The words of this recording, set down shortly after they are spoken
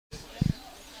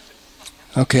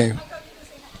Okay.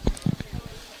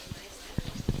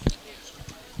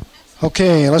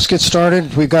 Okay, let's get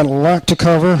started. We've got a lot to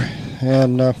cover,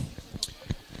 and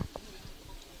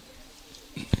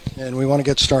we want to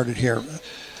get started here.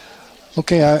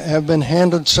 Okay, I have been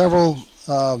handed several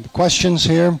questions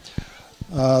here.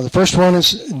 The first one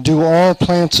is, do all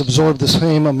plants absorb the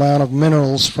same amount of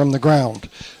minerals from the ground?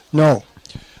 No.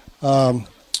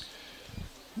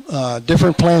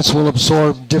 Different plants will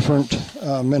absorb different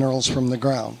minerals from the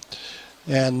ground.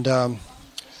 And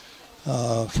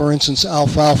for instance,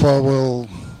 alfalfa will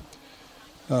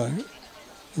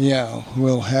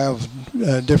have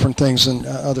different things than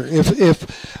other.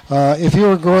 If you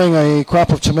were growing a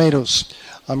crop of tomatoes,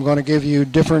 I'm going to give you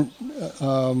different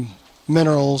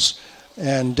minerals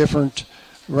and different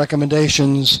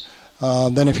recommendations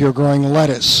than if you're growing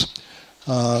lettuce.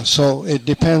 So it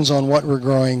depends on what we're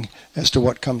growing as to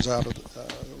what comes out of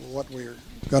what we're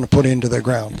going to put into the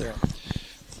ground there.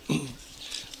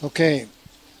 Okay.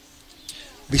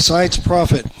 Besides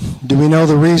profit, do we know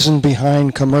the reason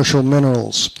behind commercial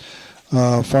minerals,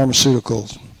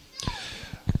 pharmaceuticals?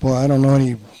 Well, I don't know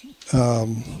any.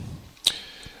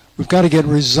 We've got to get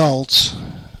results.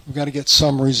 We've got to get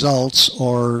some results,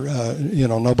 or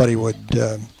nobody would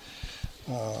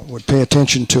pay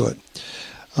attention to it.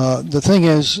 The thing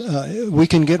is, we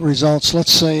can get results.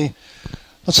 Let's say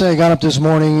I got up this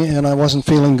morning and I wasn't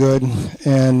feeling good,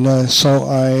 and so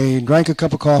I drank a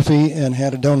cup of coffee and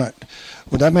had a donut.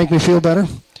 Would that make me feel better?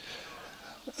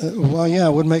 Well, yeah,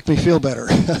 it would make me feel better.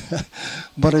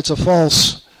 But it's a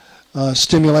false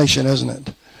stimulation, isn't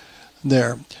it?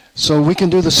 There. So we can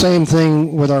do the same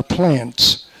thing with our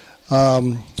plants.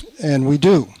 And we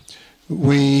do.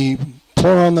 We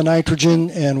pour on the nitrogen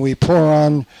and we pour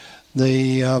on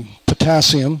the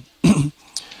potassium.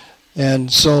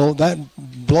 And so that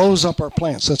blows up our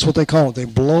plants. That's what they call it. They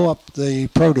blow up the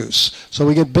produce. So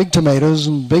we get big tomatoes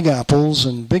and big apples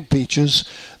and big peaches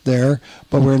there,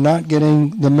 but we're not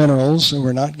getting the minerals, and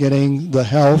we're not getting the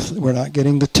health, we're not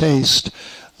getting the taste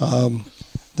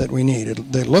that we need.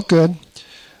 They look good,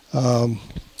 but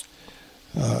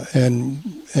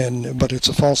it's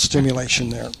a false stimulation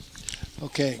there.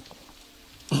 Okay.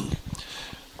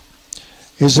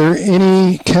 Is there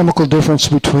any chemical difference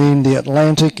between the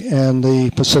Atlantic and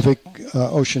the Pacific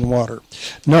Ocean water?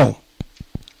 No.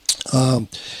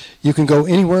 You can go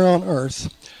anywhere on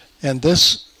Earth, and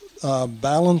this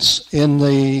balance in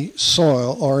the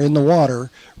soil or in the water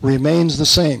remains the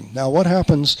same. Now, what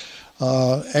happens?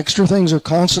 Extra things are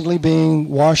constantly being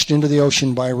washed into the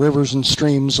ocean by rivers and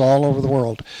streams all over the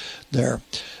world there.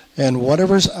 And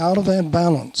whatever's out of that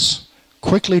balance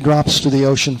quickly drops to the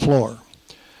ocean floor.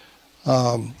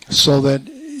 So that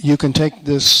you can take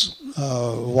this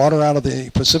water out of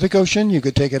the Pacific Ocean, you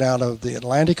could take it out of the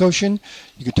Atlantic Ocean,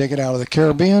 you could take it out of the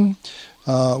Caribbean,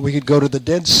 we could go to the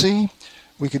Dead Sea,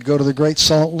 we could go to the Great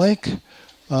Salt Lake,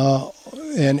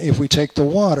 and if we take the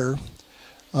water,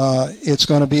 it's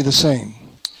going to be the same.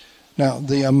 Now,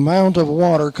 the amount of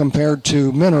water compared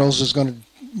to minerals is going to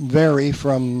vary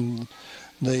from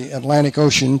the Atlantic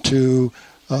Ocean to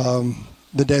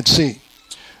the Dead Sea.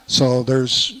 So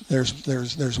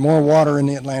there's more water in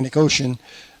the Atlantic Ocean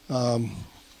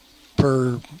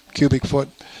per cubic foot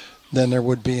than there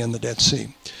would be in the Dead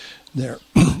Sea there.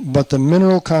 But the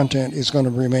mineral content is going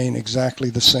to remain exactly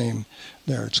the same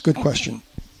there. It's a good question.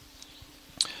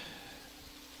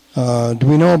 Do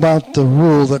we know about the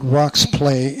role that rocks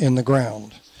play in the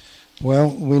ground? Well,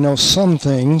 we know some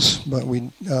things, but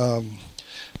when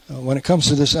it comes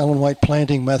to this Ellen White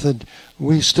planting method,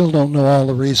 we still don't know all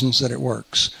the reasons that it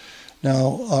works.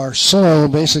 Now, our soil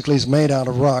basically is made out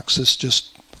of rocks. It's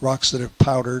just rocks that have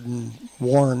powdered and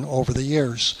worn over the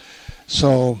years.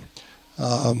 So,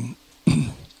 but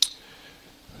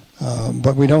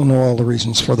we don't know all the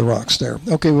reasons for the rocks there.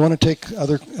 Okay, we want to take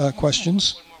other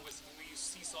questions. One more was, can we use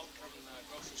sea salt from the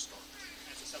grocery store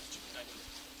as a substitute?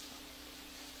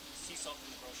 Sea salt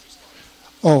from the grocery store.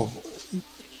 Oh.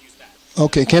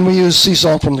 Okay, can we use sea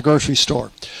salt from the grocery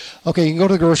store? Okay, you can go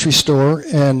to the grocery store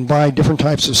and buy different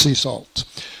types of sea salt.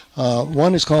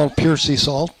 One is called pure sea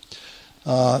salt.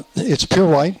 It's pure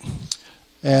white,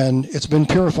 and it's been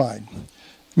purified,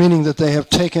 meaning that they have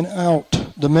taken out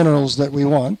the minerals that we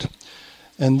want,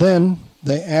 and then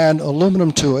they add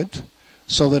aluminum to it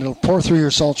so that it'll pour through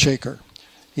your salt shaker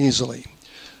easily.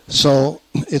 So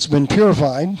it's been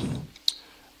purified.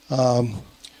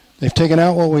 They've taken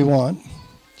out what we want.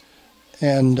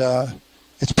 And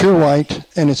it's pure white,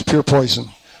 and it's pure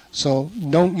poison. So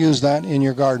don't use that in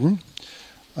your garden.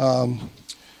 And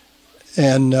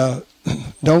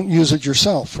don't use it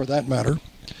yourself, for that matter.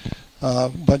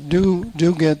 But do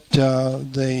get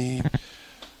the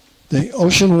the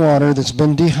ocean water that's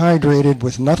been dehydrated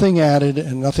with nothing added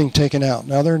and nothing taken out.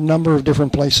 Now, there are a number of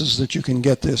different places that you can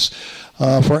get this.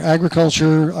 For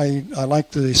agriculture, I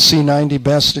like the C90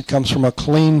 best. It comes from a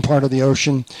clean part of the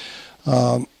ocean.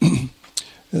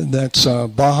 That's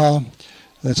Baja.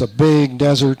 That's a big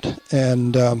desert,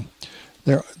 and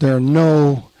there are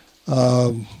no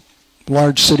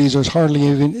large cities. There's hardly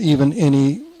even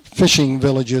any fishing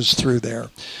villages through there.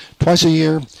 Twice a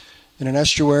year, in an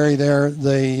estuary there,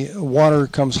 the water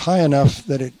comes high enough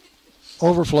that it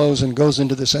overflows and goes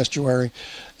into this estuary,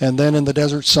 and then in the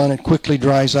desert sun it quickly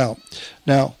dries out.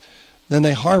 Now, then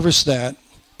they harvest that,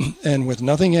 and with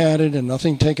nothing added and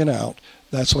nothing taken out,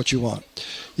 that's what you want.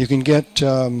 You can get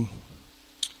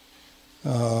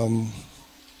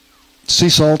sea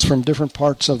salts from different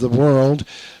parts of the world.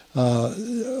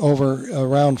 Over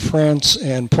around France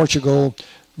and Portugal,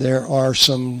 there are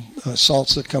some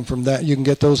salts that come from that. You can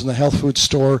get those in the health food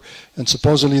store, and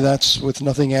supposedly that's with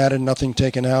nothing added, nothing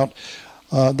taken out.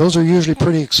 Those are usually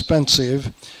pretty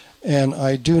expensive, and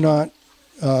I don't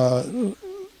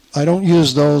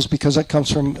use those because that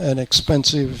comes from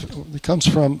it comes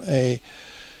from a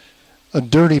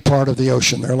dirty part of the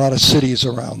ocean. There are a lot of cities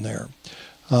around there.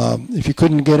 If you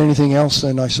couldn't get anything else,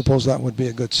 then I suppose that would be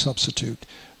a good substitute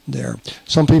there.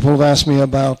 Some people have asked me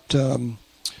about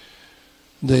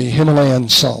the Himalayan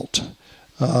salt.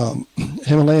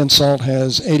 Himalayan salt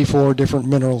has 84 different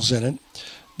minerals in it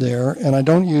there, and I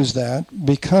don't use that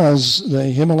because the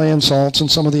Himalayan salts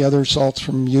and some of the other salts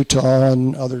from Utah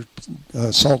and other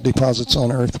salt deposits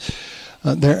on Earth,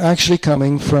 they're actually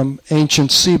coming from ancient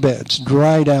seabeds,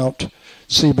 dried out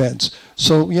seabeds.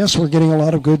 So yes, we're getting a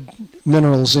lot of good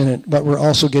minerals in it, but we're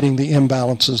also getting the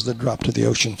imbalances that drop to the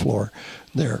ocean floor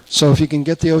there. So if you can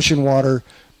get the ocean water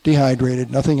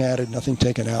dehydrated, nothing added, nothing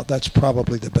taken out, that's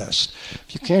probably the best.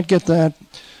 If you can't get that,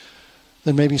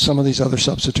 then maybe some of these other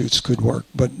substitutes could work.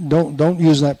 But don't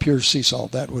use that pure sea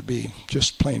salt. That would be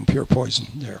just plain pure poison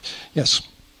there. Yes?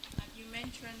 You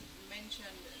mentioned the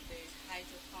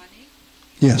hydroponic.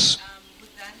 Yes. Would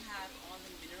that have all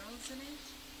the minerals in it?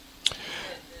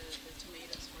 The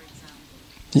tomatoes, for example.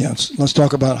 Yes. Let's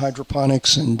talk about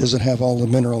hydroponics and does it have all the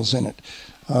minerals in it.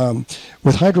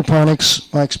 With hydroponics,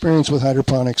 my experience with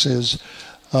hydroponics is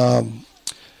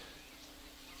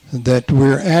that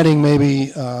we're adding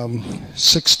maybe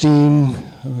 16,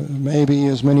 maybe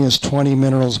as many as 20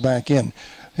 minerals back in.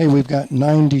 Hey, we've got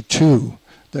 92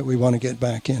 that we want to get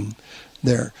back in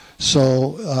there.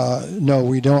 So no,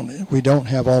 we don't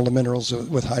have all the minerals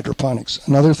with hydroponics.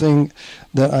 Another thing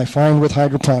that I find with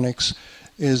hydroponics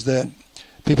is that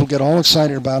people get all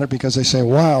excited about it because they say,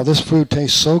 wow, this food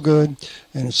tastes so good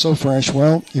and it's so fresh.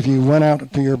 Well, if you went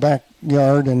out to your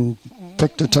backyard and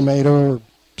picked a tomato or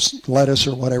lettuce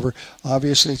or whatever,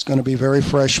 obviously it's going to be very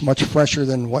fresh, much fresher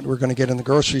than what we're going to get in the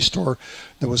grocery store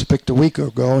that was picked a week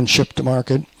ago and shipped to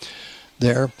market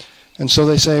there. And so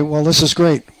they say, well, this is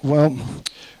great. Well,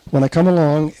 when I come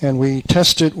along and we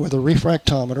test it with a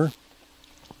refractometer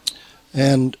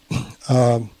and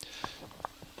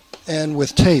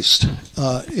with taste,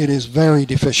 it is very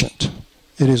deficient.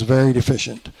 It is very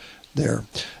deficient there.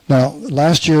 Now,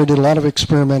 last year I did a lot of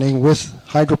experimenting with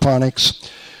hydroponics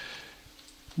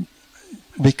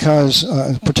because,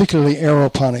 particularly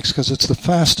aeroponics, because it's the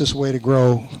fastest way to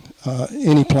grow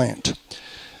any plant.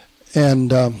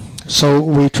 And so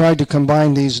we tried to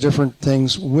combine these different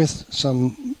things with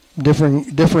some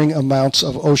differing amounts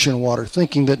of ocean water,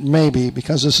 thinking that maybe,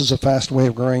 because this is a fast way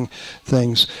of growing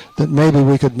things, that maybe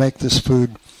we could make this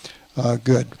food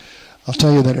good. I'll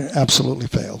tell you that it absolutely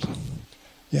failed.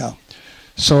 Yeah.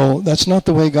 So that's not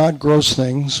the way God grows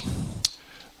things.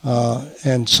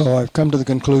 And so I've come to the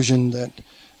conclusion that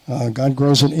God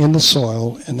grows it in the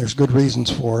soil, and there's good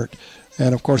reasons for it.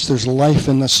 And of course, there's life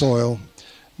in the soil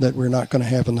that we're not going to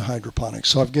have in the hydroponics.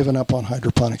 So I've given up on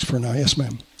hydroponics for now. Yes,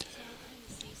 ma'am.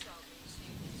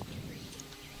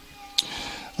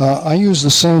 I use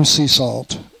the same sea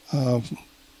salt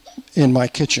in my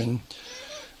kitchen.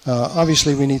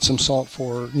 Obviously, we need some salt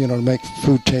for, to make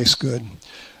food taste good.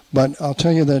 But I'll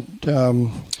tell you that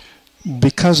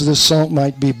because this salt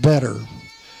might be better,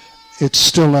 it's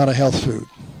still not a health food.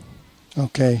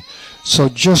 Okay, so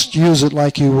just use it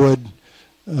like you would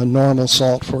a normal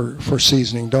salt for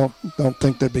seasoning. Don't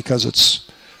think that because it's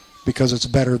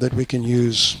better that we can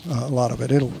use a lot of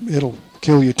it. It'll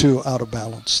kill you too out of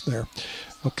balance there.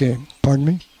 Okay, pardon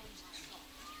me?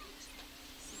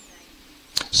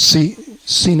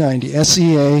 C90,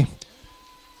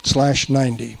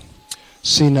 SEA/90,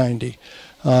 C90.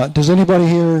 Does anybody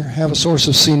here have a source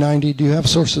of C90? Do you have a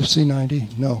source of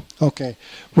C90? No. Okay.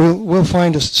 We'll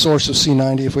find a source of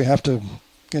C90 if we have to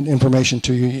get information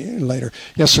to you later.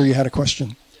 Yes, sir, you had a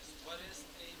question. What is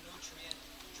a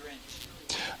nutrient drench?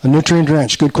 A nutrient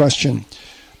drench, good question.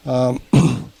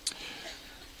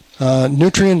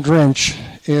 Nutrient drench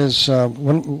is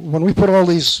when we put all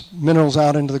these minerals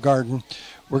out into the garden,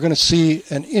 we're going to see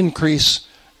an increase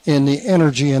in the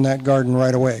energy in that garden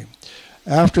right away.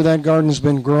 After that garden's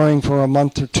been growing for a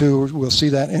month or two, we'll see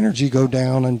that energy go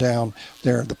down and down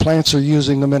there. The plants are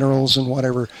using the minerals and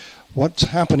whatever. What's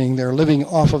happening, they're living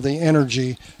off of the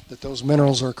energy that those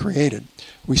minerals are created.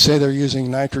 We say they're using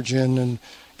nitrogen and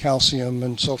calcium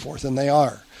and so forth, and they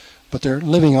are. But they're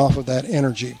living off of that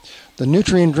energy. The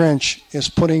nutrient drench is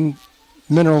putting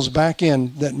minerals back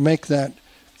in that make that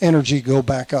energy go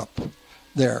back up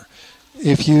there.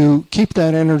 If you keep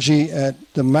that energy at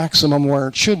the maximum where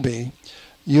it should be,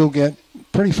 you'll get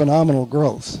pretty phenomenal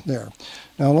growth there.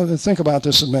 Now, let's think about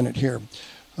this a minute here.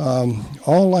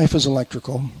 All life is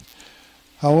electrical.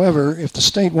 However, if the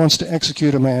state wants to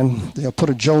execute a man, they'll put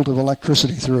a jolt of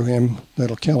electricity through him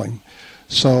that'll kill him.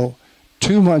 So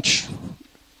too much,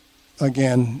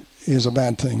 again, is a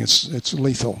bad thing. It's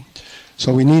lethal.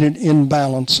 So we need it in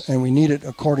balance, and we need it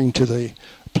according to the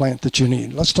plant that you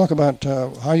need. Let's talk about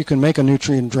how you can make a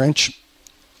nutrient drench.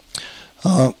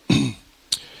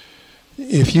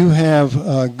 If you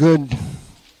have good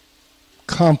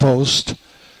compost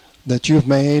that you've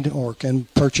made or can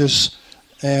purchase,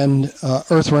 and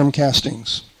earthworm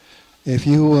castings, if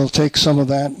you will take some of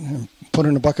that and put it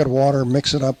in a bucket of water,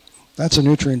 mix it up, that's a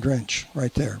nutrient drench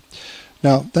right there.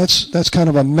 Now that's kind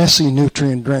of a messy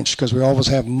nutrient drench because we always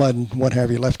have mud and what have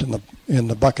you left in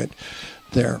the bucket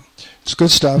there. It's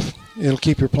good stuff. It'll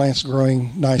keep your plants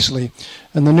growing nicely.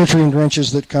 And the nutrient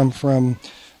drenches that come from,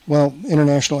 well,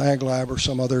 International Ag Lab or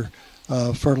some other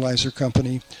fertilizer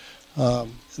company,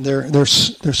 they're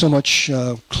so much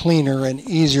cleaner and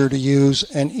easier to use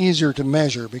and easier to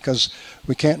measure because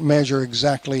we can't measure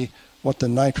exactly what the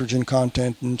nitrogen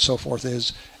content and so forth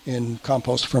is in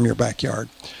compost from your backyard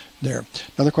there.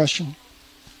 Another question?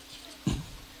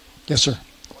 Yes, sir.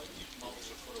 Why keep mulch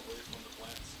a foot away from the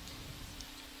plants?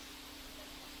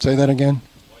 Say that again.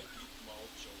 Why keep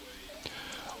mulch away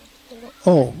from the plants?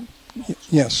 Oh,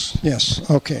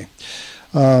 yes, okay.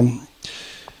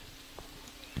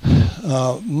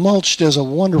 Mulch does a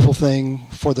wonderful thing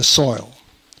for the soil.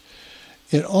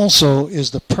 It also is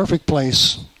the perfect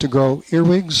place to grow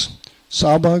earwigs,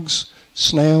 sawbugs,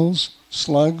 snails,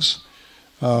 slugs,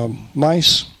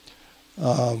 mice,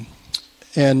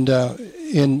 and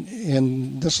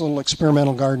in this little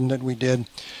experimental garden that we did,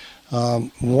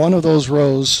 one of those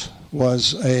rows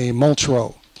was a mulch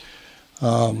row.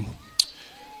 And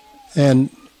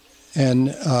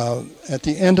at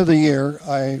the end of the year,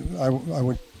 I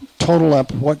would total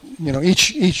up what,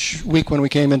 each week when we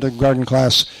came into garden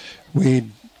class,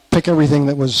 we'd pick everything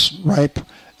that was ripe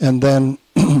and then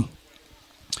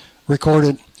record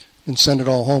it and send it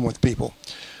all home with people.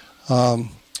 At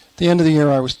the end of the year,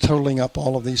 I was totaling up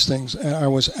all of these things, and I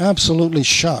was absolutely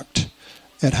shocked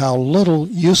at how little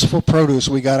useful produce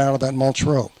we got out of that mulch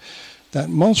row. That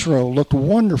mulch row looked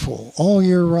wonderful all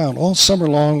year round, all summer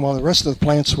long, while the rest of the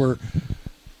plants were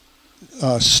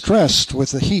stressed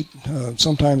with the heat,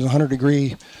 sometimes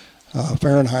 100-degree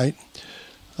Fahrenheit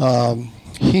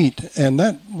heat. And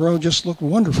that row just looked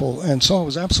wonderful. And so I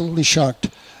was absolutely shocked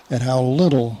at how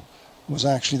little was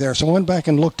actually there. So I went back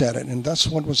and looked at it, and that's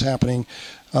what was happening.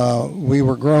 We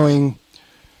were growing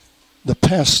the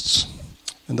pests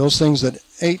and those things that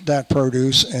ate that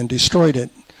produce and destroyed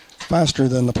it faster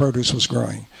than the produce was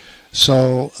growing.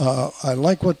 So I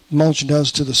like what mulch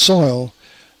does to the soil,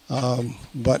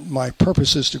 but my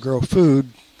purpose is to grow food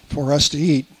for us to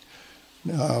eat.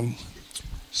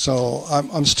 So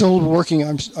I'm still working.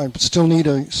 I still need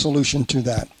a solution to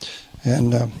that.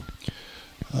 And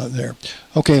there.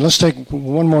 Okay, let's take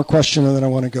one more question, and then I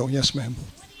want to go. Yes, ma'am.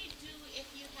 What do you do if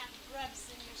you have grubs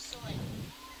in your soil?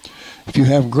 If you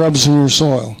have grubs in your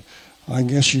soil, I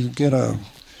guess you get a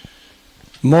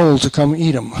mole to come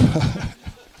eat them.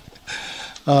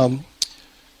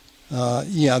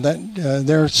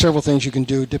 There are several things you can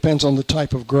do. It depends on the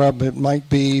type of grub. It might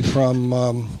be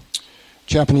from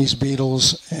Japanese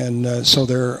beetles, and so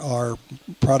there are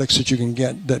products that you can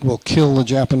get that will kill the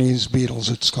Japanese beetles.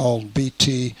 It's called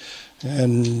BT,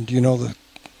 and you know the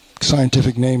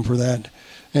scientific name for that.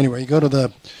 Anyway, you go to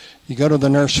the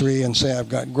nursery and say, I've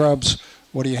got grubs.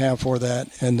 What do you have for that?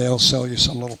 And they'll sell you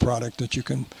some little product that you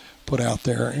can put out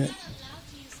there. You're not allowed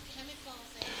to use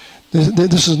chemicals.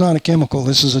 This is not a chemical.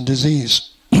 This is a disease,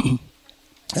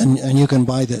 and you can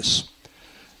buy this,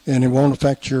 and it won't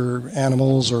affect your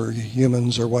animals or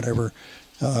humans or whatever.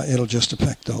 It'll just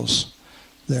affect those.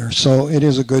 there. So it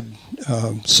is a good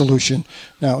solution.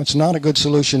 Now, it's not a good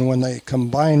solution when they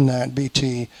combine that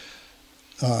BT,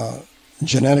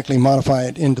 genetically modify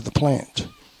it into the plant.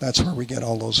 That's where we get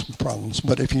all those problems.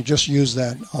 But if you just use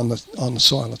that on the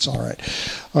soil, it's all right.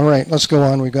 All right, let's go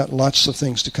on. We've got lots of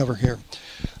things to cover here.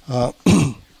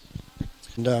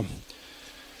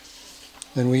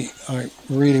 Then I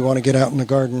really want to get out in the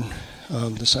garden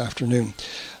this afternoon.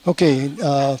 Okay,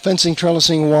 fencing,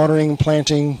 trellising, watering,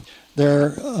 planting.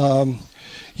 There,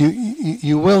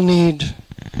 you will need,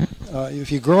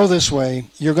 if you grow this way,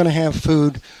 you're going to have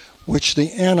food which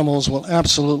the animals will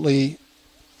absolutely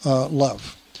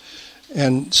love.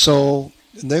 And so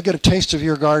they'll get a taste of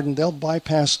your garden. They'll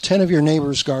bypass 10 of your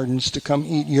neighbors' gardens to come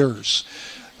eat yours.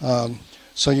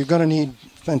 So you're going to need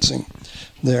fencing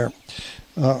there.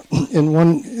 In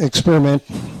one experiment,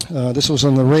 this was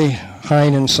on the Ray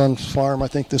Hine and Son farm. I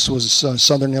think this was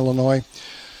southern Illinois.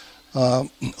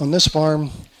 On this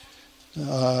farm,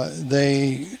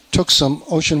 they took some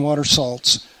ocean water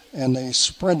salts and they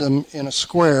spread them in a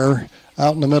square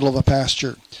out in the middle of a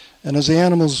pasture. And as the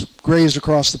animals grazed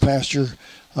across the pasture,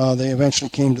 they eventually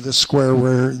came to this square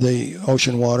where the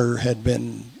ocean water had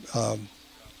been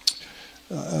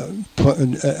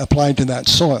applied to that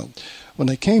soil. When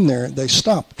they came there, they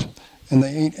stopped and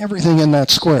they ate everything in that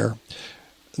square.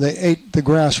 They ate the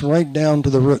grass right down to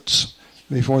the roots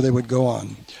before they would go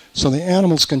on. So the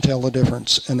animals can tell the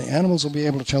difference, and the animals will be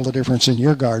able to tell the difference in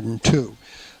your garden too.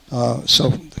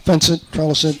 So fence it,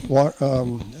 trellis it,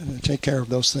 take care of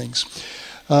those things.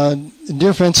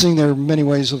 Deer fencing, there are many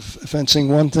ways of fencing.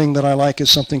 One thing that I like is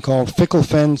something called fickle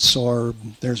fence, or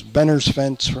there's Benner's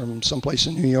fence from someplace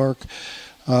in New York.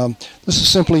 This is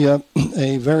simply a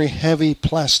very heavy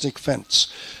plastic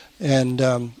fence, and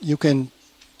you can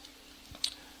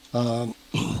get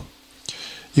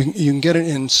it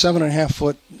in 7.5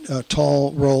 foot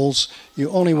tall rolls. You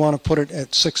only want to put it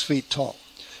at 6 feet tall.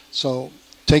 So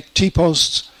take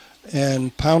T-posts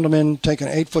and pound them in. Take an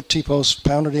 8-foot T-post,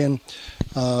 pound it in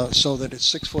so that it's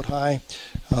 6 foot high.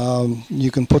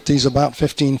 You can put these about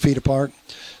 15 feet apart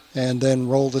and then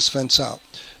roll this fence out.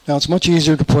 Now, it's much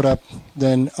easier to put up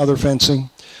than other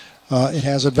fencing. It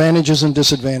has advantages and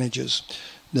disadvantages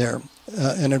there.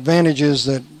 An advantage is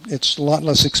that it's a lot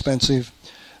less expensive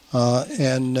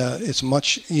and it's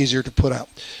much easier to put out.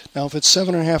 Now, if it's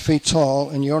 7.5 feet tall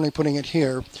and you're only putting it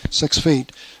here 6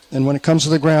 feet, and when it comes to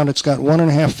the ground, it's got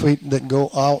 1.5 feet that go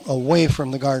out away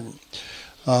from the garden.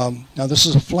 Now, this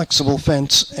is a flexible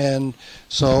fence, and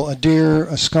so a deer,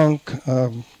 a skunk,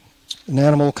 an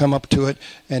animal will come up to it,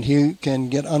 and he can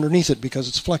get underneath it because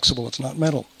it's flexible. It's not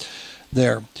metal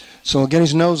there. So he'll get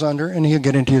his nose under, and he'll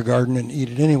get into your garden and eat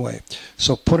it anyway.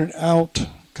 So put it out,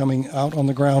 coming out on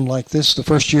the ground like this. The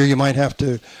first year you might have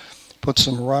to put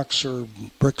some rocks or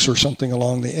bricks or something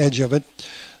along the edge of it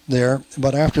there.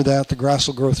 But after that, the grass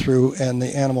will grow through, and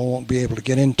the animal won't be able to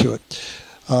get into it.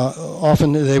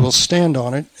 Often they will stand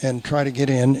on it and try to get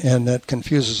in, and that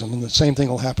confuses them. And the same thing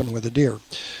will happen with a deer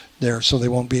there, so they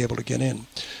won't be able to get in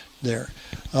there.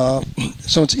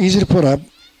 So it's easy to put up.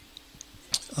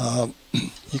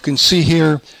 You can see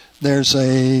here there's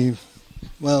a,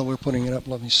 well, we're putting it up.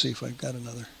 Let me see if I've got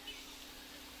another.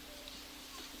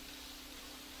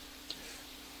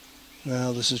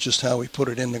 Well, this is just how we put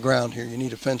it in the ground here. You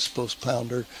need a fence post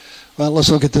pounder. Well, let's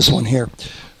look at this one here.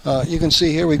 You can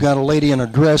see here we've got a lady in a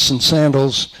dress and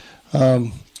sandals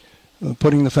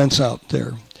putting the fence out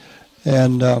there.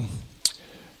 And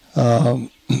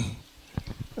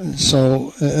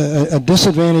so a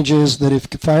disadvantage is that if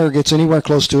fire gets anywhere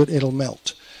close to it, it'll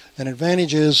melt. An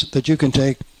advantage is that you can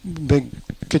take big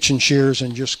kitchen shears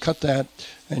and just cut that,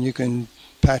 and you can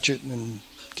patch it and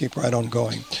keep right on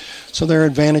going. So there are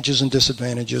advantages and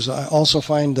disadvantages. I also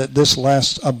find that this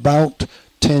lasts about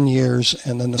 10 years,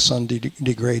 and then the sun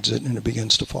degrades it and it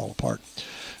begins to fall apart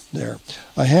there.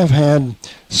 I have had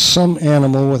some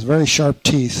animal with very sharp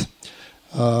teeth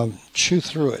chew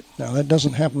through it. Now, that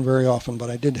doesn't happen very often, but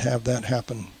I did have that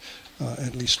happen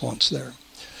at least once there.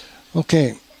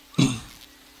 Okay.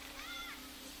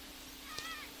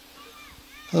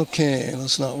 Okay,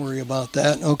 let's not worry about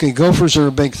that. Okay, gophers are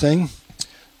a big thing.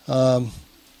 Do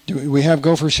we have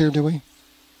gophers here, do we?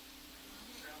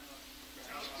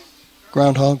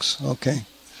 Groundhogs? Okay.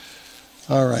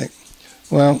 All right.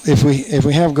 Well, if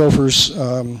we have gophers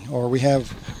or we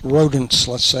have rodents,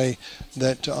 let's say,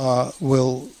 that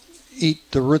will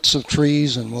eat the roots of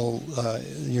trees and will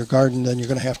your garden, then you're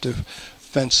going to have to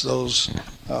fence those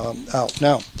out.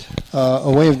 Now,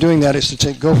 a way of doing that is to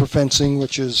take gopher fencing,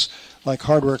 which is like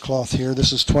hardware cloth here.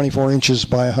 This is 24 inches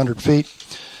by 100 feet,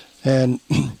 and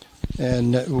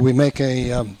we make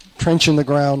a trench in the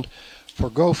ground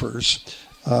for gophers.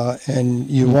 and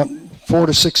you want 4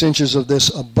 to 6 inches of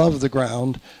this above the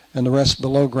ground and the rest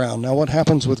below ground. Now what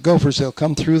happens with gophers, they'll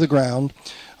come through the ground.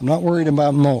 I'm not worried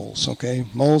about moles, okay?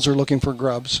 Moles are looking for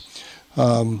grubs,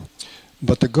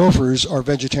 but the gophers are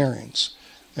vegetarians.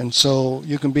 And so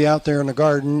you can be out there in the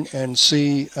garden and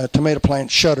see a tomato plant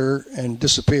shudder and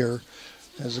disappear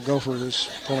as the gopher is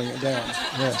pulling it down.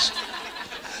 Yes.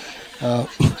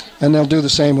 And they'll do the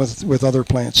same with other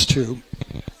plants too.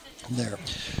 There.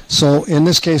 So in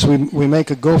this case, we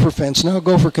make a gopher fence. Now a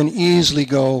gopher can easily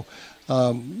go,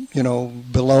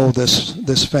 below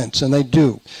this fence, and they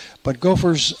do. But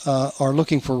gophers are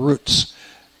looking for roots,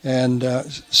 and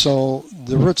so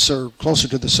the roots are closer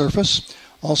to the surface.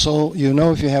 Also,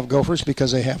 if you have gophers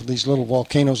because they have these little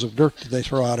volcanoes of dirt that they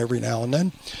throw out every now and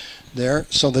then. There,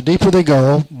 so the deeper they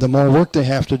go, the more work they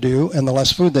have to do, and the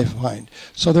less food they find.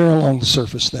 So they're along the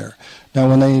surface there. Now,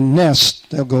 when they nest,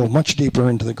 they'll go much deeper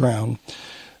into the ground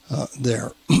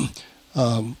there.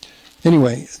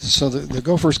 Anyway, so the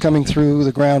gopher's coming through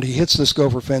the ground. He hits this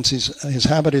gopher fence. His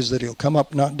habit is that he'll come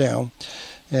up, not down.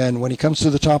 And when he comes to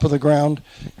the top of the ground,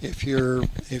 if your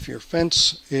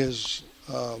fence is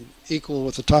equal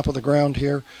with the top of the ground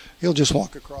here, he'll just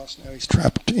walk across. Now he's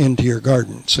trapped into your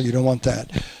garden, so you don't want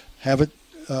that. Have it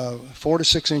 4 to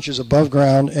 6 inches above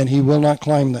ground, and he will not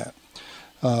climb that.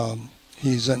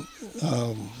 He's a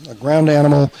ground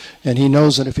animal, and he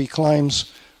knows that if he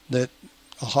climbs, that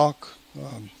a hawk,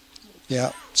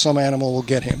 some animal will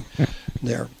get him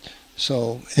there.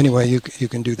 So anyway, you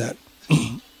can do that.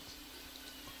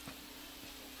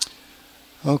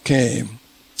 Okay.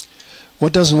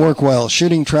 What doesn't work well?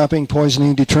 Shooting, trapping,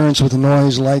 poisoning, deterrence with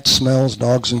noise, light, smells,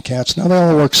 dogs and cats. Now, they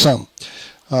all work some.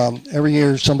 Every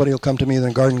year, somebody will come to me in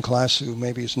a garden class who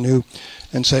maybe is new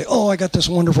and say, oh, I got this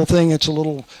wonderful thing. It's a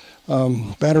little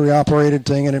battery-operated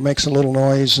thing, and it makes a little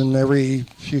noise, and every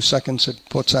few seconds it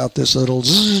puts out this little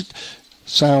zzz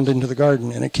sound into the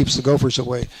garden, and it keeps the gophers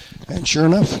away. And sure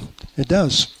enough, it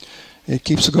does. It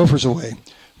keeps the gophers away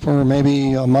for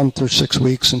maybe a month or 6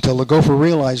 weeks until the gopher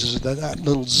realizes that that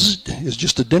little zzz is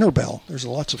just a dinner bell. There's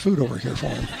lots of food over here for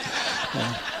him.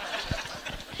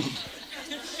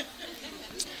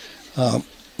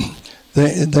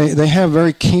 They have a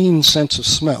very keen sense of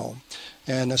smell,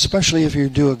 and especially if you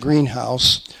do a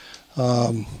greenhouse,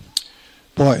 you've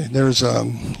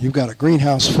got a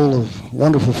greenhouse full of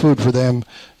wonderful food for them,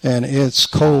 and it's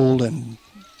cold and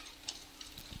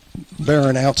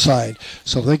barren outside.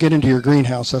 So if they get into your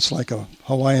greenhouse, that's like a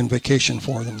Hawaiian vacation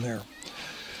for them there.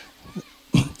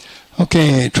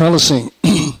 Okay, trellising.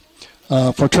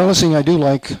 For trellising, I do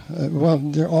like,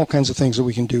 there are all kinds of things that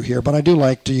we can do here, but I do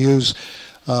like to use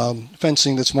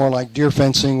fencing that's more like deer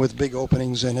fencing with big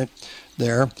openings in it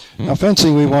there. Now,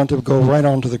 fencing, we want to go right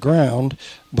onto the ground,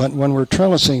 but when we're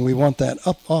trellising, we want that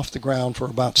up off the ground for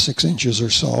about 6 inches or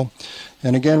so.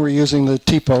 And again, we're using the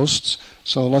T-posts,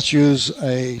 so let's use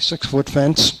a 6-foot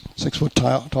fence, 6-foot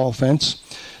tall fence,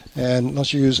 and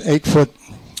let's use 8-foot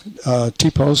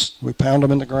T-posts. We pound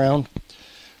them in the ground.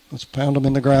 Let's pound them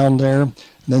in the ground there, and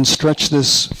then stretch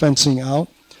this fencing out.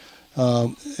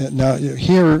 Now,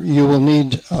 here you will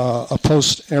need a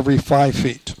post every 5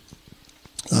 feet.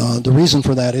 The reason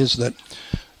for that is that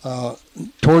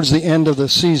towards the end of the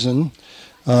season,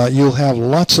 you'll have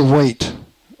lots of weight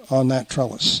on that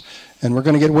trellis, and we're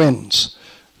going to get winds,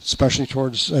 especially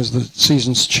as the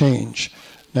seasons change.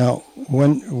 Now,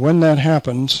 when that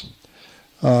happens,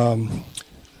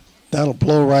 that'll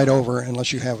blow right over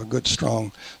unless you have a good,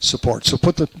 strong support. So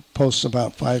put the posts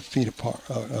about 5 feet apart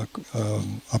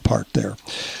there.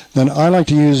 Then I like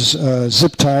to use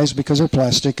zip ties because they're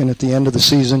plastic, and at the end of the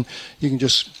season, you can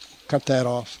just cut that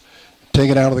off, take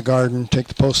it out of the garden, take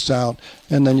the posts out,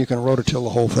 and then you can rototill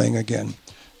the whole thing again.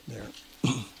 There.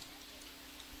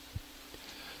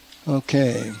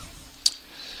 Okay.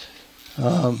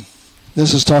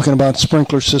 This is talking about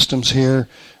sprinkler systems here.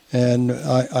 And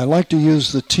I like to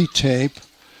use the T-tape.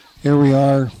 Here we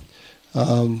are.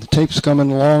 The tapes come in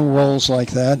long rolls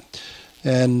like that.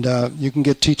 And you can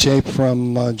get T-tape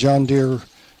from John Deere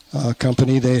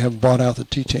company. They have bought out the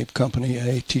T-tape company,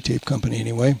 a T-tape company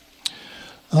anyway.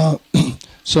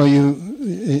 So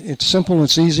it's simple,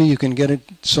 it's easy. You can get it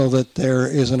so that there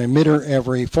is an emitter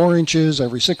every 4 inches,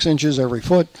 every 6 inches, every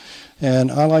foot. And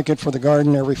I like it for the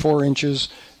garden every 4 inches.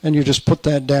 And you just put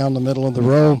that down the middle of the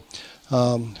row.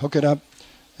 Hook it up,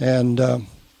 and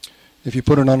if you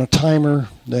put it on a timer,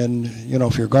 then,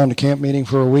 if you're gone to camp meeting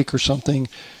for a week or something,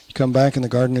 you come back and the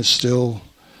garden is still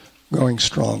going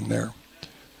strong there.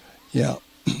 Yeah.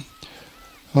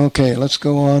 Okay, let's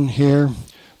go on here.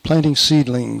 Planting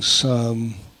seedlings.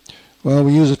 Well,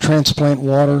 we use a transplant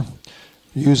water.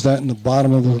 use that in the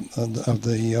bottom of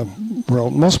the row.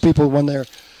 Most people when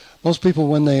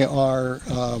they are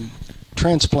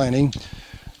transplanting,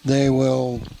 they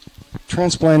will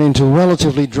transplant into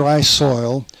relatively dry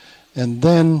soil, and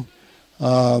then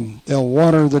they'll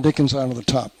water the dickens out of the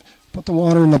top. Put the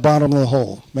water in the bottom of the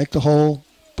hole. Make the hole,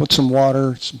 put some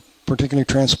water, particularly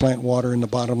transplant water in the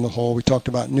bottom of the hole. We talked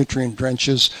about nutrient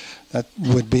drenches. That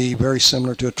would be very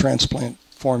similar to a transplant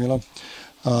formula.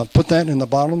 Put that in the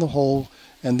bottom of the hole,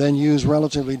 and then use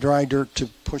relatively dry dirt to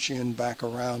push in back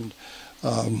around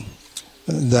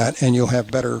that, and you'll have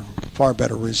far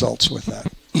better results with that.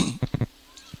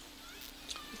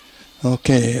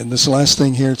 Okay, and this last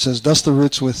thing here, it says dust the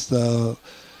roots with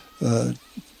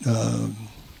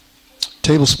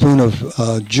tablespoon of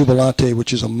jubilate,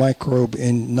 which is a microbe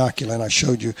inoculant. I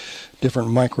showed you different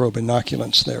microbe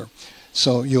inoculants there.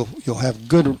 So you'll have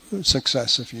good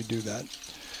success if you do that.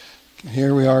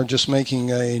 Here we are just making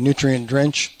a nutrient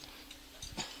drench.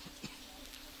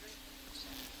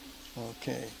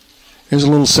 Okay. Here's a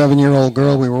little 7-year-old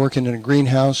girl. We were working in a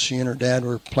greenhouse. She and her dad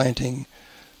were planting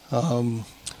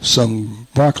some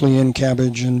broccoli and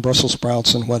cabbage and Brussels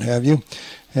sprouts and what have you.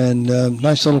 And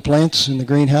nice little plants in the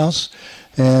greenhouse.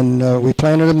 And we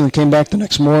planted them and came back the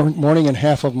next morning, and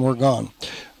half of them were gone.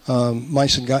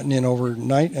 Mice had gotten in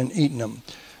overnight and eaten them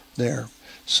there.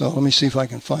 So let me see if I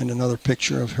can find another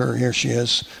picture of her. Here she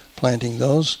is planting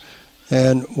those.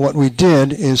 And what we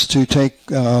did is to take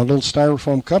little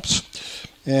styrofoam cups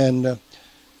and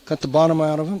cut the bottom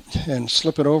out of them and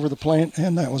slip it over the plant,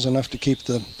 and that was enough to keep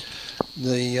the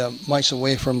mice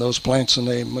away from those plants, and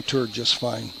they matured just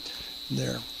fine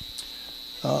there.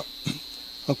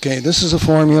 Okay, this is a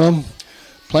formula.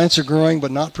 Plants are growing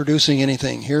but not producing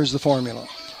anything. Here's the formula.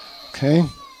 Okay.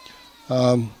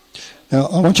 Now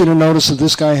I want you to notice that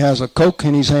this guy has a Coke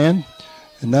in his hand,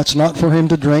 and that's not for him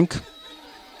to drink.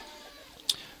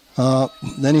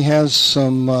 Then he has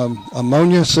some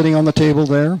ammonia sitting on the table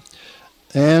there,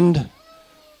 and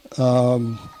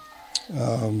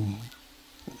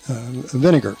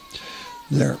vinegar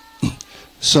there.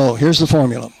 So here's the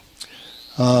formula.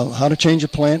 How to change a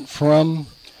plant from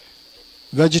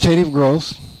vegetative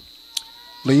growth,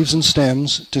 leaves and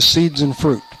stems, to seeds and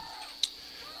fruit.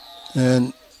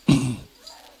 And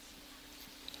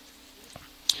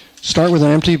start with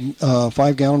an empty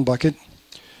 5-gallon bucket.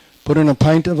 Put in a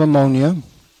pint of ammonia.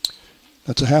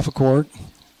 That's a half a quart.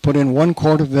 Put in 1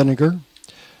 quart of vinegar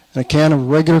and a can of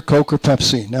regular Coke or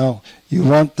Pepsi. Now, you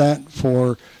want that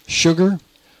for sugar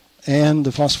and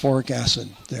the phosphoric acid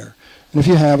there. And if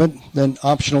you have it, then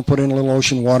optional, put in a little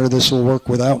ocean water. This will work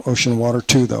without ocean water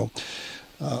too, though,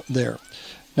 there.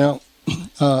 Now,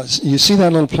 you see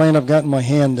that little plant I've got in my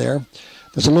hand there?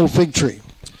 There's a little fig tree.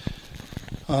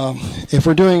 If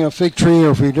we're doing a fig tree,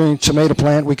 or if we're doing a tomato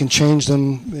plant, we can change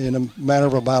them in a matter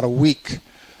of about a week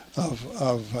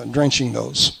of drenching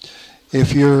those.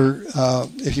 If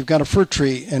you've got a fruit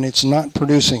tree and it's not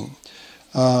producing,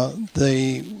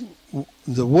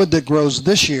 the wood that grows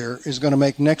this year is going to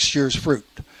make next year's fruit.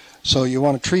 So you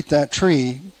want to treat that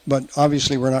tree, but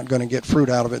obviously we're not going to get fruit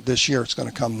out of it this year. It's going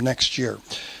to come next year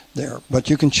there. But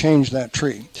you can change that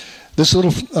tree. This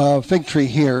little fig tree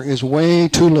here is way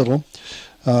too little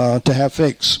to have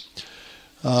figs.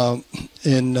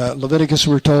 In Leviticus,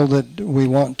 we're told that we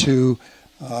want to,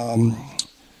 for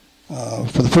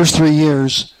the first 3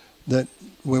 years, that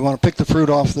we want to pick the fruit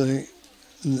off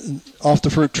the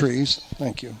fruit trees.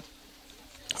 Thank you.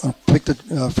 Pick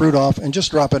the fruit off and just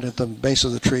drop it at the base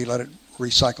of the tree. Let it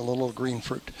recycle a little green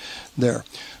fruit there.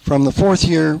 From the 4th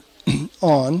year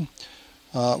on,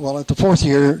 well, at the 4th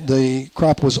year, the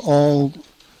crop was all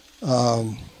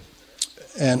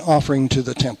an offering to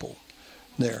the temple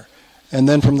there. And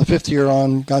then from the 5th year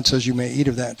on, God says you may eat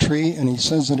of that tree, and he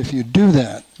says that if you do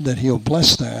that, that he'll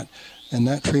bless that, and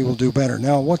that tree will do better.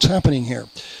 Now, what's happening here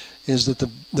is that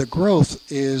the growth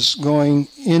is going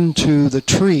into the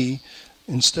tree.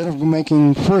 Instead of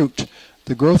making fruit,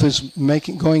 the growth is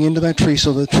going into that tree,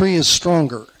 so the tree is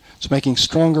stronger. It's making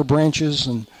stronger branches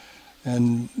and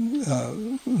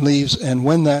leaves, and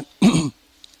when that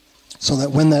so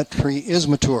that when that tree is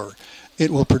mature,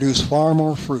 it will produce far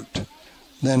more fruit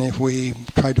than if we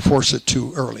tried to force it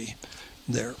too early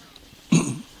there.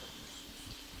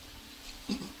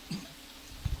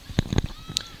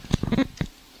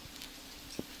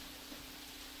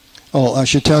 Oh, I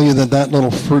should tell you that that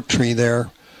little fruit tree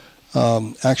there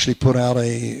actually put out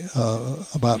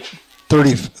about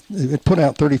 30. It put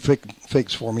out 30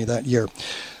 figs for me that year.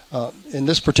 In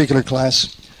this particular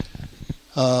class,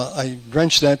 I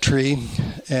drenched that tree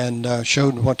and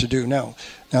showed what to do. Now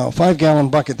a 5-gallon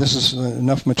bucket. This is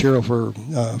enough material for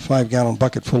a 5-gallon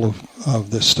bucket full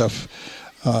of this stuff.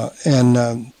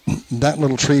 And that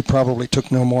little tree probably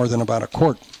took no more than about a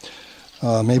quart,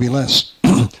 maybe less.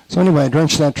 So anyway, I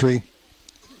drenched that tree.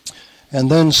 And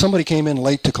then somebody came in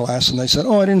late to class, and they said,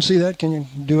 "Oh, I didn't see that. Can you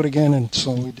do it again?" And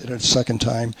so we did it a second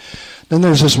time. Then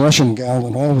there's this Russian gal,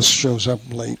 and always shows up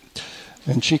late.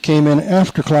 And she came in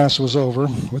after class was over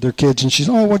with her kids, and she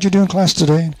said, "Oh, what'd you do in class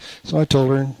today?" So I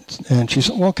told her, and she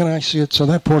said, "Well, can I see it?" So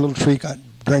that poor little tree got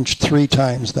drenched 3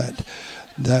 times that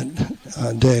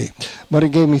day. But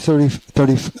it gave me 30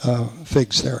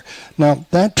 figs there. Now,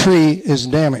 that tree is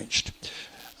damaged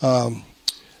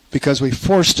because we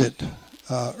forced it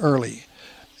early.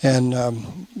 And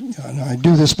I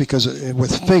do this because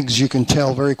with figs you can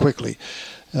tell very quickly.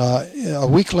 A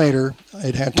week later,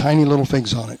 it had tiny little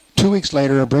figs on it. 2 weeks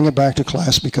later, I bring it back to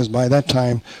class because by that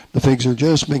time the figs are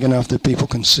just big enough that people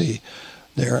can see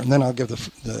there. And then I'll give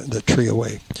the tree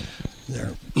away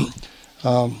there.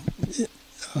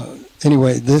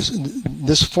 Anyway,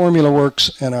 this formula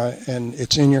works, and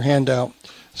it's in your handout.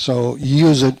 So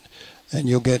use it, and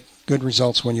you'll get good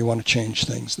results when you want to change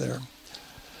things there.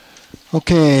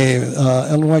 Okay,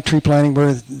 Ellen White tree planting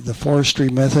by the forestry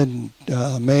method.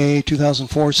 May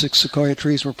 2004, 6 sequoia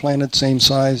trees were planted, same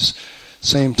size,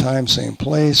 same time, same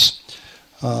place.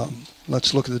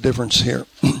 Let's look at the difference here.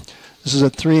 This is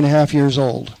at 3.5 years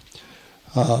old,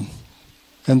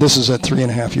 and this is at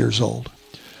 3.5 years old.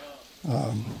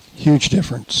 Huge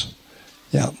difference.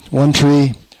 Yeah, one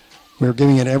tree, we're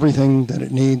giving it everything that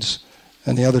it needs,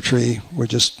 and the other tree, we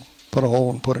just put a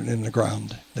hole and put it in the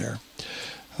ground there.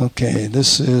 Okay,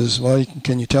 this is, well,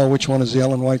 can you tell which one is the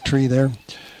Ellen White tree there?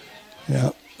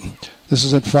 Yeah. This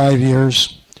is at 5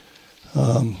 years.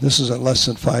 This is at less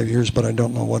than 5 years, but I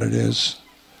don't know what it is.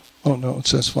 Oh, no, it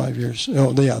says 5 years.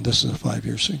 Oh, yeah, this is 5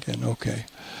 years again. Okay.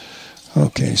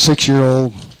 Okay,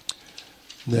 6-year-old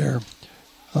there.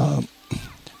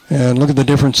 And look at the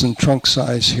difference in trunk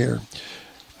size here.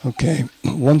 Okay,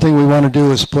 one thing we want to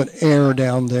do is put air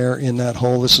down there in that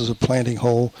hole. This is a planting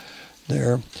hole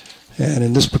there. And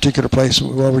in this particular place,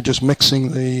 well, we're just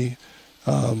mixing the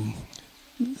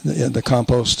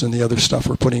compost and the other stuff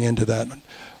we're putting into that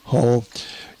hole.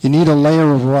 You need a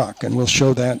layer of rock, and we'll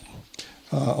show that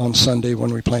on Sunday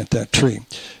when we plant that tree.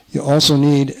 You also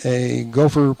need a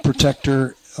gopher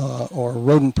protector or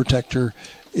rodent protector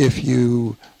if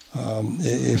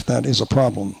that is a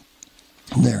problem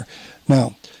there.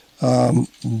 Now,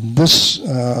 this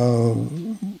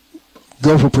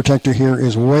gopher protector here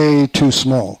is way too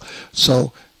small.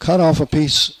 So cut off a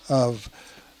piece of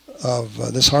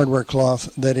this hardware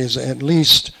cloth that is at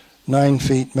least 9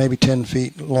 feet, maybe 10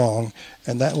 feet long,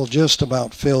 and that will just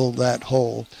about fill that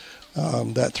hole,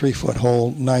 that 3-foot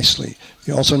hole nicely.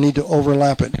 You also need to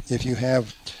overlap it. If you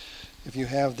have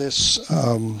this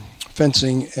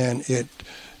fencing and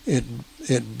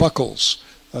it buckles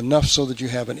enough so that you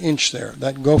have an inch there,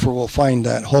 that gopher will find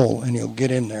that hole and he'll get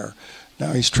in there.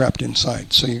 Now he's trapped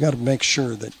inside, so you got to make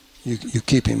sure that you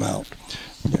keep him out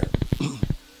there.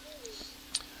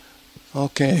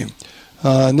 Okay,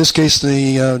 in this case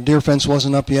the deer fence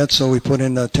wasn't up yet, so we put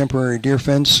in a temporary deer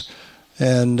fence,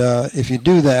 and if you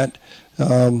do that,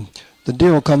 the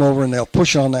deer will come over and they'll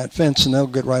push on that fence and they'll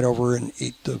get right over and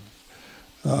eat the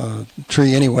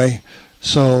tree anyway.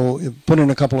 So put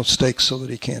in a couple of stakes so that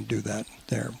he can't do that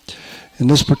there. In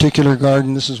this particular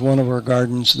garden, this is one of our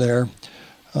gardens there.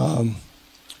 Well,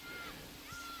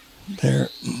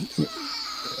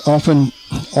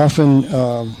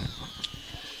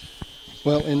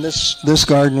 in this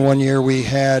garden one year we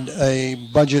had a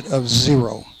budget of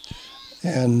 0.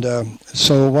 And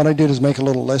so what I did is make a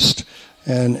little list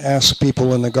and ask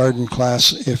people in the garden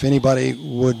class if anybody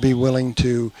would be willing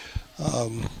to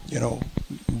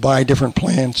buy different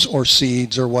plants or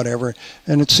seeds or whatever.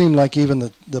 And it seemed like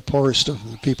even the poorest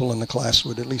of the people in the class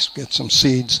would at least get some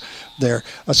seeds there.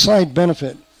 A side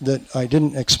benefit that I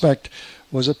didn't expect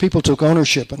was that people took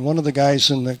ownership. And one of the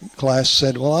guys in the class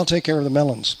said, "Well, I'll take care of the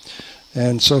melons."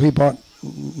 And so he bought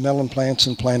melon plants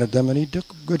and planted them, and he took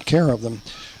good care of them.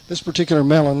 This particular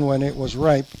melon, when it was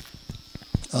ripe,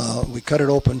 we cut it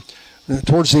open.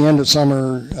 Towards the end of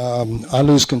summer, I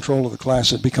lose control of the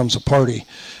class. It becomes a party,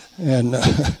 and,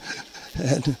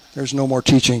 and there's no more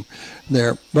teaching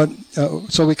there. But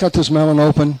so we cut this melon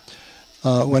open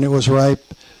when it was ripe,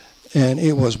 and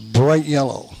it was bright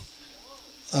yellow.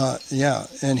 Yeah,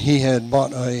 and he had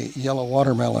bought a yellow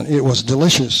watermelon. It was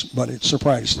delicious, but it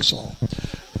surprised us all.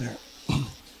 There.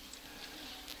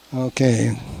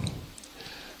 Okay,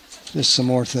 just some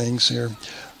more things here.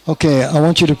 Okay, I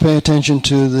want you to pay attention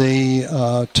to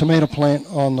the tomato plant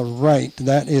on the right.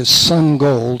 That is sun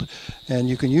gold, and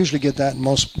you can usually get that in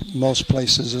most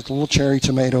places. It's a little cherry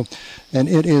tomato, and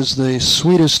it is the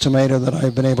sweetest tomato that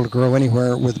I've been able to grow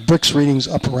anywhere, with Brix readings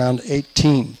up around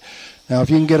 18. Now,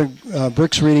 if you can get a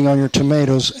Brix reading on your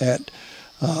tomatoes at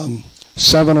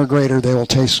 7 or greater, they will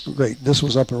taste great. This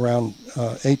was up around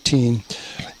 18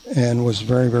 and was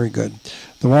very, very good.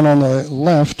 The one on the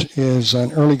left is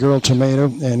an early girl tomato,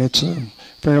 and it's a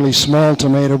fairly small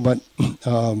tomato, but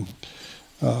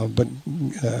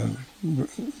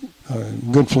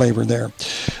good flavor there.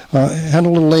 Had a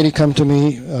little lady come to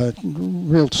me,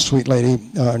 real sweet lady.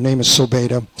 Her name is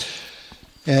Sobeda,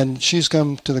 and she's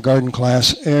come to the garden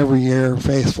class every year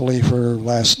faithfully for the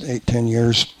last 8-10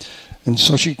 years. And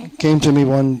so she came to me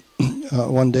one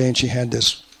day, and she had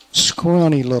this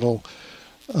scrawny little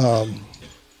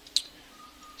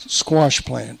squash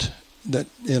plant that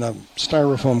in a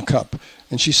styrofoam cup.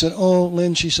 And she said, "Oh,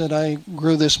 Lynn," she said, "I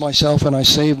grew this myself and I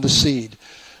saved the seed."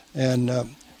 And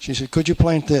she said, "Could you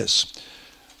plant this?"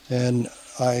 And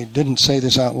I didn't say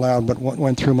this out loud, but what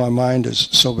went through my mind is,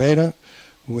 Sobeda,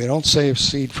 we don't save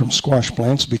seed from squash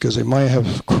plants because they might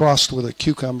have crossed with a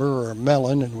cucumber or a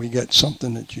melon, and we get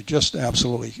something that you just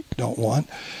absolutely don't want.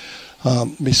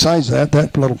 Besides that,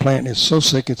 that little plant is so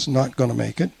sick it's not going to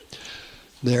make it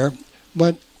there.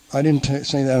 But I didn't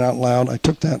say that out loud. I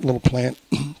took that little plant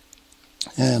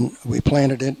and we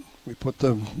planted it. We put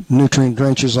the nutrient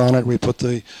drenches on it. We put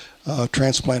the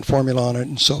transplant formula on it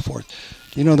and so forth.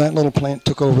 You know, that little plant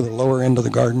took over the lower end of the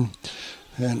garden.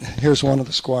 And here's one of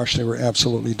the squash. They were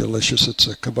absolutely delicious. It's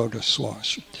a Kubota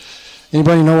squash.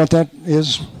 Anybody know what that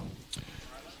is?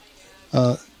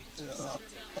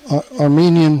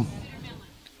 Armenian.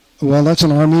 Well, that's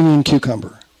an Armenian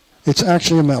cucumber. It's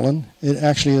actually a melon. It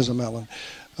actually is a melon.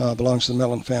 Belongs to the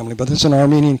melon family. But it's an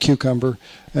Armenian cucumber,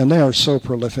 and they are so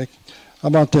prolific. How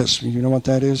about this? You know what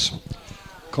that is?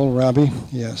 Kohlrabi.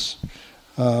 Yes.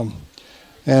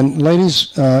 And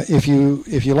ladies, if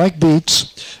you like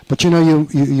beets, but you know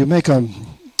you make a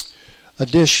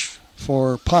dish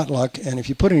for potluck, and if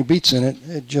you put any beets in it,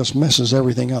 it just messes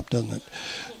everything up, doesn't it?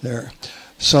 There.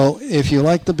 So if you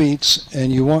like the beets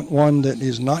and you want one that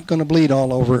is not going to bleed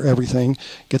all over everything,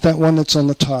 get that one that's on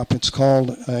the top. It's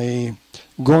called a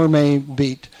gourmet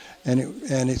beet, and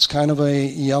it's kind of a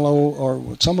yellow,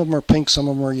 or some of them are pink, some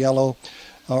of them are yellow,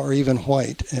 or even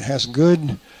white. It has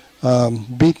good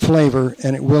beet flavor,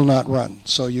 and it will not run.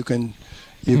 So you can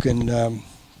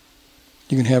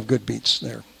have good beets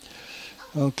there.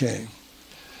 Okay.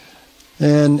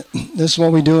 And this is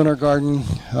what we do in our garden.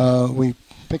 We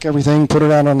pick everything, put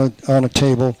it out on a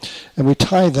table, and we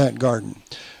tithe that garden.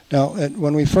 Now,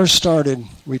 when we first started,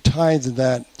 we tithed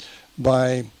that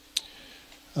by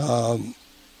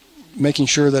making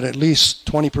sure that at least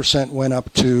 20% went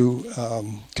up to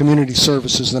community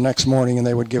services the next morning, and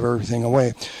they would give everything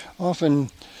away. Often,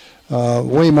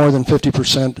 way more than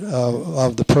 50%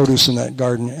 of the produce in that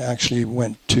garden actually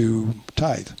went to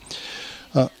tithe.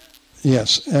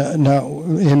 Yes. Now,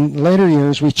 in later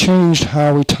years, we changed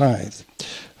how we tithe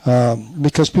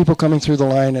because people coming through the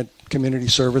line at community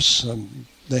service,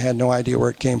 they had no idea where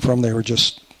it came from. They were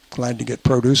just glad to get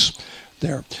produce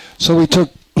there. So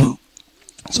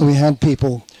we had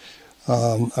people,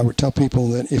 I would tell people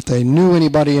that if they knew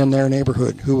anybody in their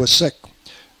neighborhood who was sick,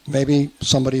 maybe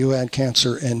somebody who had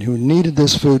cancer and who needed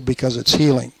this food because it's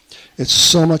healing. It's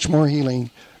so much more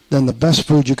healing than the best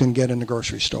food you can get in the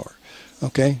grocery store.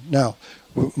 Okay, now,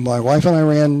 my wife and I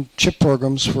ran CHIP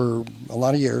programs for a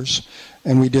lot of years,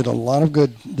 and we did a lot of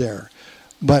good there.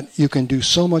 But you can do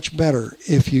so much better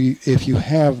if you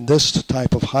have this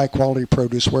type of high-quality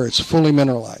produce where it's fully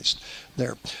mineralized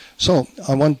there. So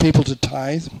I want people to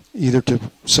tithe, either to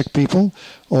sick people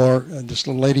or this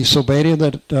little lady, Sobeda,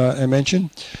 that I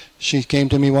mentioned. She came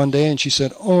to me one day, and she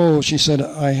said,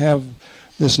 I have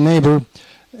this neighbor,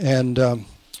 and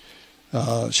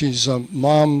she's a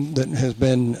mom that has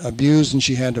been abused, and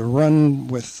she had to run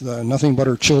with nothing but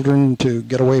her children to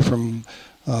get away from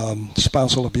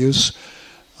spousal abuse,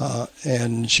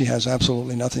 and she has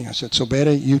absolutely nothing. I said,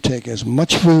 Sobeda, you take as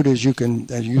much food as you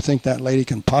think that lady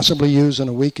can possibly use in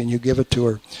a week, and you give it to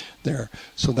her there.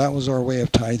 So that was our way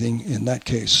of tithing in that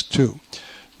case too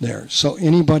there. So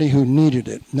anybody who needed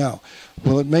it. Now,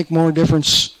 will it make more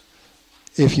difference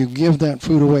if you give that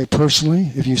food away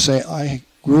personally? If you say, I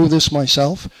grew this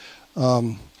myself,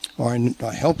 or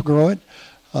I helped grow it,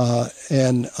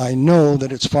 and I know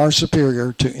that it's far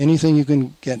superior to anything you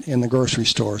can get in the grocery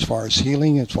store as far as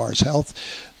healing, as far as health.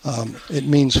 It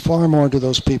means far more to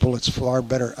those people. It's far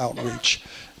better outreach.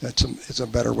 It's a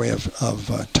better way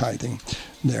of tithing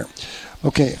there.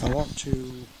 Okay, I want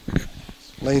to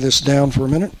lay this down for a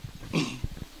minute.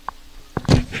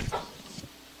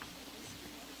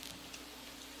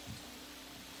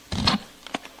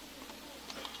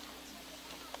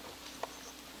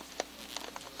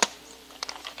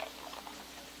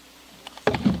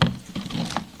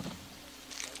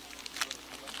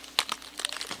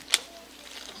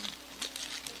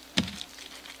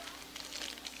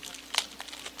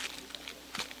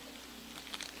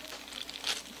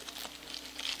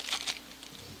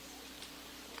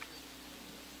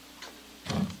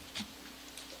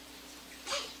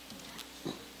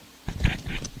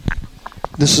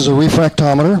 This is a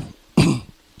refractometer.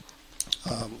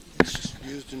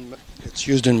 It's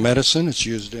used in medicine. It's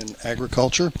used in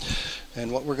agriculture.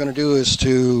 And what we're going to do is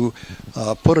to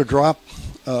put a drop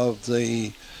of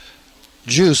the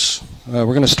juice. We're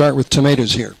going to start with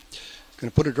tomatoes here.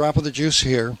 Going to put a drop of the juice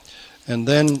here, and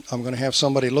then I'm going to have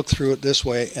somebody look through it this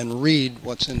way and read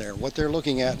what's in there. What they're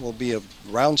looking at will be a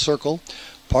round circle.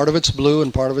 Part of it's blue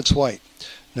and part of it's white.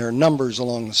 There are numbers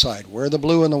along the side. Where the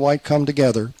blue and the white come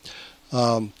together,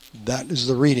 that is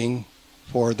the reading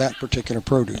for that particular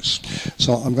produce.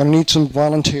 So I'm going to need some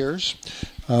volunteers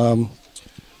on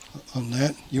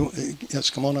that. Yes,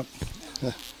 come on up.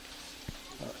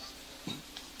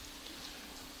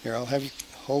 Here, I'll have you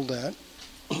hold that.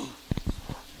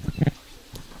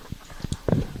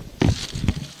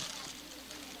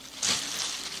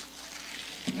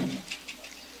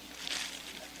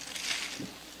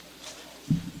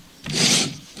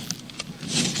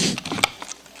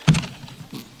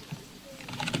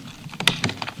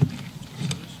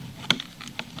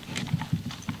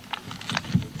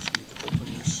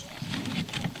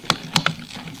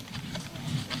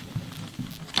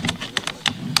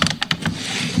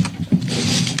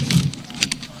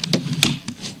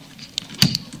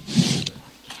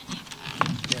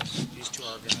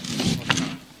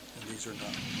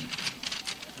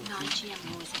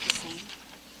 Non-GMO, is it the same?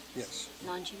 Yes.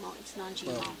 Non-GMO, it's non-GMO,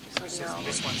 Well, so they're all...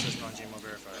 This one says non-GMO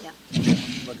verified. Yeah.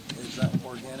 But is that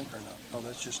organic or not? Oh,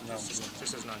 that's just no. This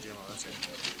says non-GMO, that's it.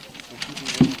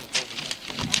 Absolutely.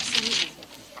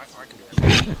 I can do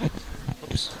that.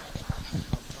 Oops.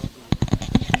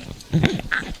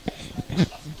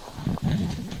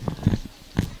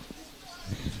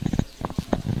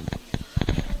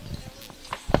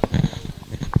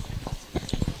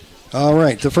 All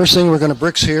right, the first thing we're going to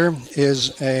brix here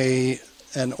is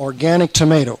an organic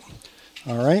tomato.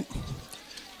 All right,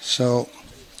 so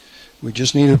we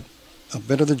just need a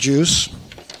bit of the juice,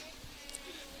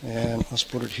 and let's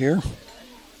put it here.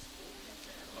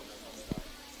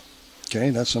 Okay,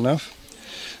 that's enough.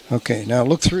 Okay, now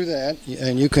look through that,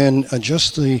 and you can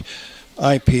adjust the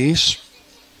eyepiece.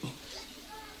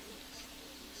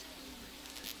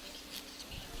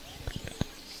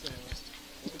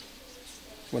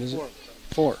 What is it?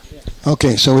 4.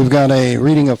 Okay, so we've got a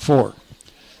reading of 4.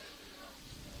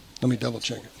 Let me double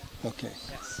check it. Okay.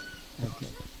 Okay.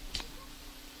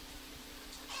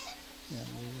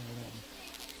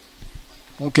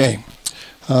 Okay.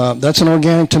 That's an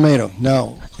organic tomato.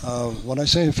 Now, what I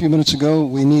said a few minutes ago,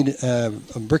 we need a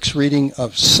brix reading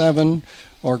of 7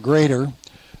 or greater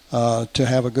to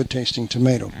have a good tasting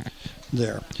tomato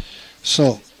there.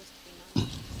 So,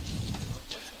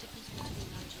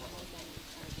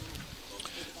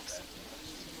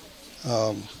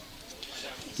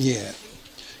 yeah,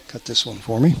 cut this one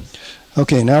for me.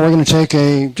 Okay, now we're going to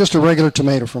take just a regular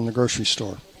tomato from the grocery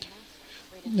store.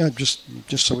 Yeah, just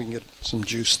so we can get some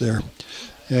juice there.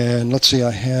 And let's see,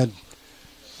 I had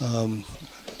okay.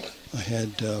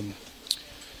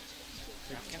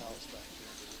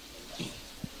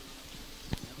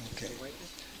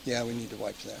 Yeah, we need to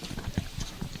wipe that.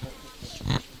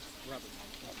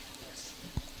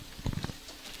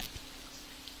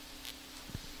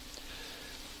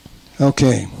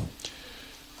 Okay.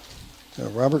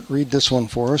 Robert, read this one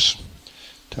for us.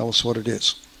 Tell us what it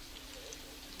is.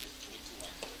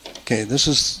 Okay, this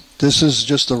is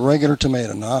just a regular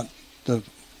tomato, not the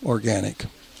organic.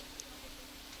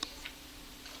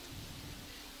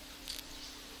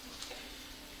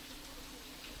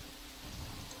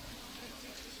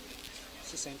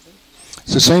 It's the same thing?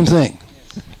 It's the same thing.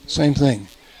 Same thing.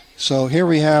 So here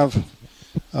we have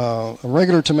a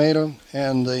regular tomato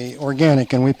and the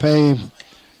organic, and we pay,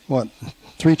 what,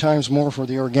 3 times more for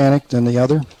the organic than the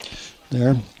other.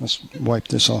 There, let's wipe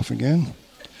this off again.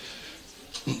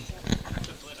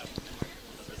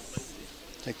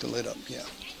 Take the lid up, yeah.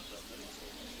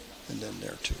 And then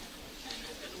there too.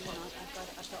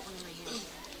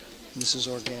 This is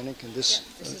organic, and this...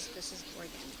 This is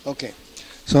organic. Okay,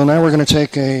 so now we're going to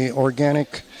take a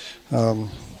organic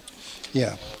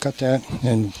Yeah, cut that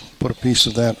and put a piece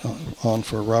of that on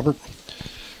for Robert.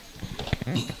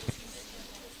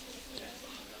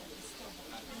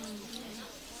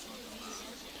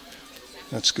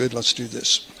 That's good. Let's do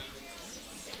this.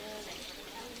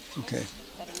 Okay.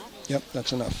 Yep,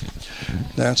 that's enough.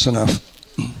 That's enough.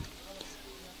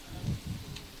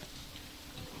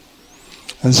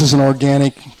 And this is an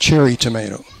organic cherry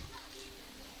tomato.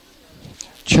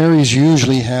 Cherries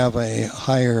usually have a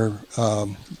higher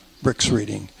Brix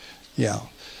reading. Yeah.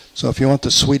 So if you want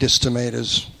the sweetest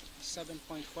tomatoes,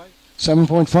 7.5.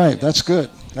 7.5. That's good.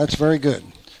 That's very good.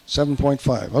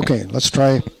 7.5. Okay, let's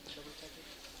try.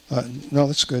 No,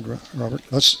 that's good, Robert.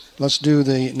 Let's do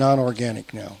the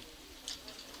non-organic now.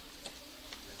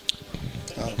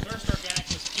 The first organic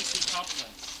was PC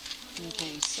Compliments.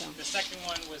 Okay, so. The second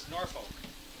one was Norfolk.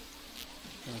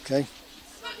 Okay.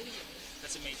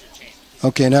 That's a major change.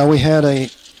 Okay. Now we had a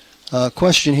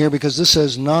question here because this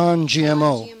says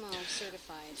non-GMO. GMO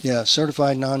certified. Yeah,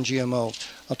 certified non-GMO.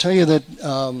 I'll tell you that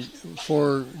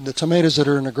for the tomatoes that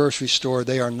are in a grocery store,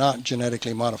 they are not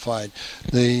genetically modified.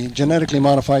 The genetically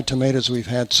modified tomatoes we've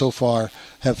had so far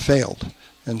have failed,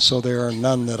 and so there are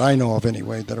none that I know of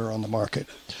anyway that are on the market.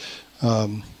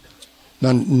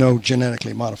 No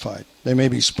genetically modified. They may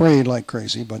be sprayed like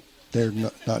crazy, but they're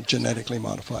not genetically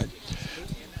modified.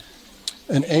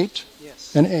 An 8?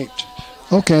 Yes. An 8.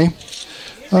 Okay.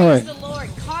 All right. Praise the Lord,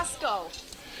 Costco.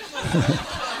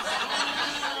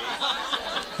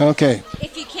 Okay.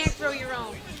 If you can't grow your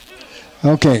own.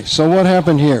 Okay, so what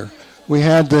happened here? We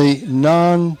had the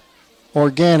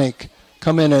non-organic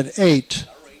come in at 8,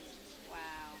 Wow.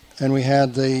 and we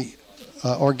had the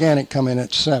organic come in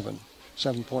at 7.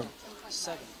 7 point.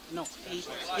 7. No, 8.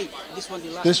 8. This one,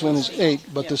 the last This one is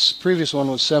 8, but this previous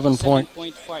one was 7.5.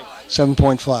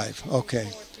 7.5.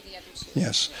 Okay.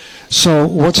 Yes. So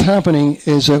what's happening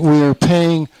is that we are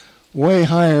paying way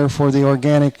higher for the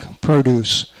organic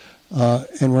produce.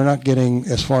 And we're not getting,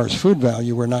 as far as food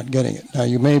value, we're not getting it. Now,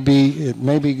 it may be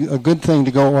a good thing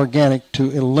to go organic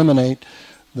to eliminate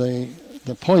the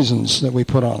poisons that we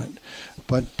put on it.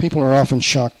 But people are often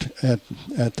shocked at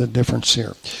the difference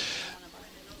here.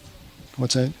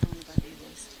 What's that?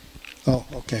 Oh,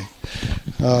 okay.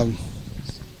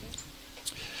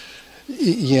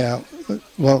 Yeah.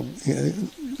 Well,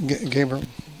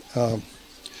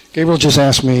 Gabriel just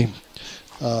asked me.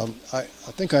 I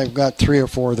think I've got 3 or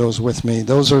 4 of those with me.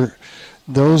 Those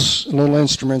little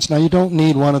instruments. Now, you don't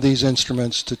need one of these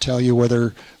instruments to tell you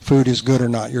whether food is good or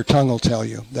not. Your tongue will tell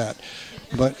you that.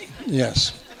 But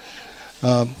yes,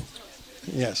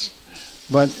 yes.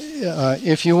 But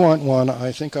if you want one,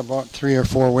 I think I brought 3 or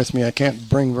 4 with me. I can't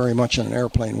bring very much in an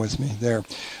airplane with me there.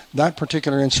 That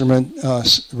particular instrument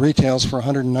retails for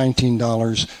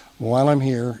 $119. While I'm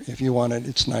here, if you want it,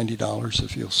 it's $90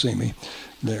 if you'll see me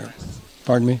there.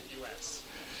 Pardon me? US.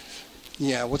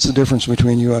 Yeah, what's the difference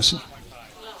between US?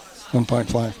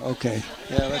 1.5. Okay.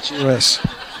 Yeah, that's US.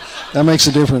 That makes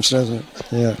a difference, doesn't it?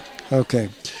 Yeah. Okay.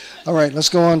 All right, let's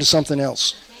go on to something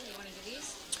else. You want to do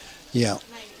these? Yeah.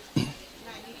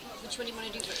 Which one do you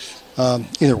want to do first?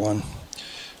 Either one.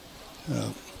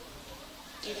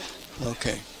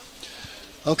 Okay.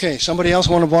 Okay, somebody else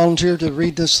want to volunteer to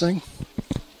read this thing?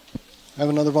 Have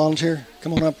another volunteer?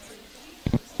 Come on up.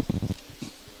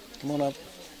 Come on up.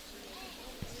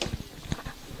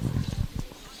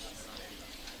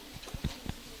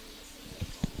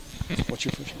 What's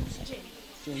your first name?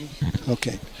 Jamie.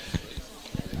 Okay.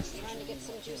 Trying to get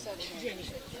some juice out of here.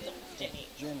 Jenny.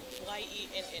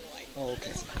 Y-E-N-N-Y. Oh,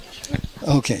 okay.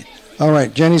 Okay. All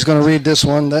right. Jenny's going to read this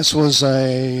one. This was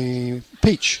a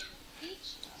peach.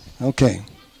 Okay.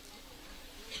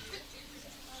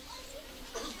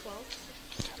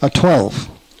 A 12.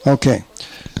 Okay.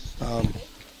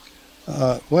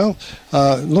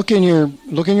 Look in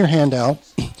your handout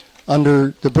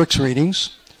under the Brix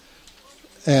readings,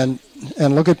 and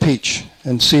look at peach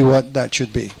and see what that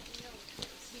should be.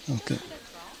 Okay. A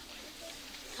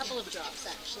couple of drops,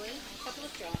 actually. A couple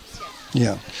of drops,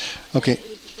 Yeah. Okay. It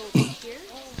would go here.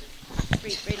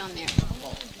 Right on there.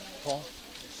 Paul.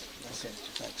 Okay.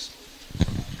 Thanks.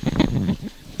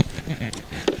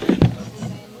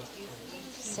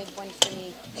 Save one for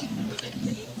me.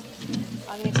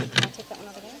 I'll take that one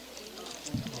over there.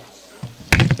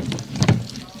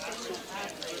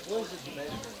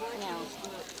 Now,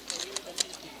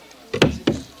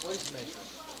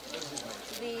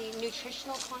 the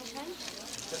nutritional content?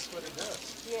 That's what it does.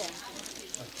 Yeah.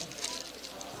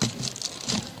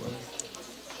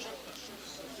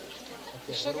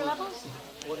 Sugar levels?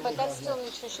 But that's still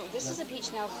nutritional. This is a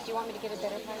peach now. Do you want me to get a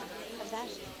better part of that?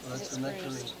 Because it's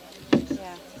bruised.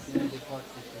 Yeah.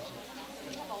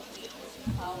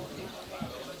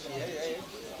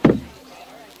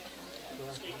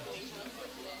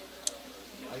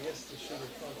 I guess the sugar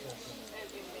content.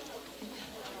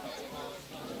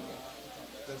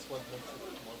 That's what makes it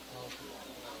more powerful.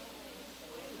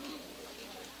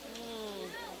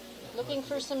 Looking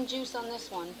for some juice on this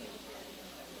one.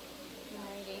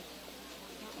 Alrighty.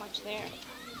 Not much there.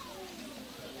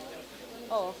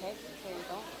 Oh, okay. There you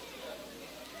go.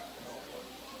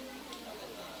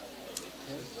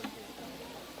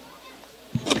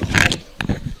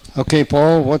 Okay,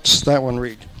 Paul, what's that one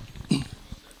read?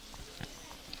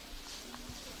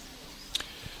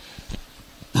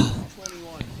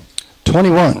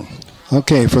 21.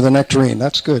 Okay, for the nectarine.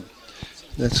 That's good.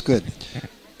 That's good.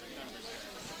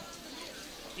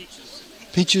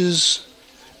 Peaches,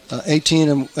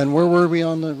 18. And where were we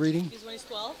on the reading? This one is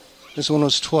 12. This one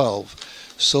was 12.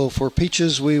 So for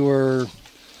peaches, we were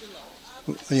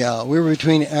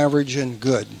between average and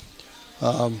good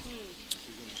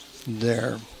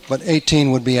there. But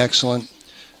 18 would be excellent.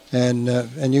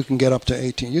 And you can get up to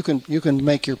 18. You can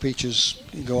make your peaches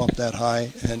go up that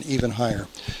high and even higher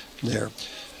there.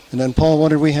 And then Paul, what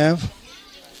did we have?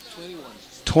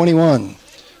 21.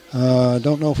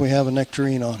 Don't know if we have a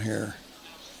nectarine on here.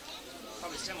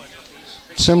 Probably similar to a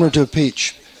peach. Similar to a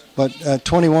peach, but at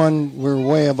 21 we're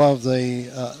way above the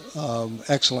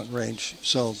excellent range,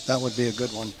 so that would be a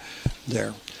good one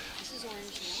there.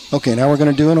 Okay, now we're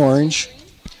going to do an orange.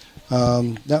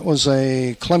 That was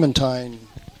a clementine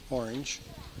orange.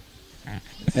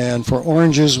 And for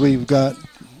oranges, we've got,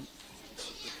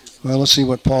 well, let's see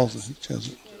what Paul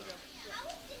says.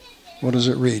 What does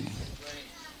it read?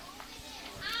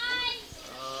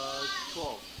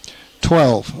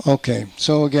 12. Okay,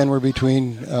 so again, we're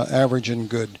between average and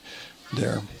good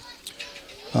there.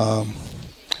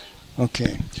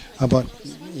 Okay, how about,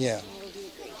 yeah,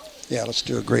 let's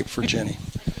do a grape for Jenny.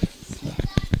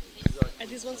 Are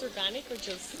these ones organic or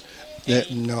just?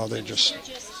 No, they're just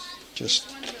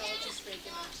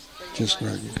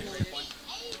regular.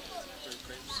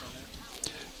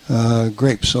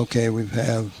 Grapes, okay, we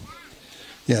have,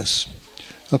 yes.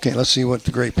 Okay, let's see what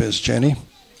the grape is, Jenny.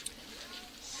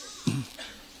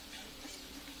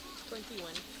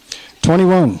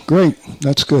 21, great,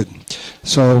 that's good.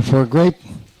 So for a grape,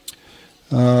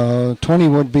 20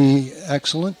 would be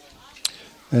excellent,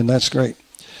 and that's great.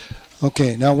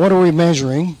 Okay, now what are we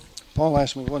measuring? Paul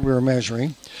asked me what we were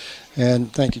measuring,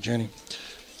 and thank you, Jenny.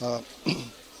 What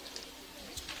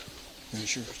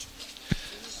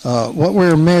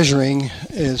we're measuring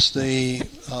is the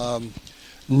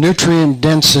nutrient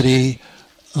density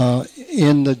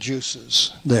in the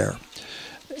juices there,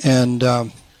 and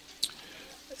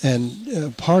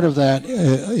part of that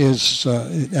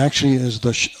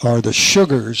are the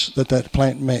sugars that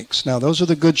plant makes. Now, those are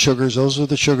the good sugars. Those are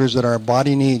the sugars that our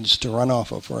body needs to run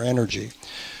off of for energy.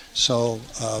 So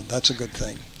that's a good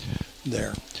thing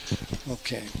there.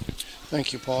 Okay.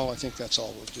 Thank you, Paul. I think that's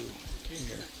all we'll do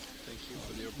here. Thank you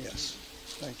for the opportunity. Yes.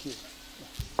 Thank you.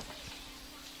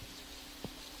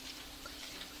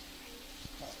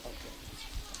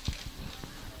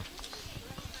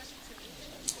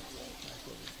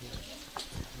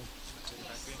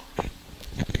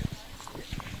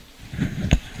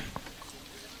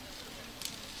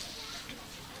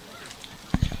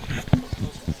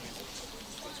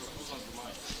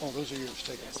 Oh, those are yours.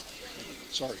 Take it.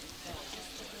 Sorry.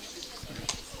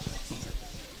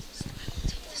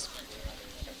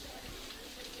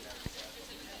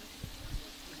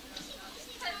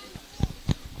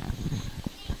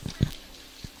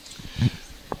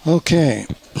 Okay.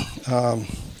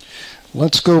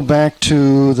 Let's go back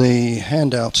to the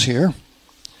handouts here.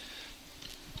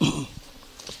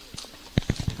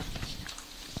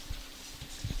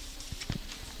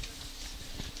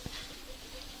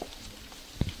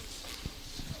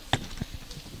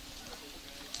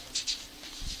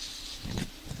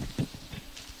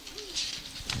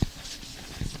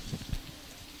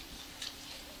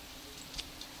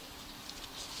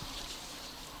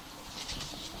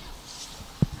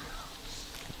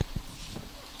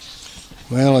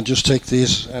 Well, I'll just take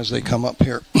these as they come up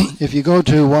here. If you go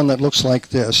to one that looks like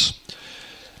this,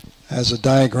 has a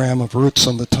diagram of roots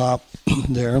on the top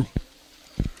there,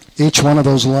 each one of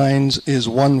those lines is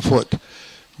 1 foot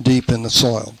deep in the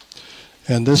soil.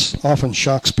 And this often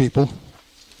shocks people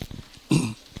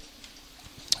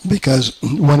because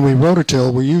when we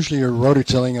rototill, we usually are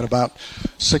rototilling at about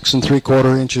 6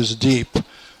 3/4 inches deep.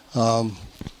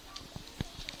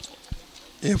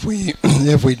 If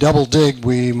we double dig,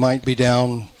 we might be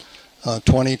down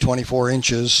 20, 24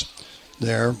 inches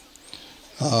there.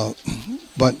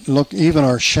 But look, even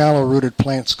our shallow-rooted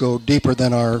plants go deeper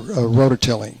than our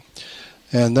rototilling.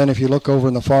 And then if you look over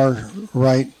in the far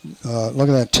right, look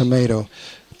at that tomato.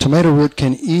 Tomato root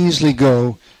can easily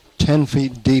go 10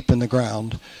 feet deep in the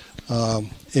ground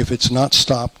if it's not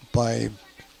stopped by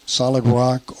solid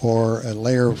rock or a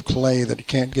layer of clay that it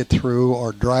can't get through,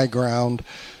 or dry ground,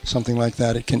 something like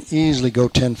that. It can easily go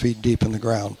 10 feet deep in the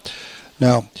ground.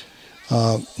 Now,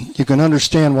 you can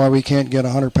understand why we can't get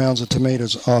 100 pounds of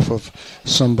tomatoes off of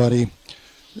somebody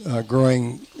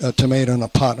growing a tomato in a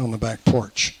pot on the back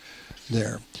porch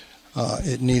there.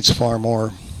 It needs far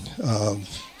more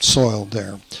soil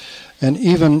there. And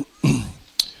even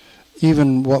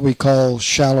what we call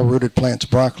shallow-rooted plants,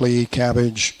 broccoli,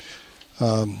 cabbage,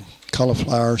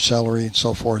 cauliflower, celery, and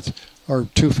so forth, are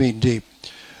 2 feet deep.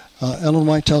 Ellen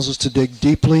White tells us to dig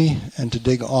deeply and to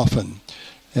dig often.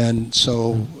 And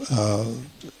so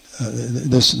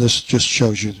this just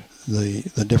shows you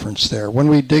the difference there. When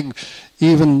we dig,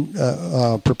 even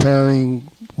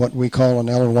preparing what we call an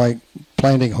Ellen White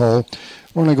planting hole,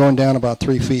 we're only going down about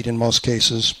 3 feet in most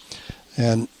cases.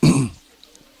 And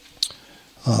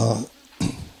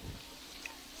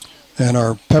and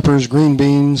our peppers, green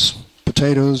beans,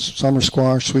 potatoes, summer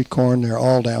squash, sweet corn, they're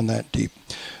all down that deep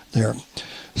there.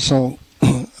 So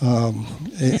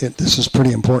this is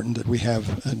pretty important that we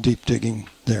have deep digging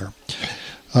there.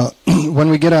 When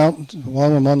we get out,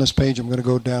 while I'm on this page, I'm going to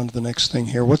go down to the next thing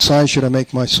here. What size should I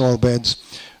make my soil beds?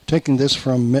 Taking this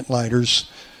from Mittleiter's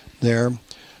there.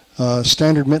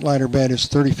 Standard Mittleiter bed is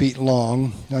 30 feet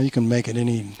long. Now you can make it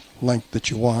any length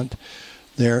that you want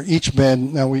there. Each bed,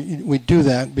 now we do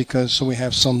that because so we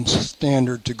have some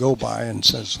standard to go by and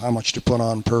says how much to put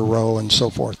on per row and so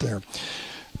forth there.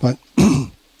 But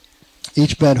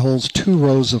each bed holds 2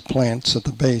 rows of plants at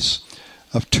the base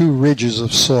of 2 ridges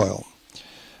of soil.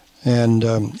 And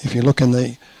if you look in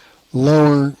the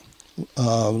lower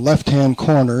left-hand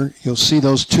corner, you'll see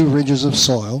those 2 ridges of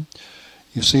soil.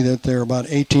 You see that they're about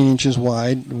 18 inches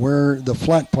wide. Where the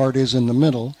flat part is in the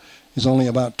middle is only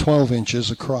about 12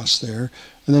 inches across there.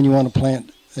 And then you want to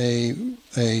plant a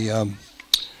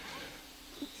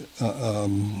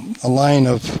line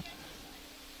of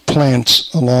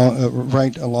plants along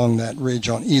right along that ridge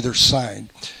on either side.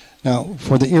 Now,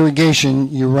 for the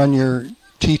irrigation, you run your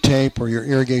T-tape or your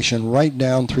irrigation right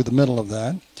down through the middle of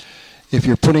that. If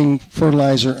you're putting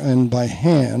fertilizer in by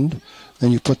hand,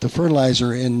 then you put the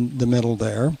fertilizer in the middle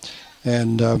there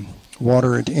and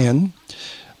water it in.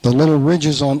 The little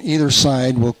ridges on either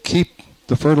side will keep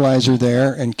the fertilizer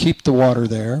there and keep the water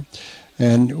there,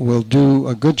 and will do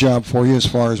a good job for you as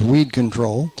far as weed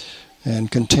control and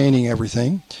containing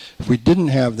everything. If we didn't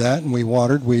have that and we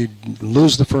watered, we'd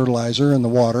lose the fertilizer and the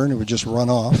water, and it would just run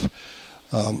off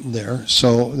there.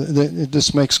 So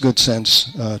this makes good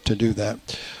sense to do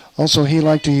that. Also, he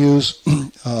liked to use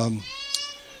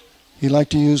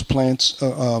plants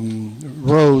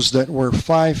rows that were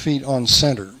 5 feet on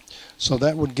center. So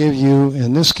that would give you,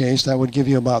 in this case, that would give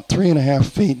you about 3.5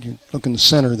 feet. You look in the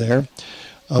center there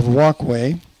of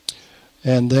walkway,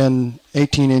 and then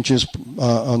 18 inches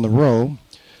on the row,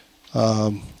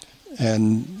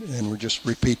 and we just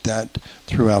repeat that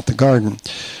throughout the garden.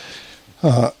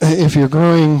 If you're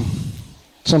growing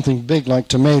something big like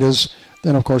tomatoes,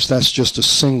 then of course that's just a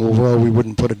single row. We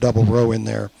wouldn't put a double row in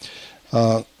there.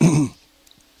 But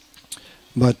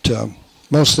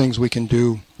most things we can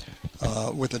do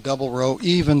with a double row.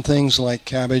 Even things like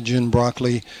cabbage and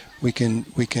broccoli, we can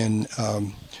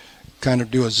kind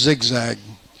of do a zigzag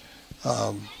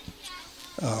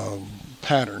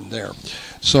pattern there.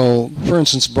 So, for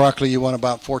instance, broccoli you want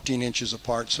about 14 inches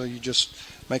apart. So you just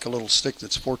make a little stick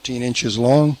that's 14 inches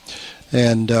long,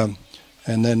 and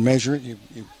then measure it. You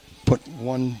put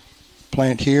one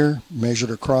plant here, measure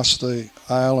it across the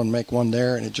aisle, and make one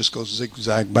there, and it just goes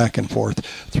zigzag back and forth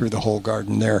through the whole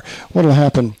garden there. What will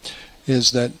happen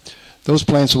is that those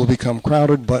plants will become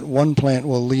crowded, but one plant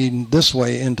will lean this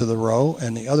way into the row,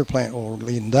 and the other plant will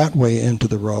lean that way into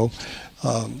the row,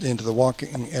 into the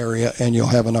walking area, and you'll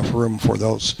have enough room for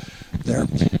those there.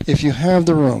 If you have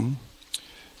the room,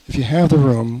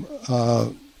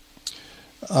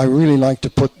 I really like to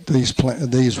put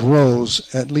these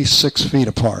rows at least 6 feet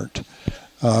apart,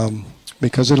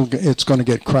 because it's going to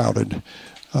get crowded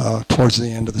towards the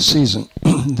end of the season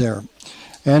there.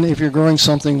 And if you're growing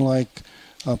something like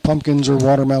pumpkins or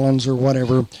watermelons or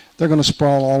whatever, they're going to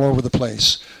sprawl all over the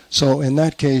place. So in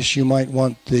that case, you might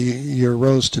want your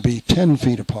rows to be 10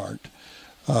 feet apart,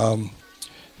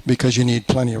 because you need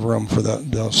plenty of room for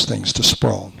those things to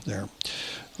sprawl there.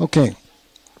 Okay.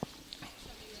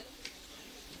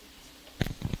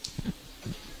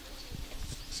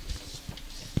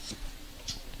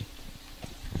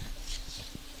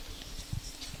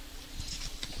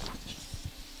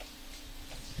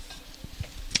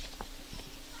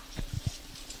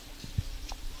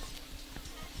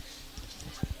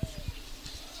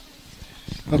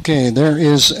 Okay, there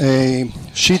is a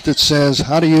sheet that says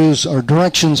how to use or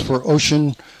directions for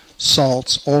ocean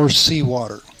salts or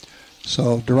seawater.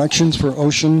 So directions for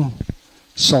ocean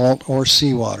salt or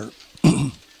seawater.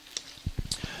 It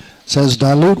says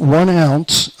dilute 1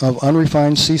 ounce of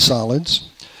unrefined sea solids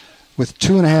with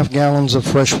 2.5 gallons of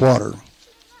fresh water.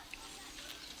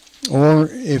 Or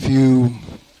if you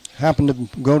happen to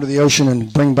go to the ocean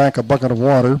and bring back a bucket of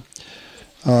water,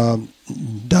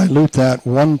 dilute that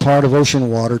 1 part of ocean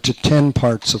water to 10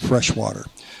 parts of fresh water.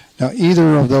 Now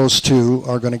either of those two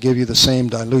are going to give you the same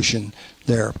dilution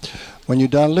there. When you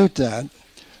dilute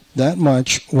that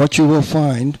much, what you will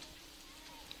find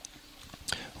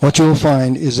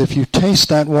is if you taste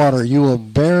that water, you will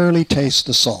barely taste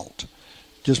the salt.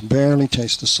 Just barely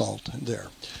taste the salt there.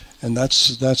 And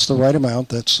that's the right amount.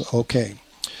 That's okay.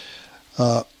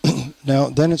 Now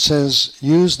then it says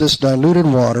use this diluted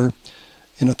water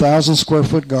in a 1,000 square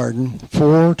foot garden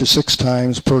 4 to 6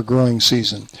 times per growing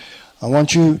season. I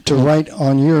want you to write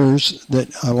on yours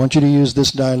that I want you to use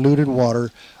this diluted water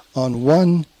on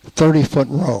 1 30-foot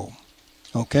row.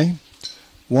 Okay?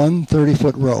 1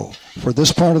 30-foot row. For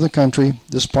this part of the country,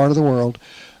 this part of the world,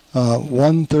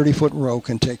 1 30-foot row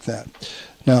can take that.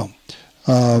 Now,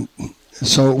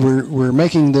 so we're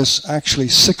making this actually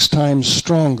 6 times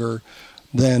stronger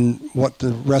than what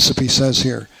the recipe says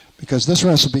here, because this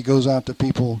recipe goes out to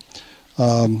people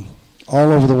all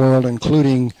over the world,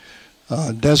 including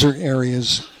desert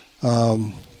areas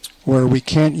where we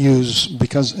can't use,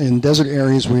 because in desert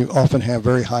areas we often have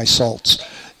very high salts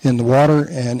in the water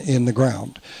and in the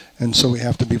ground, and so we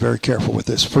have to be very careful with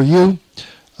this. For you,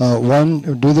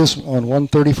 do this on 1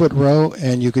 30-foot row,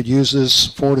 and you could use this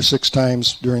 4 to 6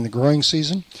 times during the growing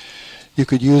season. You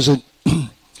could use it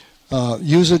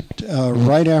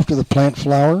right after the plant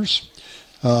flowers,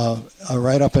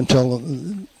 right up until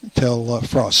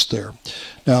frost there.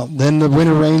 Now, then the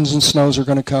winter rains and snows are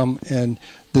going to come, and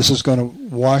this is going to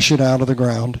wash it out of the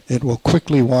ground. It will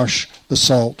quickly wash the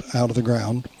salt out of the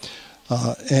ground,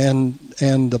 and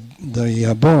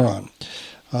the boron.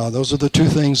 Those are the 2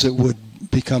 things that would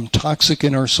become toxic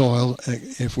in our soil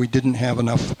if we didn't have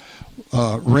enough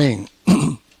rain.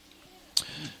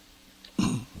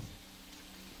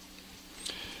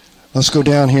 Let's go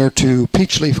down here to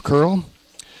peach leaf curl.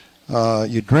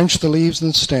 You drench the leaves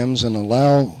and stems and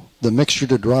allow the mixture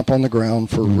to drop on the ground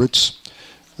for roots,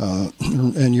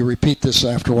 and you repeat this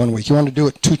after 1 week. You want to do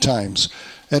it 2 times,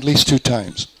 at least 2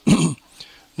 times.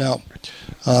 Now,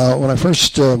 when I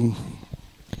first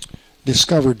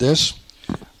discovered this,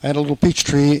 I had a little peach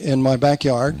tree in my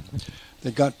backyard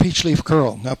that got peach leaf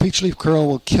curl. Now, peach leaf curl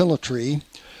will kill a tree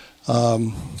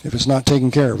if it's not taken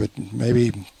care of. It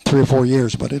maybe 3 or 4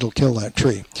 years, but it'll kill that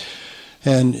tree.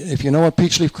 And if you know what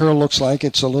peach leaf curl looks like,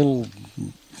 it's a little,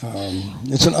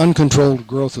 it's an uncontrolled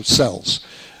growth of cells.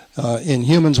 In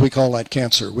humans, we call that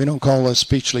cancer. We don't call this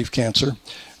peach leaf cancer.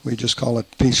 We just call it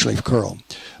peach leaf curl.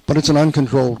 But it's an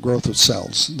uncontrolled growth of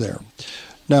cells there.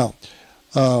 Now,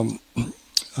 so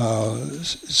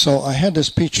I had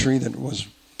this peach tree that was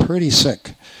pretty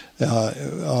sick.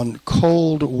 On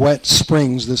cold, wet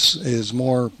springs, this is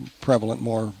more prevalent,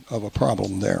 more of a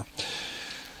problem there.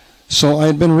 So I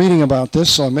had been reading about this,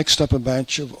 so I mixed up a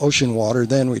batch of ocean water.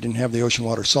 Then we didn't have the ocean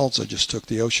water salts. I just took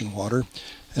the ocean water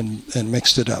and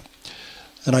mixed it up.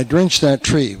 And I drenched that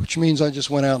tree, which means I just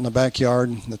went out in the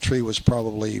backyard. The tree was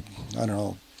probably, I don't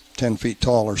know, 10 feet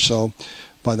tall or so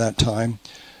by that time.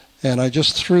 And I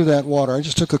just threw that water. I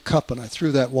just took a cup and I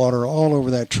threw that water all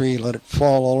over that tree, let it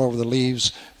fall all over the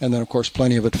leaves, and then, of course,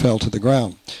 plenty of it fell to the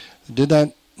ground. I did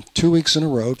that 2 weeks in a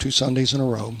row, 2 Sundays in a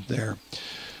row there.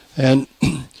 And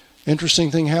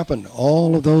interesting thing happened.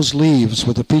 All of those leaves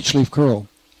with the peach leaf curl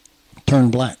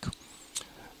turned black.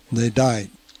 They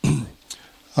died.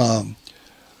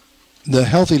 The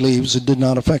healthy leaves, it did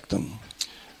not affect them.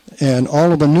 And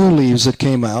all of the new leaves that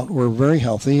came out were very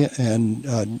healthy and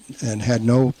had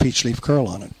no peach leaf curl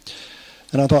on it.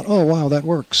 And I thought, oh, wow, that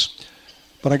works.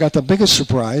 But I got the biggest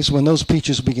surprise when those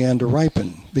peaches began to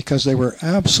ripen, because they were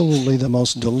absolutely the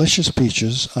most delicious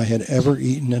peaches I had ever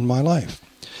eaten in my life.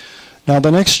 Now,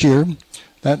 the next year,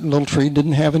 that little tree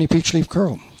didn't have any peach leaf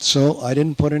curl, so I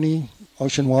didn't put any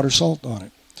ocean water salt on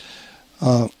it.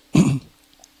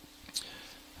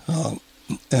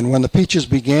 And when the peaches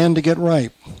began to get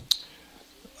ripe,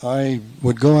 I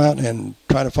would go out and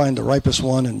try to find the ripest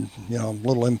one, and I'm a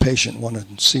little impatient, want to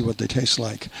see what they taste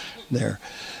like there.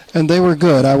 And they were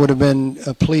good. I would have been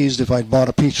pleased if I'd bought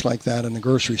a peach like that in the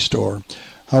grocery store.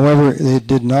 However, it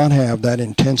did not have that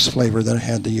intense flavor that it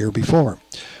had the year before.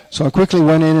 So I quickly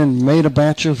went in and made a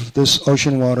batch of this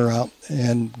ocean water out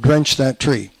and drenched that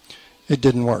tree. It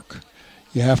didn't work.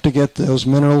 You have to get those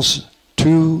minerals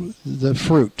to the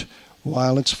fruit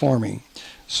while it's forming.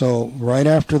 So right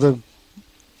after the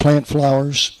plant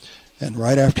flowers and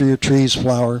right after your trees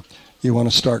flower, you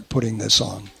want to start putting this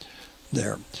on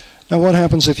there. Now what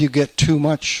happens if you get too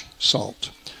much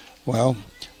salt? Well,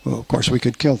 of course we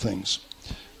could kill things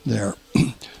there.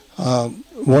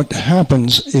 What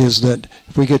happens is that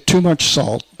if we get too much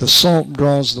salt, the salt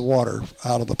draws the water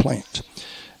out of the plant.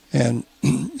 And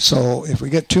so if we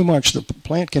get too much, the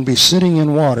plant can be sitting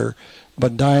in water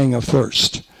but dying of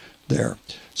thirst there.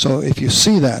 So if you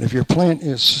see that, if your plant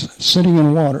is sitting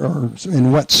in water, or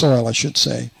in wet soil I should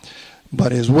say,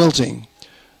 but is wilting,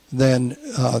 then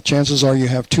chances are you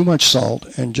have too much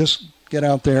salt, and just get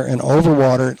out there and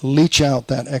overwater it, leach out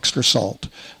that extra salt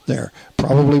there.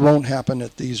 Probably won't happen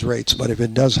at these rates, but if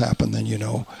it does happen, then you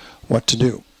know what to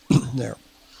do there.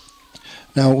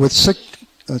 Now with sick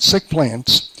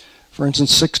plants, for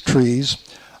instance, sick trees,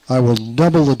 I will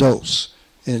double the dose.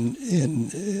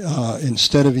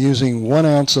 Instead of using 1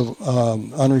 ounce of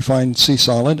unrefined sea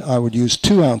solid, I would use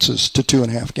 2 ounces to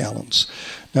 2.5 gallons.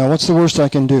 Now what's the worst I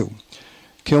can do?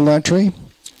 Kill that tree?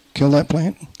 Kill that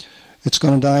plant? It's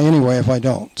going to die anyway if I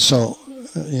don't. So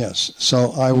yes,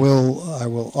 so I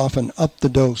will often up the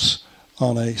dose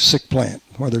on a sick plant,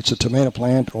 whether it's a tomato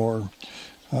plant or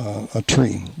a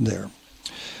tree there.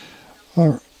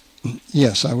 Or,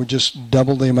 yes, I would just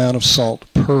double the amount of salt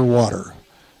per water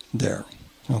there.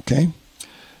 Okay.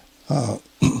 There.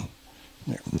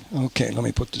 Okay, let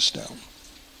me put this down.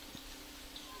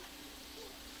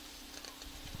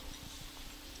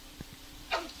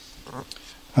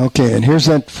 Okay, and here's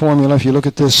that formula. If you look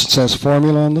at this, it says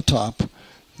formula on the top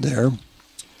there.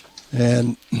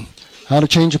 And how to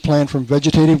change a plant from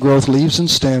vegetative growth, leaves and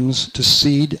stems, to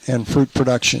seed and fruit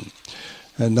production.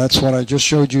 And that's what I just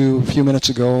showed you a few minutes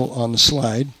ago on the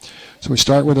slide. So we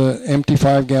start with an empty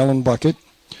 5-gallon bucket.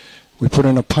 We put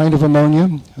in a pint of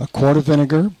ammonia, a quart of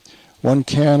vinegar, 1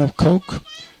 can of Coke,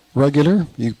 regular,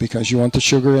 because you want the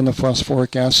sugar and the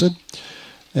phosphoric acid.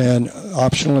 And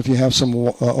optional, if you have some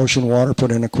ocean water,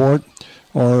 put in a quart,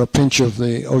 or a pinch of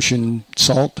the ocean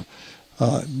salt.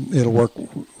 It'll work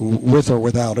with or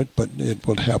without it, but it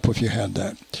would help if you had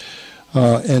that.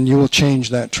 And you will change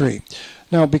that tree.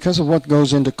 Now, because of what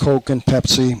goes into Coke and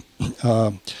Pepsi,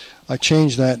 I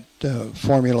changed that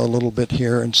formula a little bit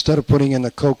here. Instead of putting in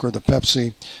the Coke or the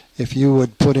Pepsi, if you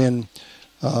would put in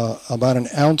about 1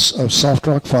 ounce of soft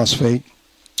rock phosphate,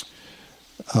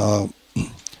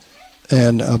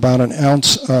 and about 1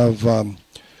 ounce of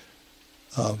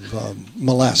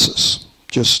molasses,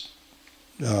 just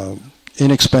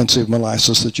inexpensive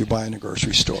molasses that you buy in a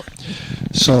grocery store.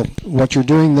 So what you're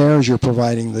doing there is you're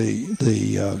providing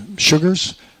the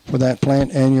sugars for that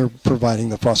plant, and you're providing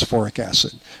the phosphoric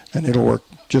acid, and it'll work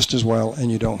just as well,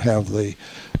 and you don't have the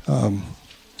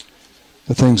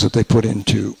things that they put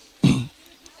into.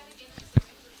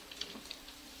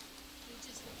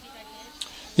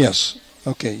 Yes.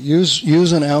 Okay, use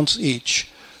 1 ounce each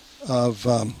of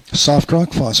soft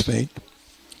rock phosphate.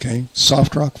 Okay,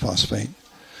 soft rock phosphate.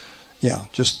 Yeah,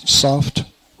 just soft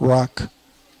rock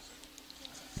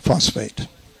phosphate.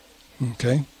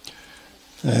 Okay,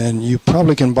 and you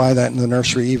probably can buy that in the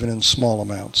nursery even in small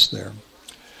amounts there.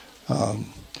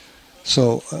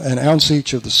 So 1 ounce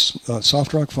each of the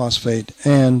soft rock phosphate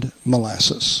and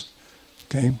molasses.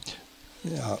 Okay,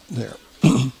 there.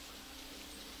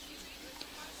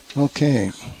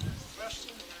 Okay.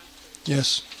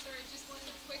 Yes. Sorry, just one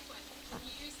quick one.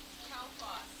 You use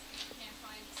CalPhos. You can't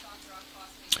find soft rock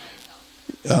phosphate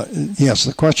by itself. Yes,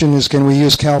 the question is, can we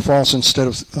use CalPhos instead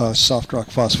of soft rock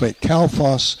phosphate?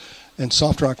 CalPhos and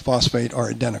soft rock phosphate are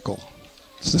identical.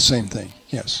 It's the same thing.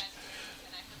 Yes.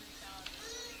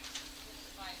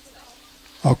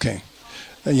 Okay.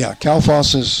 Yeah,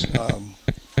 CalPhos is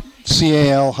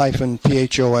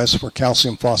Cal-PHOS for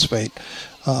calcium phosphate.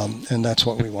 And that's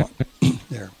what we want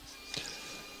there.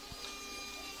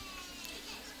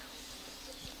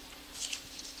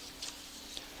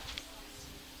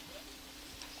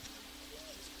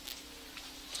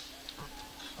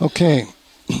 Okay.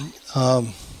 I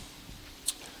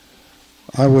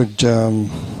would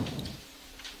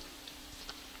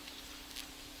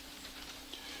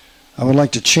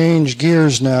like to change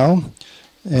gears now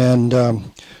and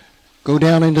go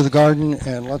down into the garden,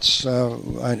 and let's,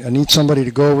 I need somebody to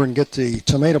go over and get the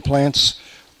tomato plants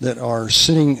that are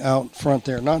sitting out front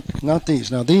there. Not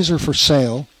these. Now, these are for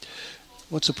sale.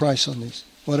 What's the price on these?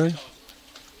 What are they?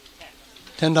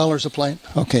 $10 a plant?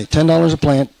 Okay, $10 a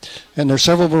plant. And there's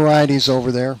several varieties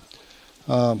over there.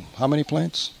 How many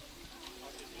plants?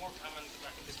 More common, I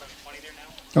think there's about 20 there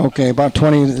now. Okay, about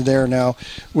 20 there now.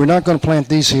 We're not going to plant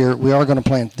these here. We are going to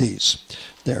plant these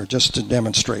there just to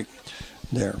demonstrate.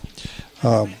 there.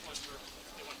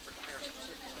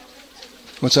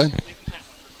 What's that?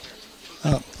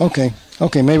 Okay.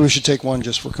 Okay, maybe we should take one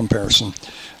just for comparison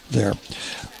there.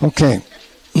 Okay.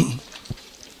 We're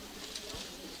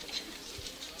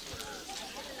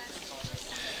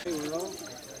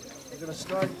going to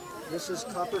start. This is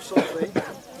copper sulfate.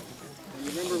 And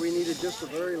remember, we needed just a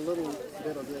very little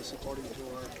bit of this according to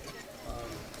our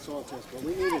soil test. But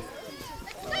we needed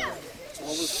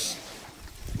all this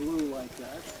blue like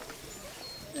that.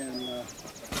 And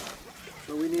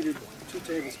so we needed 2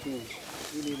 tablespoons.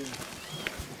 We needed.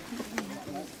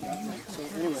 So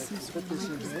anyway, put this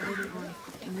in here.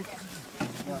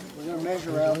 Now, we're going to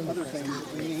measure out other things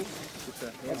that we need.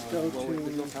 Let's go to.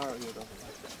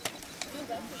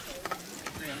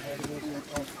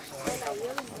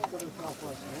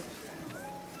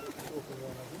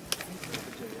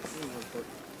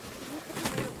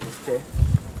 Okay.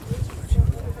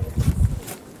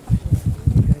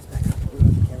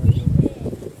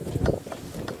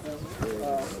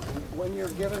 When you're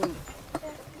given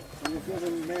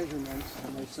measurements,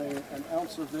 and they say an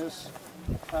ounce of this,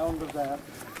 a pound of that,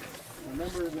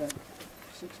 remember that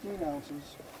 16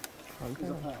 ounces is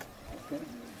a pound. Okay.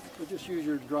 So just use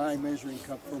your dry measuring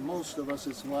cup. For most of us,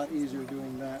 it's a lot easier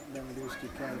doing that than it is to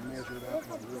try to measure it out in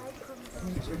the room.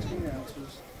 16 ounces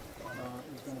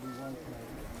is going to be 1 pound.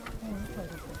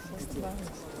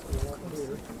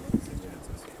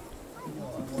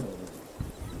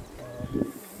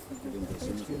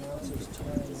 16 ounces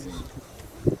times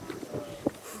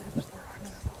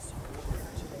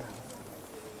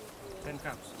 10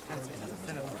 cups.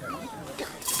 10 of them.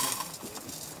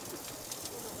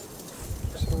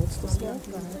 So what's this now?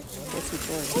 What's each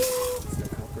one?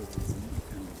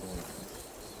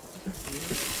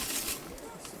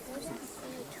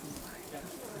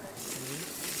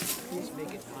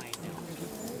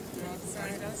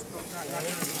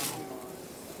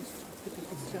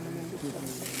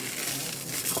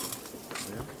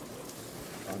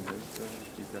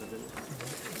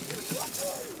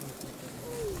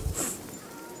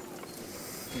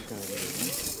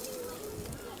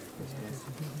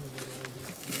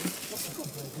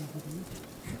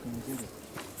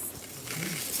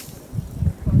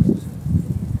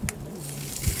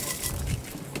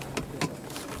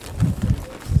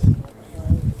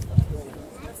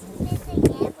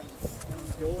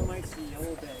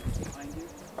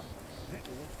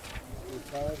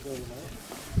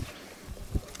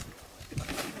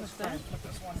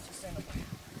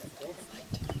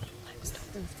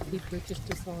 He purchased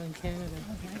this all in Canada.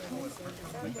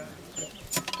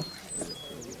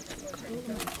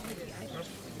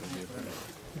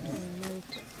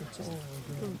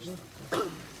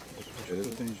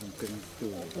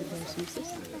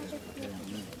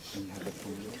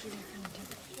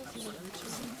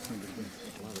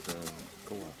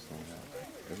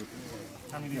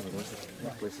 How many of those?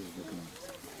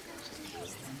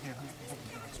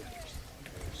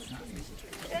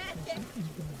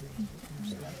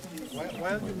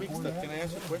 While you mix that, can I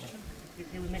ask a question?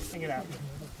 He was mixing it out.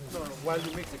 No, while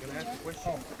you mix it, can I ask a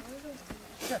question?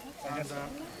 Sure. And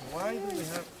why do we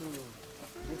have to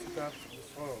mix it up the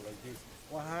soil like this?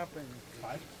 What happened?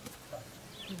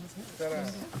 Is that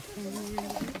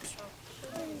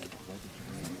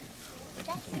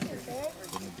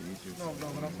no,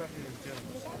 but I'm talking in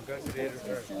general. You guys did it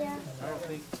first. I don't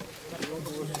think.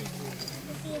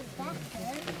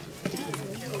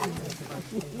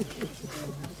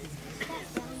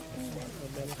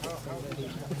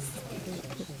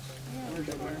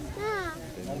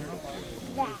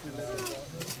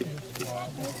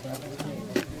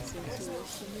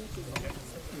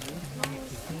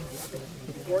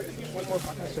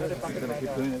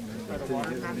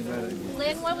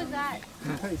 Lynn, what was that?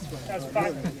 That's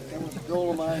fine. That was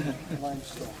dolomite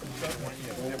limestone.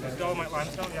 Dolomite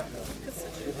limestone, yeah.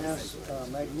 It has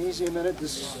magnesium in it.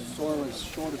 This soil is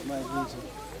short of magnesium.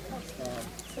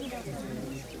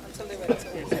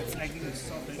 It's magnesium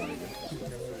sulfate.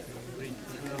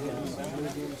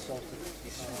 Magnesium sulfate.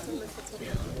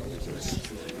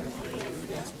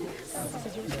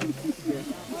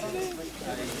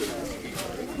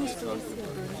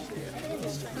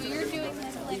 So you're doing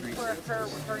this like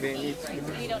for needs, right?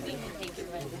 So you don't need to take your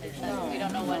measurements. We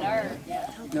don't know what our.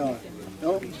 No,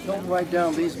 don't write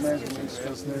down these measurements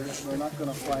because they're not going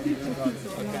to apply to your garden.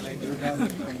 Your garden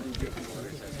is going to be different.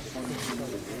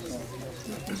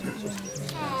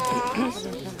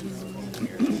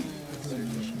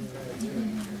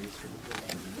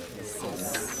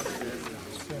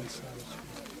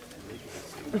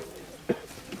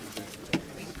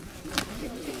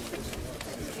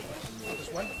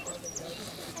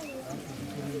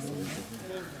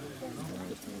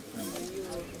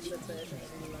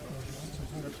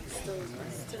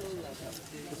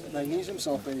 Magnesium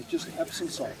sulfate is just Epsom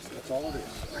salts. That's all it is.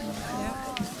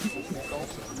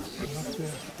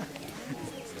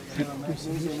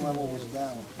 Magnesium level was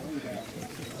down. Way down.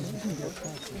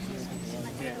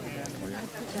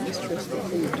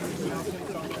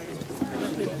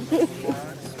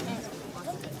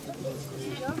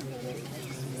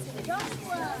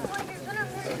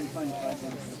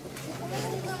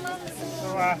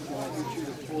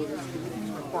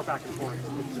 Pour back and forth.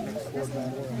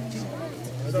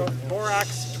 So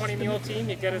borax 20 mule team,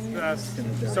 you get it at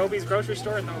Sobeys grocery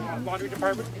store in the laundry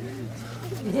department.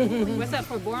 What's that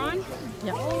for, boron?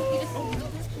 Yeah.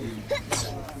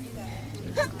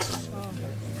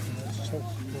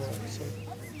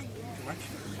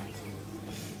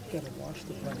 Gotta wash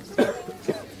the place.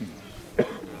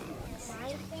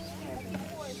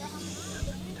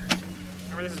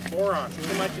 Remember, this is boron.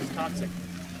 Too much is toxic.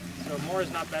 So more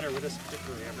is not better with this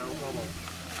particularly. I have no normal.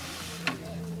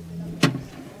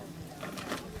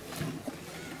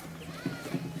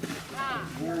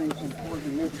 Very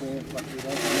important nutrient, but we don't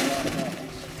get a lot of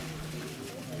balance.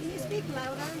 Can you speak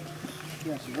louder?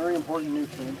 Yes, a very important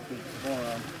nutrient is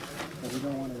boron, but we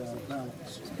don't want it out of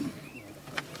balance.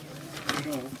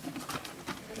 So,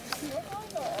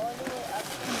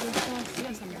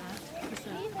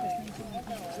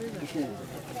 okay,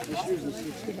 let's use the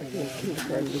 60.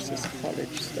 This is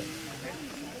college stuff.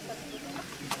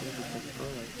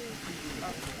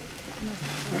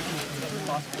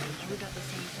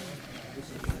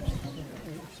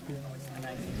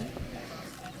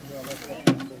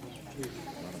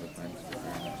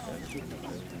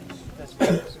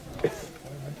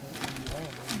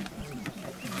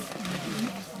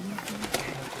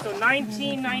 So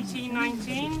 19, 19,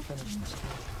 19.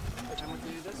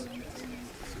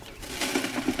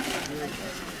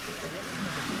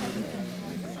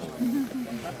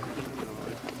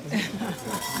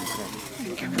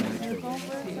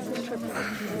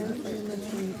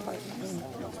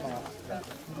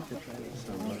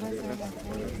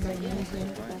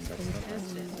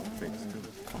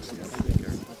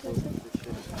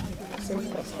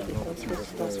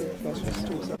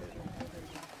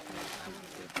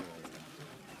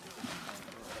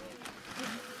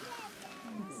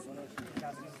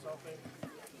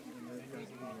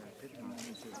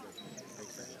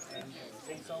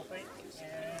 Zinc sulfate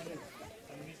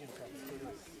and magnesium sulfate.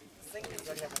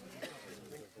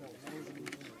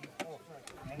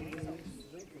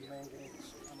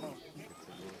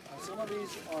 Some of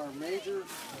these are major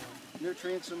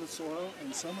nutrients in the soil,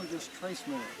 and some are just trace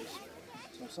minerals.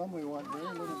 So some we want very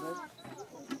little bit.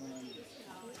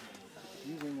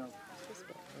 Using an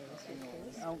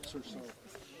ounce or so.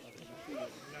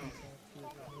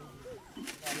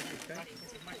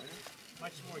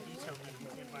 Much more detailed than you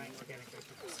can get by organic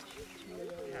vegetables.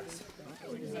 Yes.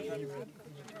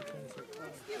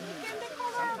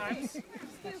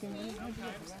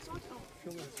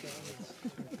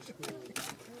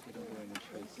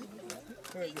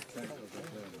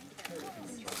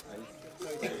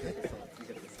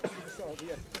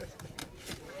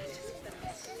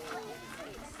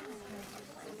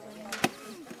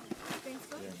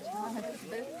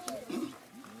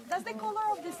 Does the color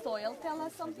of the soil tell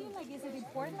us something? Like, is it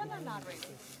important or not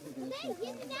really?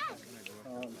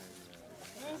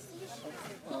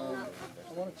 I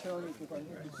want to tell you, if I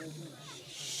need to tell you,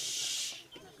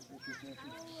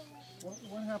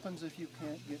 what happens if you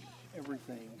can't get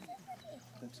everything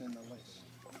that's in the list?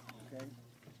 Okay?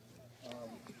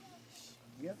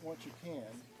 Get what you can,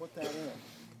 put that in,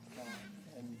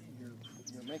 and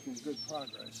you're making good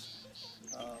progress.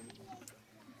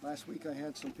 Last week I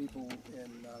had some people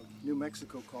in New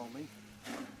Mexico call me,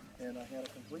 and I had a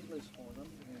complete list for them,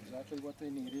 and exactly what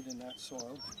they needed in that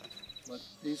soil. But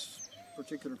these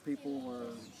particular people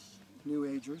were New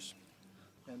Agers,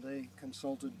 and they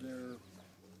consulted their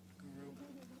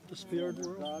spirit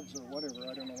gods or whatever.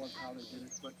 I don't know how they did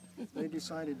it, but they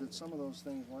decided that some of those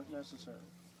things weren't necessary.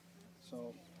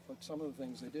 So, but some of the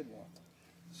things they did want.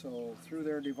 So through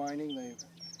their divining, they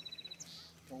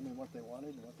told me what they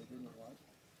wanted and what they didn't want.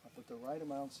 I put the right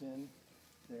amounts in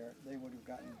there. They would have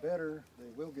gotten better.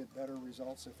 They will get better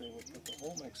results if they would put the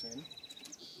whole mix in.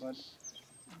 But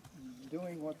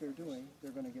doing what they're doing,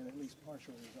 they're going to get at least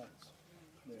partial results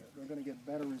there. They're going to get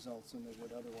better results than they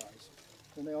would otherwise.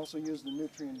 And they also use the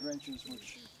nutrient drenches,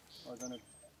 which are going to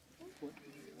put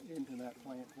into that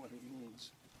plant what it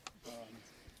needs in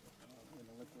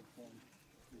a liquid form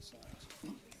besides.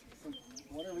 So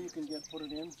whatever you can get, put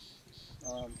it in.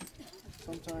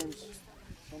 Sometimes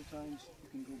you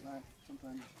can go back.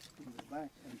 Sometimes you can go back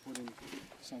and put in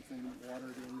something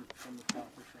watered in from the top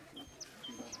or something.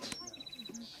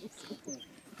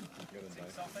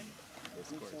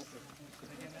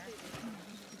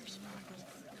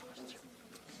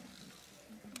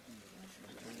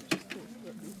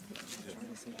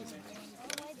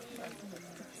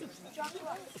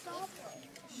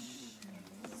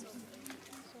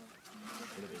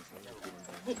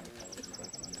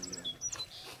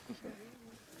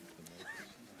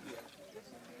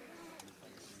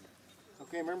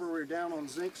 Okay, remember we were down on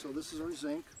zinc, so this is our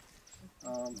zinc.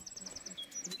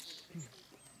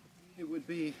 It would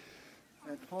be,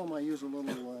 at home I use a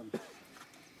little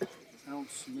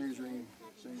ounce measuring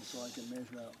thing so I can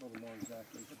measure out a little more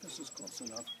exactly, but this is close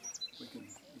enough. We can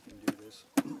do this.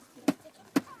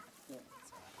 Yeah.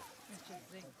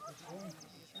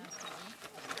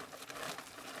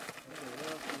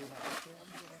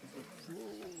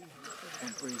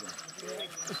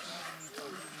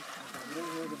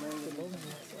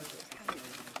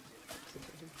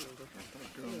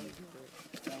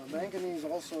 Manganese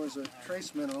also is a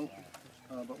trace mineral,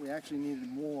 but we actually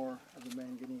needed more of the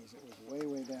manganese. It was way,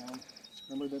 way down.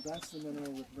 Remember that's the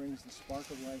mineral that brings the spark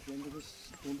of life into the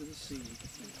seed,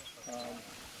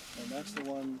 and that's the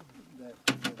one that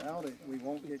without it we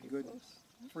won't get good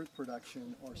fruit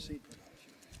production or seed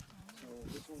production. So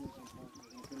this one is important.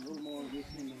 We put a little more of this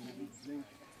in than we did zinc,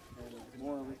 and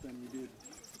more of it than we did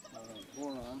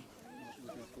boron. We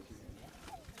can put it in.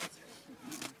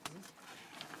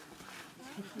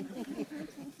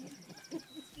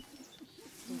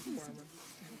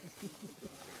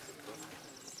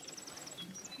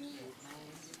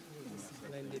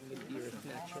 Blended with the earth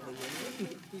naturally.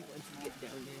 He wants to get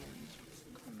down there.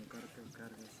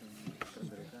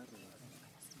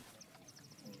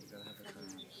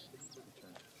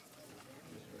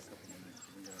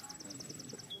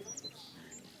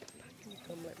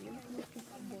 Come let me know if he's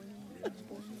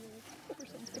born here or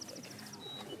something like that.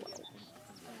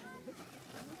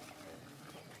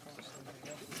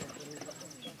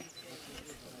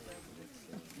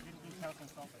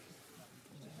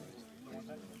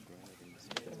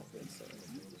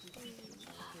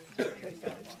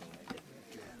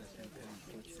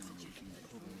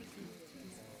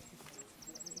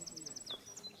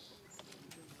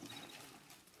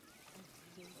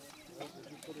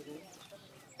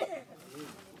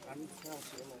 I'm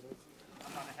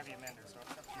not a heavy amender, so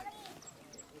it's up to you.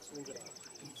 Let's leave it out.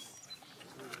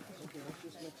 Okay, let's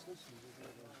just mix this. And we'll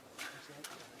have what's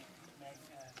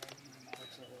that?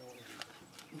 What's that order?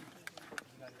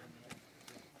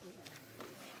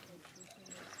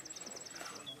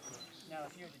 Now,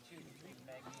 if you were to choose between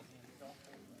magnesium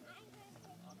sulfate and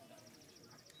oxide,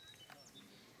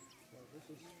 So this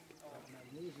is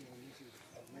magnesium. This is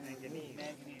manganese.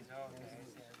 Manganese, okay.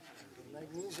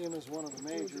 Magnesium is one of the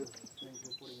major things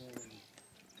we're putting in, and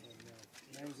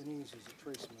manganese is a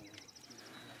trace mineral.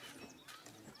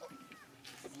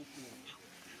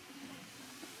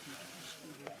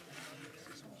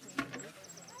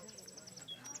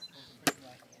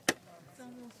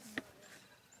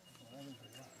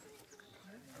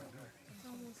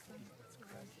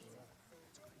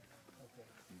 Okay,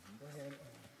 go ahead and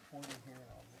point in here and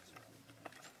I'll mix it.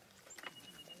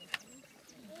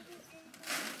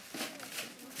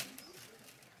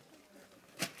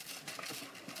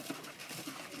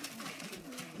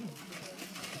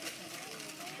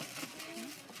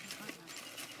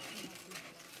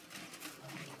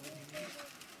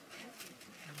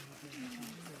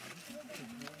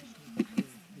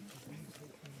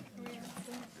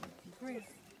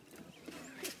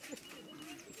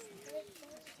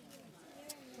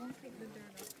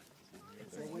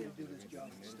 It's a way to do this job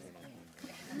and stay home.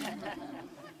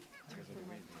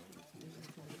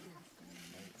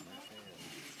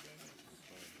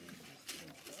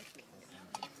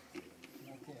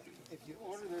 Okay, if you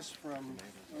order this from,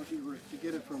 or if you were to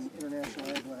get it from International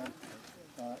Ag Lab,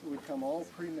 it would come all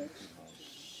pre-mixed,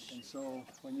 and so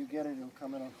when you get it, it'll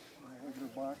come in a regular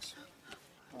box,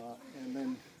 and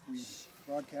then we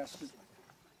broadcast it,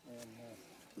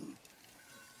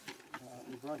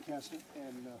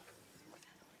 and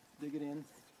dig it in,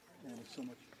 and it's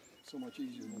so much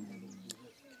easier than having to do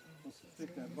this. Let's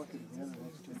pick that bucket again, and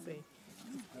let's take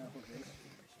half of this.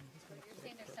 You're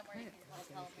saying there's somewhere you can call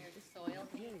polymer to soil,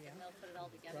 and they'll put it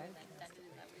all together and then send it,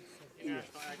 is that what you're saying?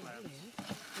 International Ag Labs.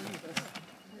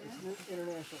 It's an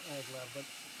International Ag Lab, but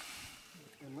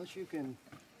unless you can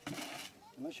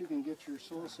get your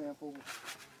soil sample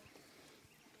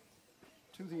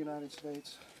to the United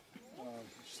States,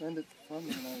 send it from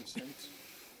the United States,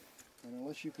 and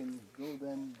unless you can go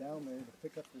then down there to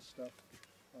pick up this stuff,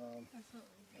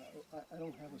 I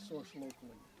don't have a source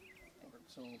locally.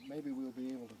 So maybe we'll be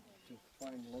able to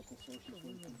find local sources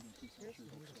where we can do some.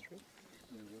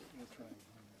 We're trying.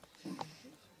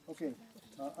 Okay,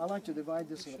 I like to divide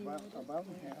this at about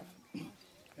in half,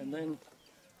 and then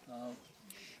I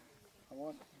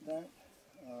want that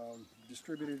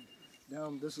distributed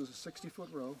down. This is a 60-foot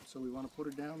row, so we want to put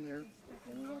it down there,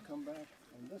 and we want to come back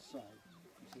on this side,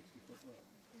 the 60-foot row.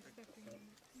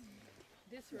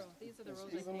 This row, these are the rows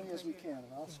As I evenly think. as we can,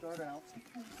 and I'll start out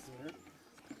there.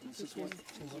 This is what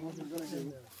we're going to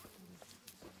do.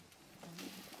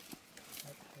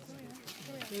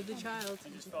 You're the child.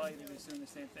 Just follow you to assume the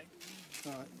same thing.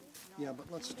 Yeah, but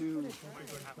let's do this.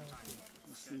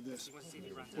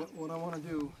 What I want to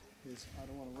do is I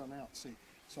don't want to run out. See,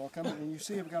 so I'll come in, and you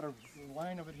see I've got a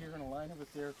line of it here and a line of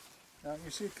it there. Now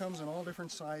you see it comes in all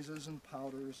different sizes and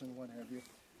powders and what have you.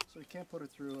 So you can't put it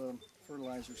through a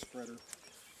fertilizer spreader.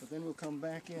 But then we'll come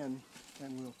back in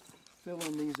and we'll fill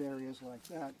in these areas like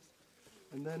that,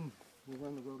 and then we'll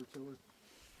run the rototiller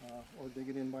or dig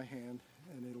it in by hand,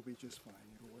 and it'll be just fine.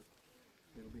 It'll work.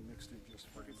 It'll be mixed in just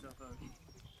fine. Work itself out.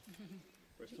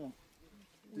 So,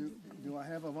 do I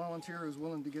have a volunteer who's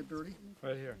willing to get dirty?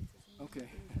 Right here. Okay.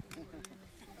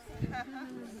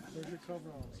 Where's your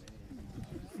coveralls?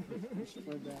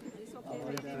 Spread that. It's I'll okay,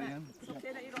 write that again. it's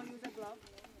okay that you don't use a glove.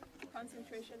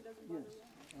 Concentration doesn't bother Yes.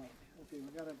 you. Okay, we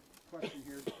got a question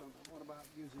here. So what about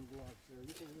using gloves there?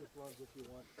 You can use gloves if you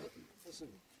want. Listen,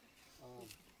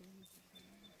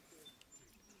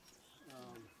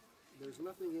 there's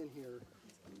nothing in here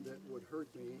that would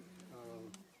hurt me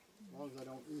as long as I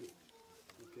don't eat it.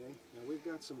 Okay, now we've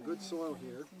got some good soil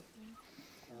here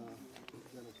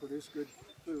that'll produce good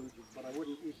food, but I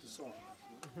wouldn't eat the soil.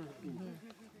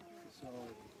 So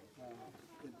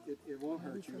it won't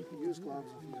hurt you. Use gloves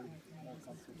if you're more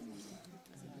comfortable with that.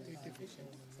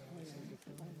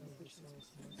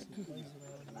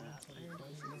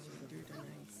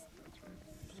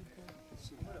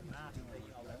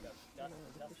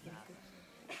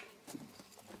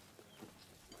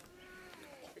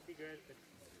 Could be good,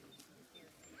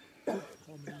 but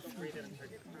don't breathe it until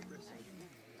you're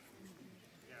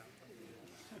yeah.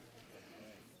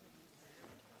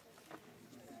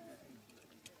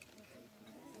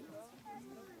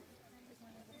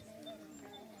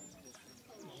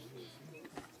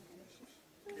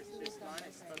 This line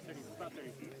is about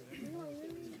 30 feet.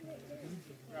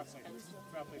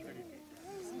 Roughly 30 feet.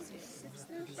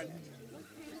 But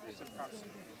it's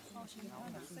approximate.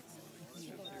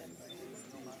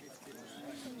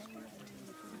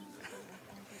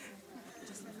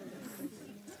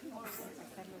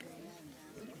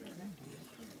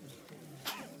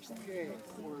 Okay,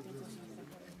 for the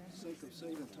sake of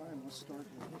saving time, let's start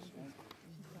with this one.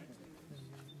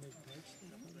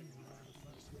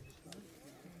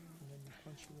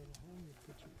 Punch a little hole, you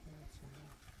put your plants in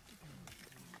there.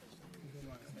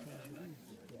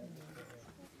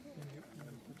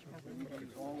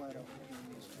 All that up in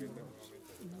these two rows.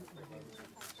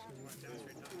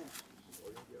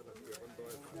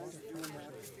 I'll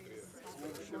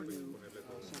show you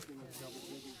something that's double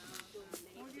digging.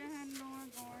 Hold your hand lower,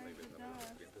 guard the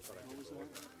dust. What was that?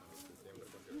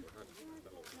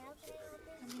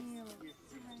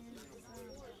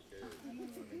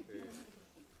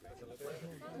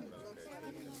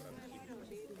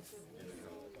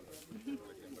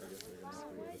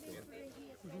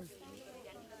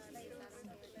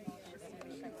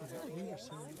 Let's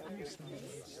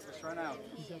run out.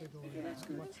 You gotta go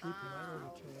in much deeper. I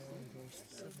already till I only goes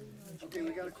 7 inches. Okay,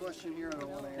 we got a question here I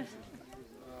want to answer.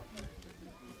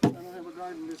 I don't have a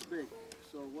garden this big,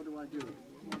 so what do I do?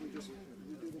 Well, we do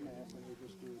the math and we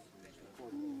just do it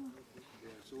accordingly. Yeah,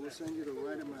 so we'll send you the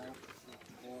right amount,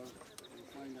 or we'll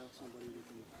find out somebody who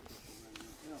can get the right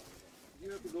amount. Now, you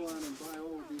have to go out and buy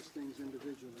all of these things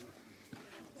individually.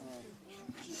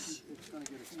 It's going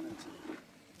to get expensive.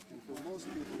 And for most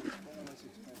people, it's far less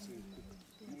expensive to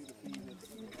pay the fee and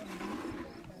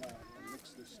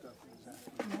mix this stuff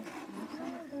exactly.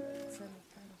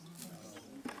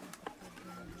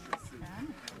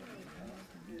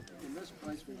 In this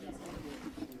price, we've got a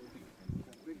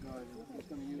big garden. He's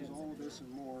going to use all of this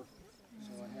and more,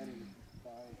 so I had him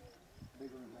buy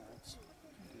bigger amounts.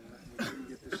 We can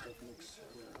get this stuff mixed.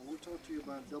 I want to talk to you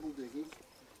about double digging.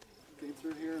 Came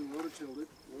through here and rototilled it.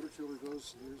 Rototiller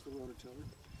goes, here's the rototiller.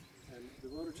 And the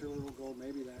rototiller will go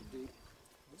maybe that deep.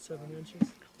 7 inches?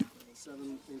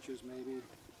 7 inches maybe.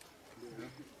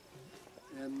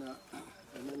 Yeah. And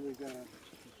then we've got a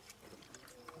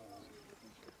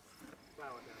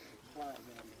plow it down.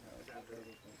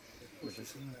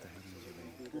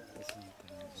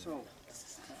 So,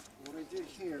 what I did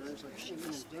here is I came in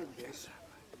and dug this.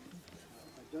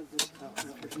 I dug this out. Now,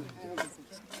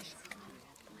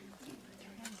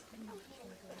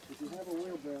 if you have a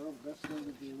wheelbarrow, the best thing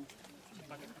to do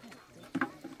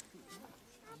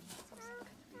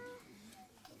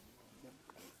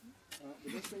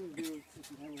thing to do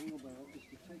if you have a wheelbarrow is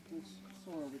to take this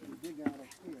soil that you dig out of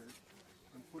here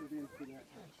and put it into that.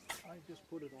 I just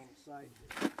put it on the side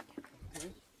here.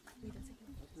 Okay?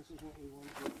 But this is what we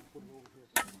want to do. Put it over here.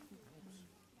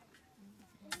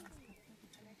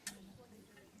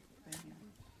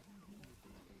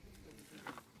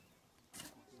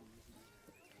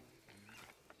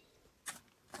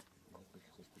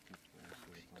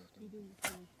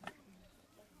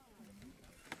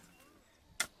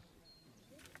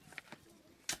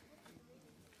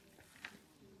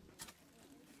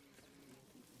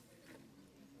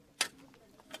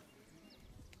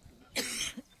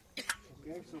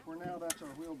 Okay, so for now that's our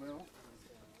wheelbarrow.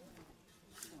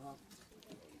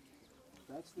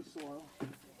 That's the soil.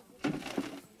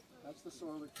 That's the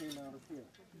soil that came out of here.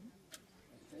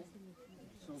 Okay?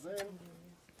 So then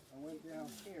I went down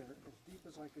here as deep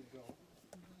as I could go,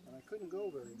 and I couldn't go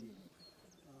very deep.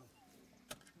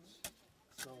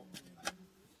 So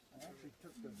I actually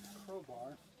took the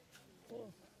crowbar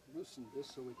and loosened this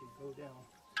so we could go down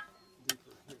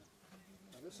deeper here.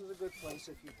 Now this is a good place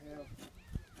if you have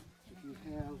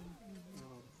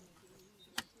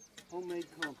homemade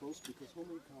compost, because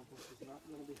homemade compost is not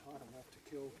going to be hot enough to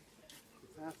kill the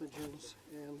pathogens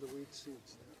and the weed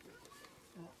seeds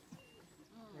there.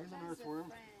 There's an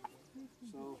earthworm,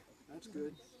 so that's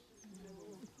good.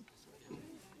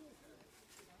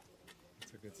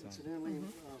 That's a good sign. Incidentally,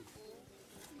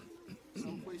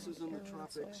 some places in the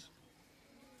tropics,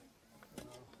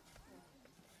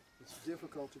 it's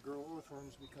difficult to grow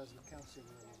earthworms because the calcium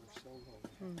levels are so low.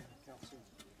 Calcium.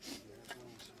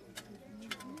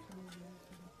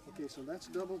 Okay, so that's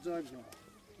double dug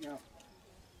now.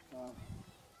 Now,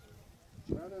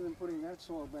 rather than putting that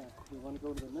soil back, we want to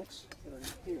go to the next area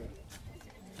here.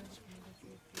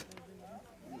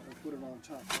 And we'll put it on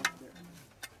top right there.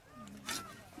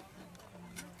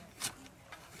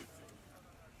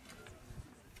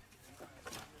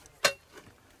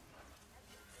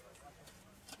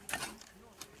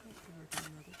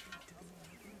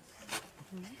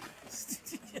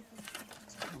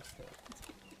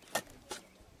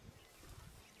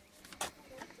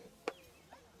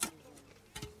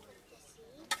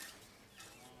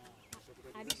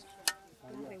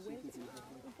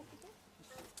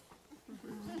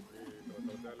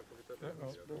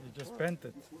 You just bent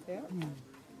it. Yeah.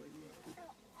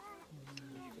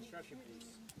 Construction piece.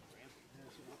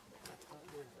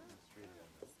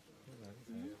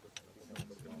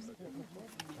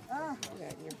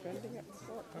 Yeah, you're bending it.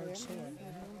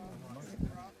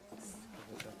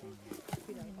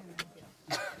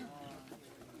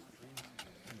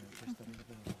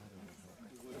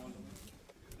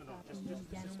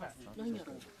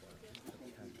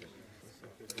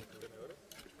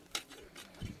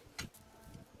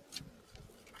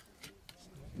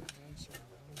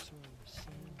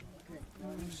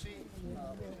 Now you see,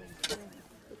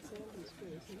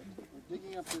 we're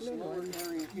digging up this lower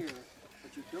area here,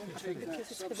 but you don't take that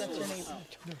subsoil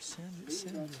out.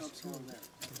 Leave that subsoil there.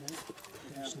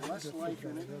 It has less life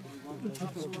in it. We want the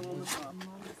topsoil on the top.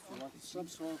 We want the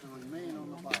subsoil to remain on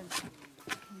the bottom.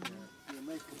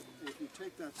 If you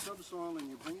take that subsoil and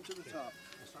you bring it to the top,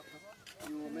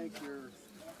 you will make your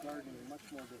gardening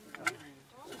much more difficult.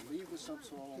 So leave the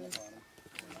subsoil on the bottom.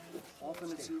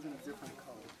 Often it's even a different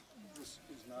color. This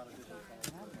is not a different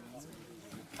color.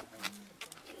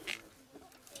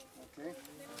 Okay?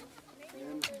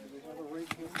 And we have a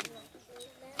rake here.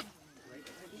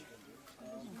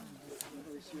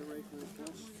 Anybody see a rake very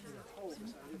close? Oh,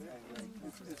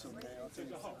 it's okay. I'll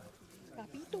take it.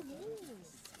 Papito,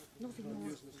 no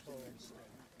señor.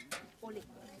 Ole,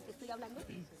 ¿te estoy hablando?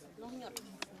 No señor,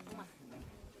 no más.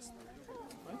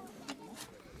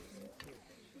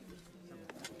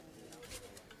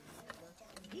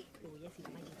 Lo voy a decir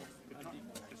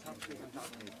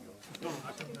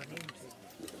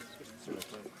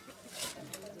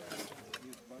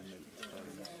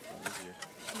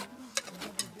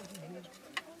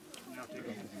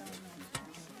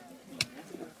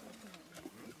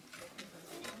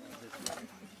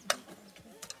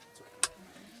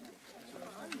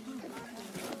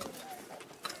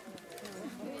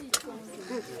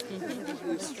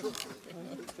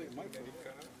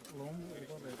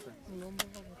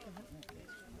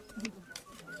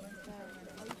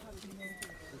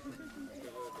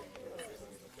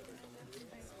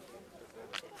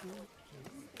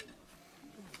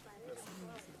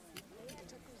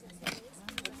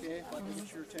Okay, if I can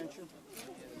get your attention.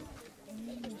 If I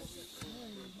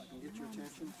can get your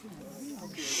attention.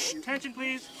 Okay. Attention,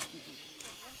 please.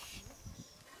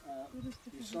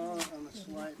 You saw on the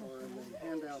slide or in the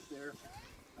handout there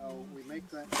how we make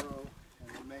that grow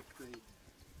and we make the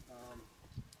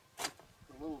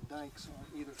little dikes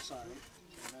on either side,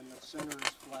 and then the center is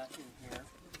flat in here.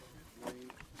 The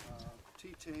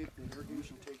T-tape, the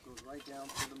irrigation tape, goes right down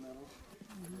through the middle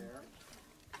there.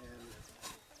 And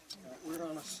we're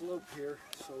on a slope here,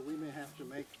 so we may have to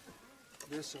make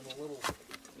this in a little.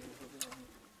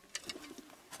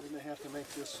 We may have to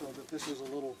make this so that this is a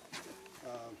little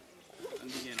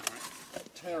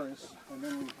terrace, and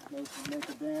then we make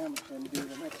a dam and do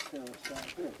the next terrace down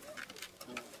here.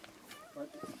 But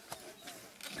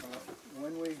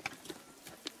when we,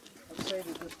 let's say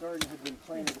that this garden had been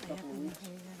planted a couple of weeks,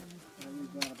 and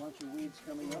we've got a bunch of weeds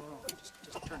coming up,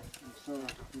 and so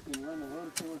you can run the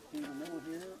rototiller through the middle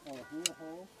here, or a hula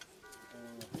hole,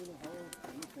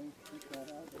 anything, pick that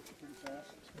out, that's pretty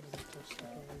fast.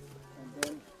 And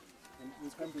then when we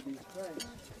come to these banks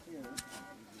here,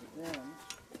 the dams,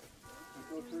 we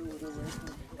go through with a rake,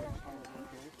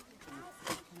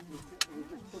 we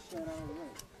just push that out of the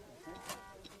way. Okay?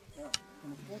 Now, in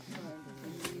the fourth time,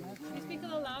 Can you speak a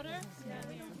little louder?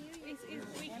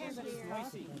 We can't hear.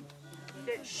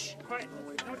 Okay, shh, quiet.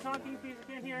 No talking, please. I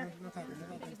can't hear.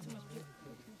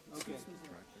 okay.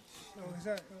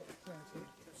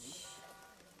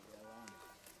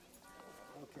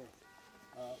 Okay.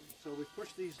 So we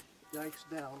push these dikes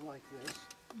down like this.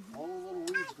 All the little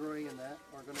weeds growing in that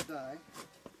are going to die.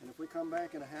 And if we come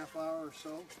back in a half hour or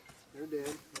so, they're dead,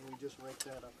 and we just rake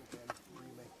that up again and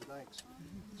remake the dikes.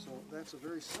 So that's a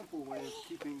very simple way of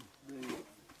keeping the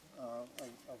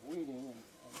of weeding and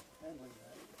handling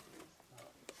that.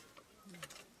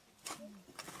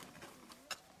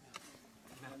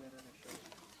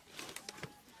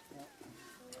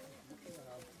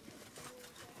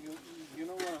 You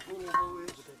know what a hula hole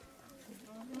is?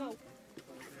 No.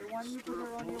 The one you put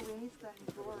around your waist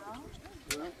and go around?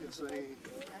 Well, it's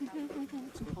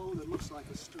a hole that looks like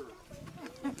a stirrup.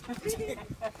 And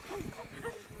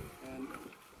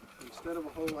instead of a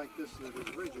hole like this that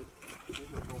is rigid,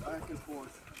 it will go back and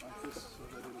forth like this so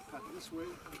that it will cut this way,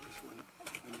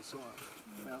 and so on.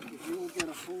 Now, if you will get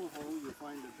a hula hole, you'll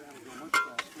find that that will go much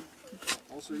faster.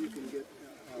 Also, you can get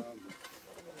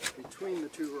between the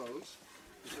two rows,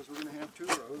 because we're going to have two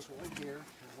rows, one here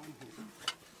and one here.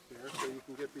 There, so you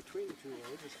can get between the two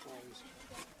rows as far as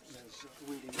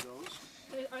weeding goes.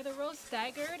 Are the rows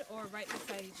staggered or right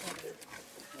beside each other?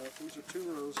 These are two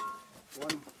rows.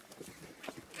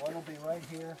 One will be right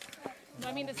here. No,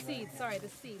 I mean the seeds. Sorry, the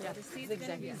seeds. Are the seeds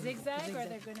going to be zigzag or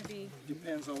they're going to be?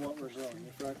 Depends on what we're growing.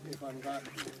 If I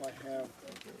have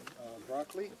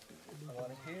broccoli, I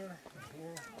want it here,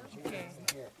 here, here,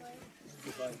 and here.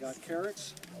 If I've got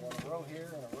carrots, I want a row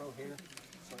here and a row here.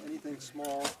 So anything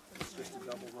small, it's just a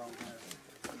double row there,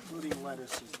 including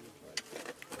lettuce is the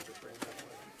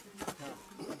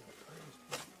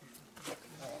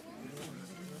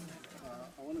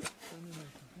I want to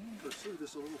pursue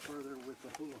this a little further with the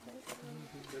hula hole,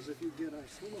 because if you get a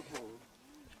hula hole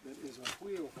that is a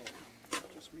wheel hole,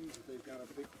 it just means that they've got a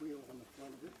big wheel on the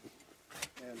front of it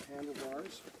and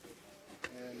handlebars,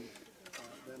 and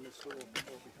then this little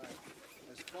hole behind.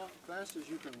 As fast as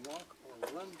you can walk or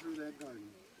run through that garden,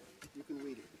 you can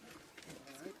weed it.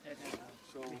 All right?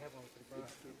 So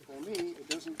for me, it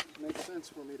doesn't make sense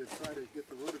for me to try to get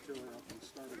the rototiller up and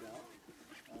start it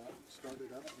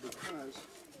up because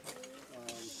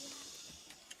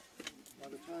by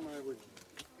the time I would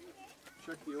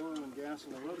check the oil and gas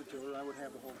in the rototiller, I would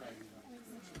have the whole garden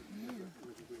done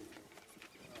with the wheel.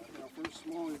 Now for a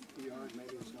small yard,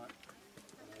 maybe it's not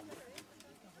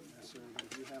necessary, but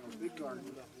if you have a big garden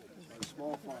or a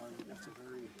small farm, that's a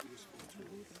very useful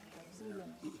tool.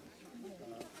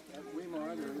 At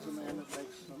Weimar, there is a man that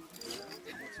makes them.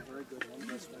 That's a very good one.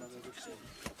 Best one I've ever seen.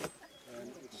 And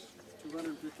it's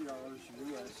 $250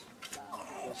 US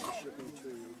plus the shipping to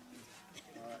you.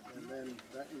 And then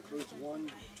that includes one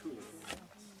tool.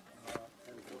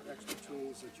 And for extra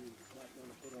tools that you might want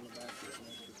to put on the back, there's an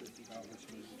extra $50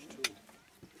 for each tool.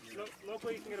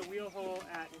 Locally, you can get a wheel hole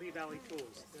at Lee Valley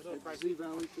Tools. Z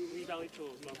Valley Tools? Lee Valley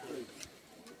Tools, locally.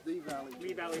 The Valley Tools.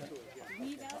 Lee Valley Tools, yeah.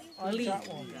 Lee Valley? Lee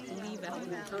I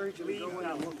encourage you to go in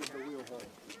and look at the wheel hole.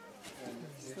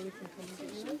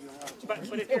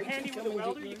 But if you're handy with a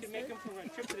welder, you can make them for a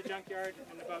trip to the junkyard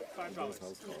in about $5.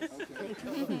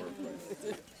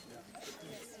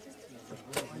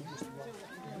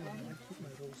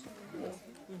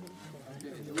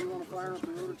 Do we want to fire up the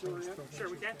rototiller yet? Sure,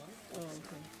 we can.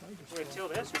 We're going to till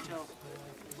this or till?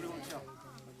 What do you want to till?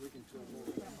 We can till more.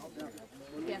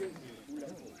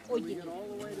 When we get all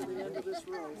the way to the end of this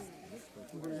row,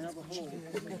 we're going to have a hole. And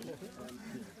we're going to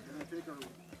take our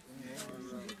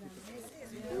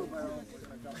wheelbarrow.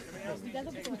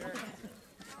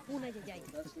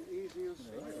 That's the easiest,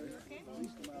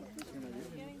 least amount of physical.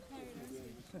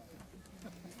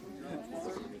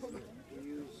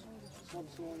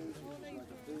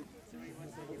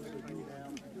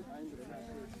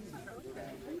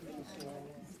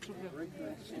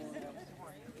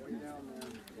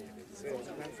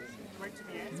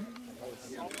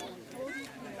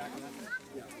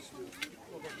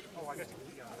 I guess you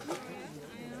could be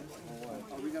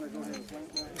Are we going to go ahead and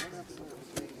plant that?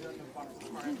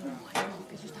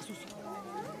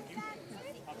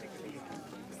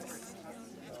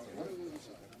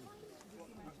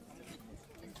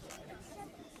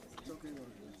 It's okay, what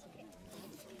it is.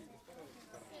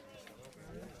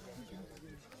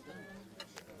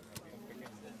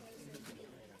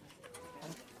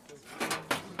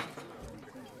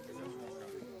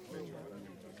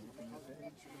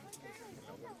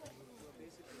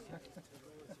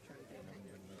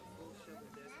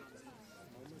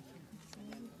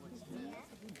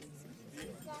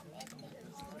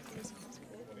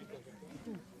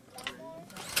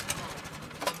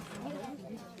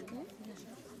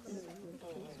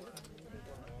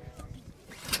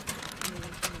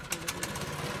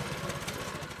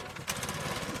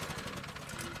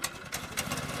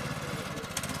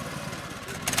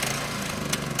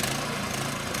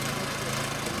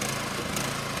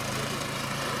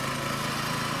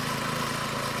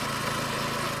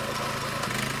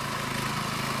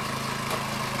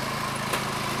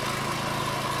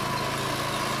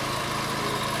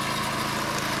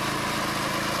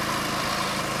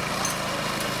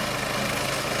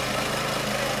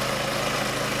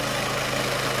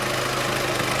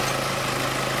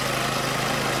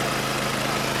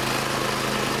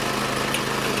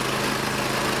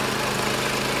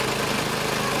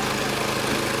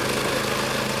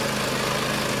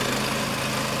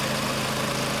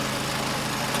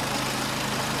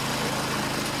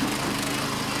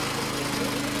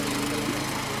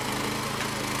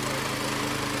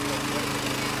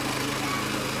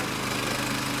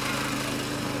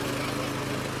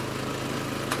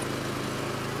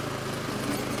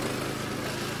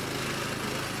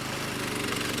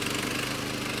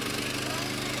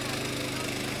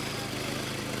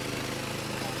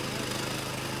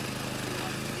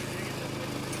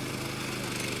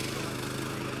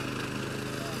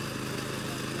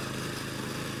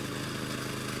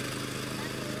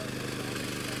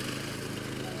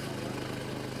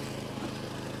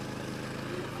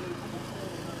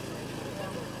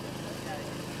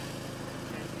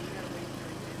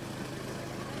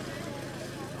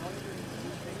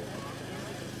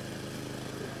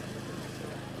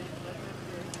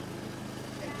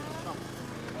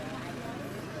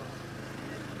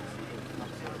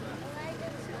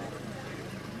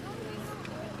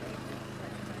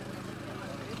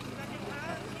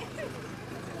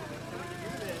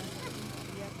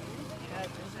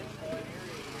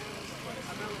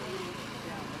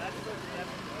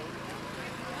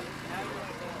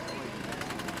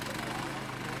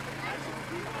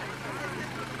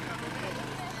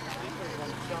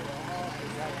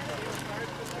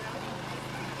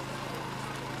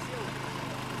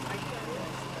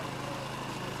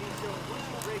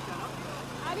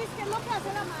 Aris, ¿qué es lo que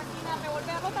hace la máquina?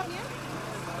 ¿Revolverlo también?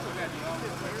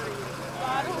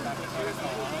 Claro.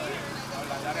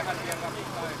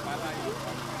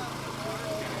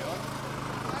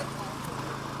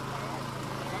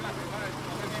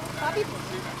 Papi.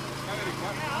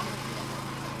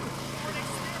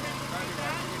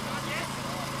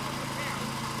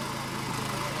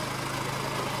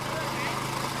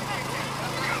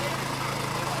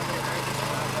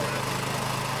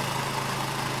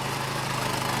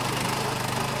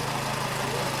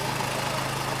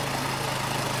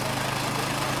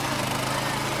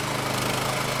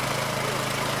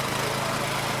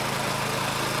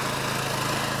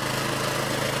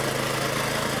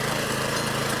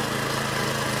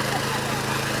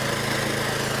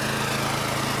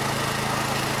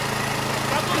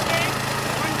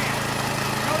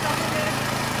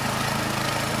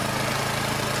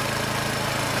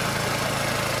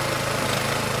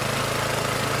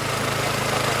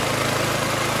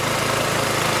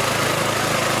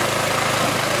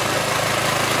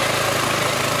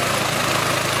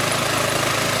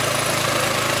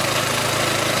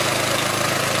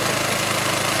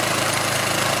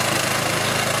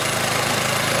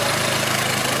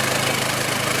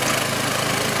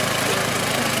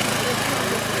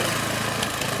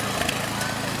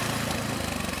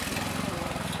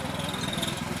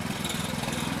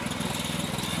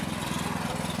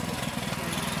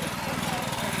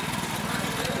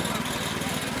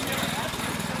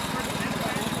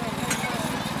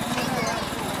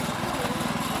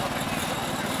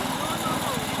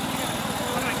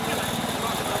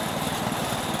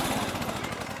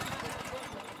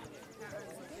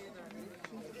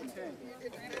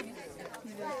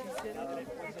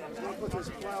 We'll put this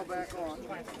plow back on.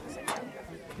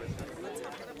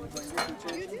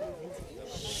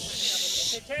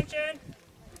 Attention!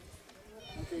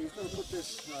 Okay, he's going to put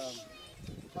this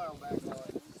tile back on,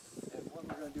 and what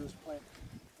we're going to do is plant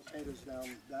potatoes down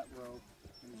that row,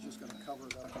 and he's just going to cover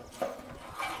it up.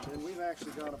 And then we've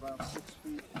actually got about 6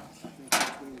 feet, I think,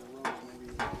 between the rows, maybe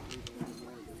even a little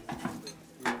more than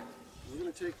that. We're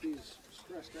going to take these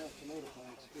stressed out tomato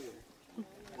plants here, and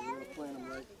we're going to plant them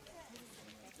right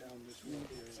down this row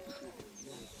here.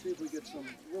 See if we get some,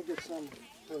 we'll get some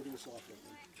produce off of them.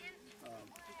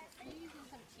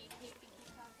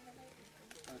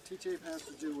 T-tape has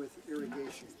to do with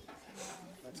irrigation.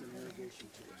 That's an irrigation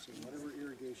tape. So whatever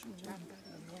irrigation tape you have,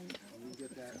 and you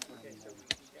get that from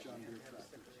John Deere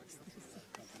tractors.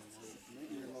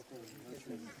 Maybe your local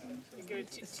nursery. You can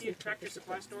get it Tractor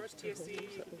Supply stores,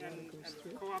 TSC, and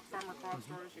co-op, farmer co-op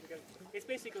stores. You can get it. It's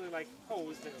basically like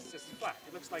hose that's just flat.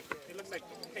 It looks like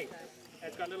tape. And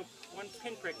it's got little one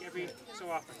pinprick every so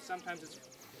often. Sometimes it's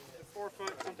 4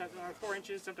 foot, sometimes 4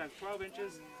 inches, sometimes 12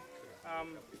 inches.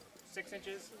 6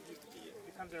 inches, it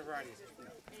comes in a variety.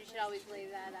 You should always lay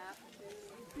that out.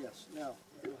 Yes. Now,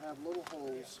 you'll have little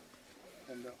holes,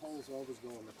 and the holes always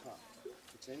go on the top.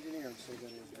 It's engineered so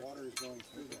that as water is going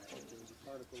through that, if there's a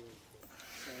particle of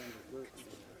sand or dirt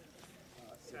in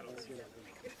there, it won't get up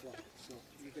and fly. So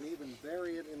you can even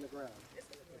bury it in the ground,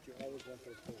 but you always want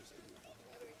those holes to be up.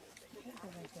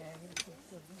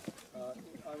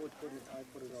 I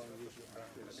put it on usually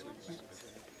after the seeds.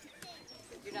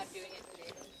 You're not doing it today.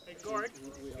 Hey, Gord,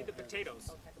 feed the potatoes,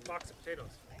 the box of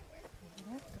potatoes.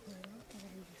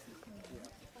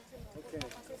 Okay,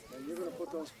 and you're going to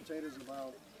put those potatoes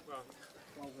about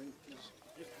 12 inches.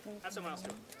 That's a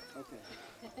milestone. Okay.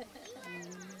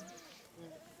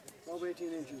 12,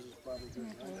 18 inches is probably good,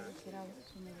 right?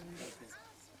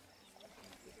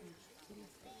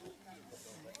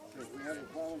 Okay, we have a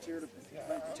volunteer to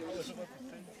plant potatoes.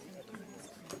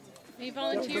 Any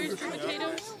volunteers for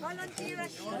potatoes?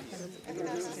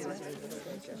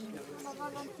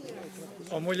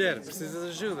 Ó mulher, precisa de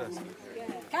ajuda.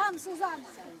 Come, Suzanne.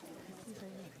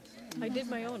 I did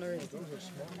my own already.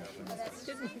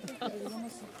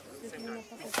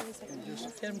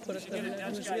 Didn't put it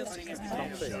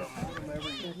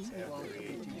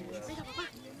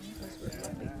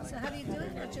So how do you do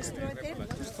it? Or just throw it there?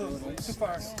 Too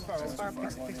far.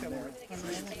 Fix that more.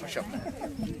 Push up.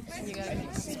 You gotta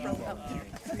make the sprout up.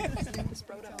 Make the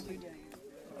sprout up.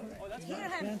 Here,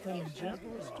 have take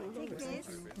this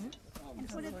and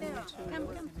put it there. Come.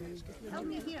 Help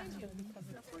me here.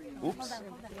 Oops.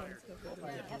 Hold on.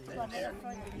 You have to go there.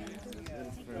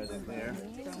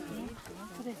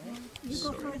 Put it there. You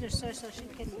go further, sir, so she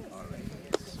can.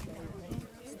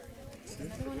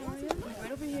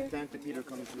 Right over here.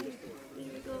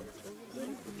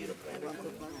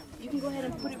 You can go ahead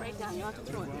and put it right down. You don't have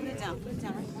to throw it. Put it down. Put it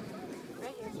down.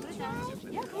 Right here. Put it down.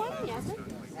 Yeah, come on, Yasmin.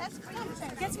 That's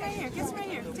good. Gets right here. Gets right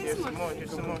here. Take some more. Here's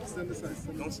some more.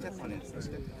 Don't step on it. Don't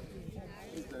step.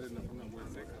 Is that enough? I'm not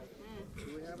worried. Do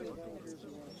we have any volunteers who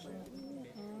want to plant?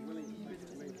 Willing to plant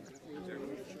tomatoes?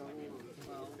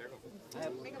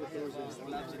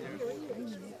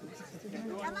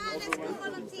 Come on, let's go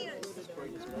volunteers.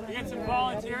 We got some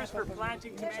volunteers for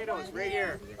planting tomatoes right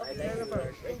here.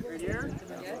 Right here?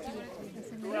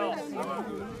 Who else? You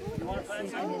want to plant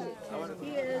some?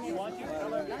 You want to?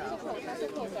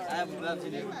 I have love to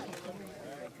do.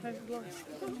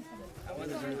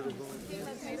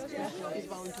 He's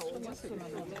voluntold.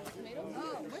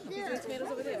 There's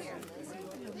tomatoes over there.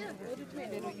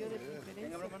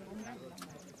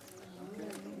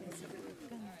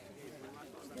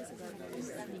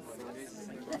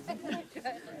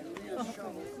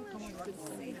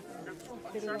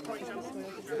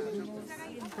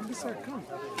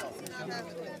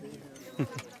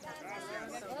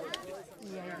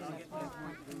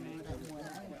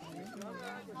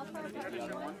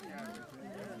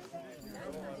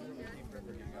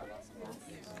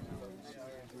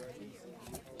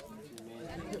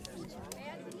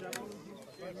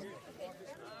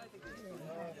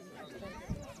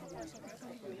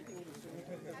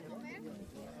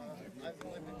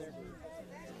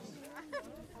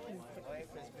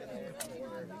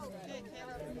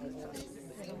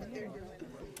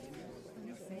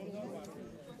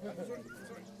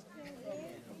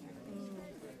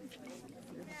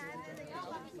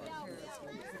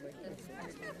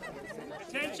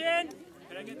 Attention!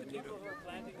 Can I get the people who are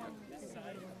planting on this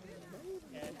side?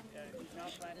 And now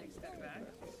planting, step back.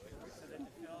 So that the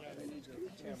fill.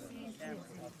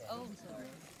 Oh, sorry.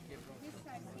 There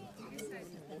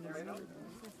we go.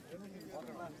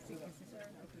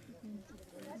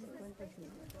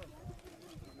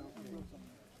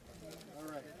 All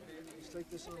right. take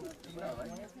this over.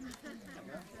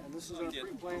 And this is our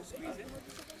pre-plant solution.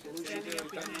 You can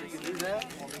do that.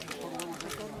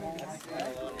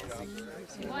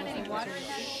 Do you want any water in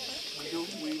that?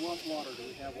 We want water. Do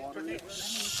we have water? We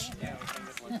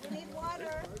need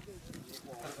water.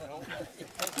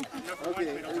 Okay,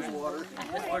 there's water.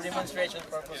 For demonstration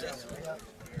purposes.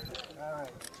 All right.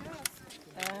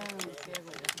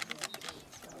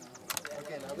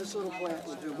 Okay, now this little plant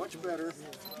will do much better.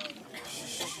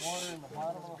 Put water in the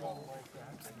bottom of the hole like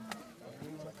that. We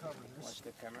want to cover this. Watch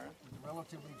the camera.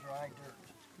 Relatively dry dirt.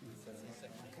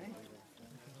 Okay?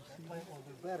 That plant will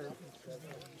do better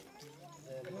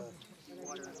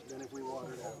than if we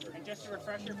watered it out. And just a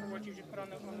refresher for what you just put on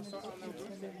the roof, the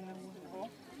hole,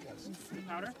 the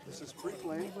powder. This is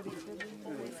pre-plant.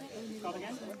 Called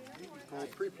again?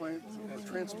 Called pre-plant,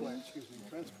 transplant, excuse me,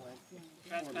 transplant.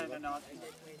 Transplant inoculant.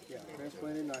 Yeah,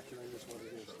 transplant inoculant is what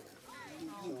it is.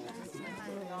 So,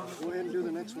 go ahead and do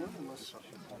the next one. Unless,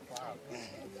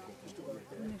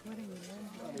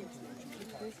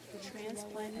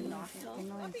 Transplant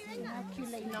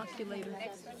inoculator.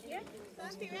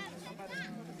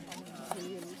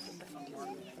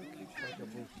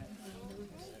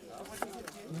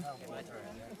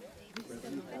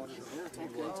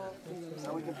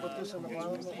 now we can put this in the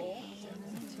bottom of the hole.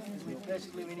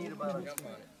 Basically, we need about a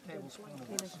tablespoon of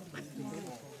this.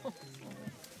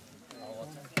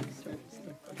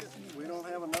 We don't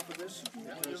have enough of this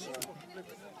because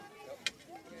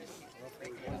we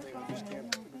just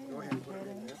can't. Go ahead and put it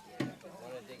in there.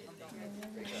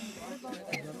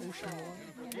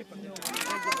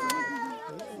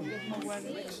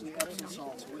 Mix the Epsom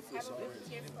salts with this already.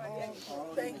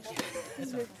 Thank you.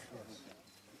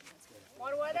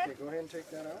 More water? Okay, go ahead and take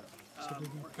that out.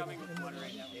 We're coming with water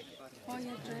right now. Oh,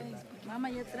 ya traen. Mama,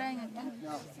 ya traen aquí.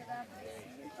 Now,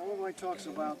 Illinois talks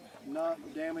about not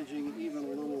damaging even a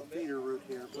little feeder root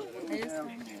here, but when we have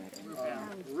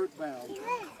root bound,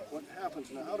 what happens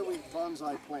now? How do we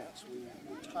bonsai plants? We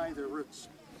tie their roots.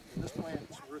 This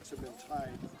plant's roots have been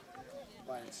tied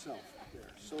by itself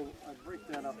there. So I break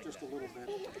that up just a little bit.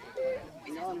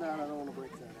 Beyond that, I don't want to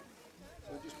break that up.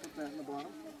 So just put that in the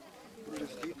bottom. Put it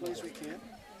as deeply as we can.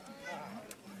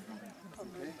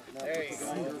 Okay, now put the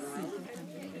grinder around.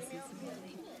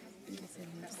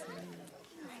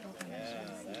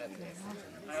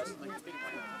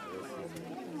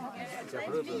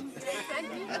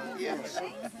 Yes.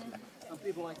 Some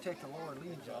people like to take the lower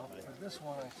leaves off, but this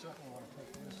one I certainly want to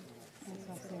take this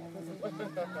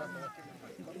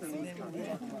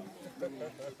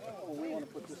Oh, we want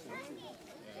to put this in too.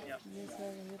 Yep.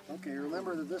 Okay,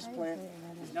 remember that this plant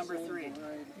is Number 3.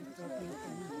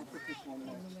 We'll put this one in.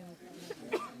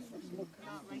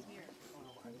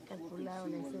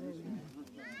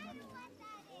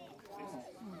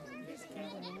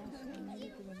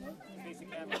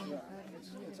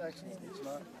 It's excellent. It's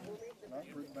not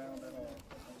root bound at all.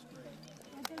 That's great.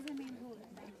 What does it mean root?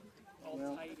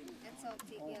 Well, It's all all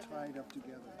together. tied up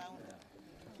together.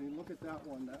 So you look at that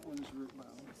one is root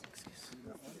bound. See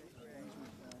that one? That's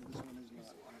root bound. This one is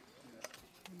not.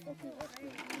 Okay, that's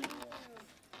good.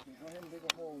 Okay, go ahead and dig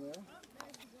a hole there.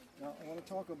 Now I want to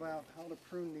talk about how to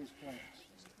prune these plants.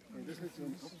 Okay, this is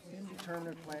an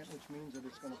indeterminate plant, which means that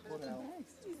it's going to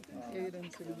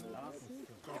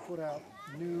put out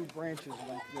new branches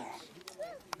like this.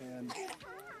 And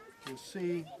you'll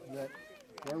see that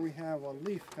where we have a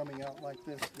leaf coming out like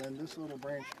this, then this little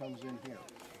branch comes in here,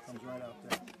 comes right out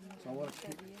there. So I want to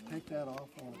take that off.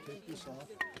 I want to take this off.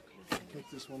 Take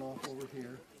this one off over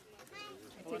here.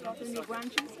 Take off the new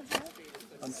branches?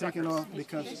 I'm taking off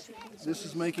because this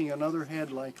is making another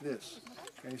head like this.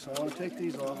 Okay, so I want to take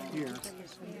these off here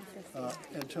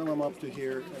until I'm up to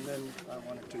here, and then I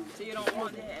want it to. So you don't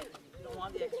want the head? You don't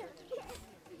want the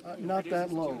extra? Not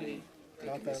that low.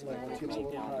 Not that low. When it gets a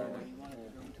little higher.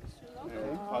 Okay.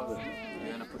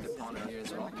 You're gonna put the pond in here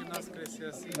as well?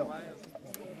 No.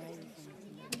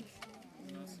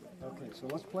 Okay, so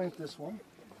let's plant this one.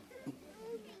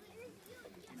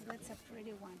 That's a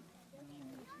pretty one.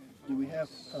 Do we have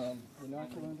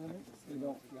inoculant in it? We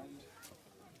don't.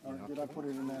 Or did I put it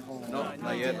in that hole? No,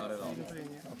 not yet. Not at all.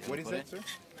 What is that, sir?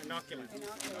 Inoculant.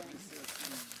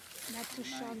 Not to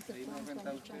shock the plant when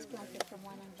you transplant it from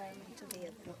one environment to the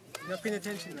other. Not paying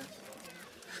attention then.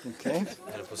 Okay.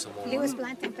 He was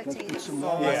planting potatoes.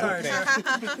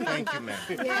 Thank you, ma'am.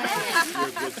 Yeah.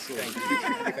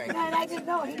 No, and I didn't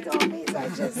know. He told me, so I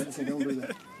just. Okay, don't do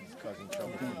that.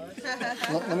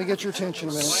 Let me get your attention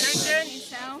a minute.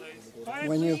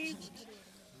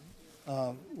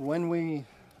 When we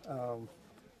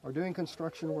are doing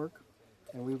construction work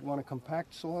and we want to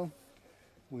compact soil,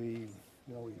 we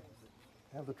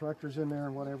have the tractors in there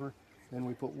and whatever. then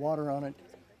we put water on it,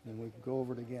 then we go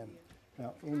over it again.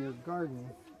 Now, in your garden,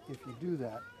 if you do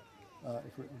that,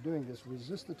 if we're doing this,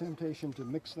 resist the temptation to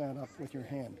mix that up with your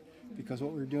hand, because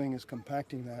what we're doing is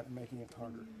compacting that and making it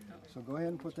harder. So go ahead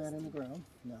and put that in the ground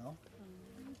now.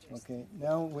 Okay,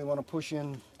 now we want to push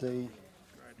in the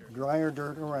drier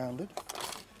dirt around it.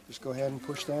 Just go ahead and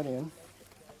push that in.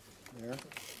 There.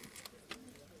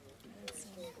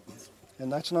 And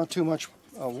that's not too much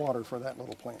water for that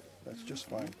little plant. That's just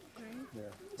fine.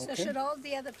 There. So should all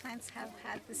the other plants have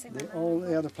had the same amount? All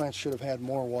the other plants should have had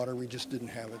more water. We just didn't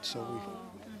have it, so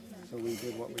we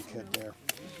did what we could there.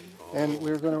 And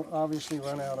we're going to obviously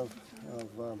run out of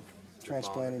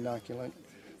transplant inoculant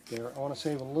there. I want to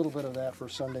save a little bit of that for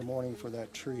Sunday morning for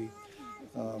that tree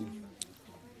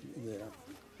there.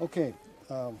 Okay.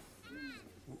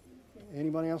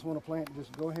 Anybody else want to plant?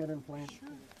 Just go ahead and plant,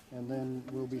 and then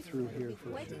we'll be through here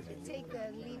for Why did you take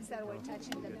the leaves that were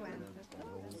touching the ground?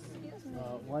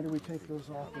 why do we take those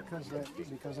off? Because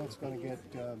that's going to get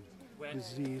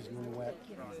diseased and wet,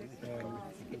 and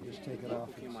we just take it off.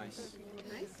 Mice.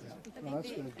 Yeah. No, that's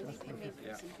good. That's perfect.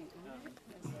 Yeah.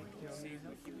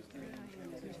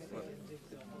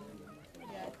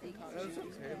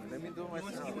 Let me do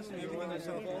myself. You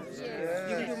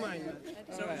can do mine.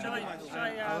 So shall I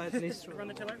run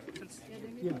the tiller?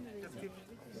 Yeah.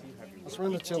 Let's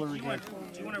run the tiller again.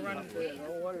 Do you want to run? You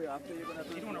don't want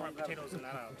to run potatoes in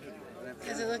that aisle, too.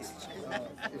 Because it looks.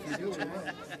 If you do, we will.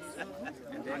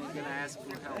 And then you're gonna ask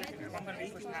for help. I'm going to be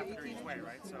pushing half a each way,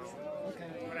 right? So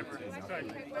whatever. Good.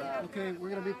 Okay, we're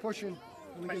going to be pushing.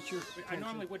 Let me get your. I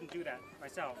normally wouldn't do that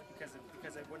myself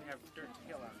because I wouldn't have dirt to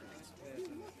kill afterwards,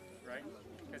 right?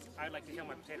 Because I like to kill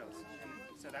my potatoes, and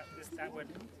so that would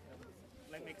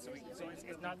make so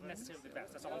it's not necessarily the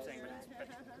best. That's all I'm saying. But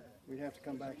We'd have to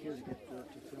come back here to get to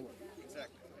fill it.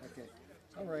 exactly. Okay.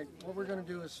 All right. What we're going to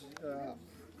do is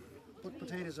put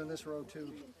potatoes in this row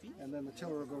too, and then the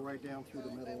tiller will go right down through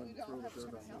the middle and throw the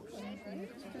dirt on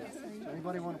those.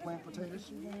 Anybody want to plant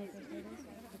potatoes?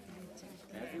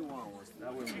 Everyone was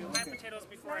that way. You plant potatoes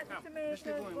before I come.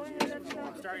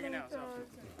 I'm starting it now. So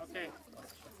okay.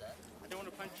 I don't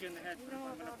want to punch you in the head. I'm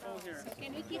going to pull here.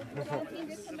 Can we keep planting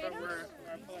the This is about tomatoes? where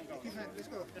I'm pulling goes.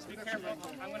 Just be careful.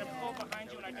 I'm going to pull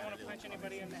behind you, and I don't want to punch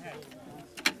anybody in the head.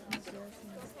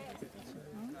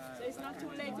 So it's not too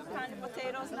late to plant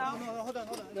potatoes now?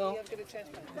 No. You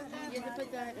have to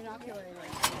put the inoculant in.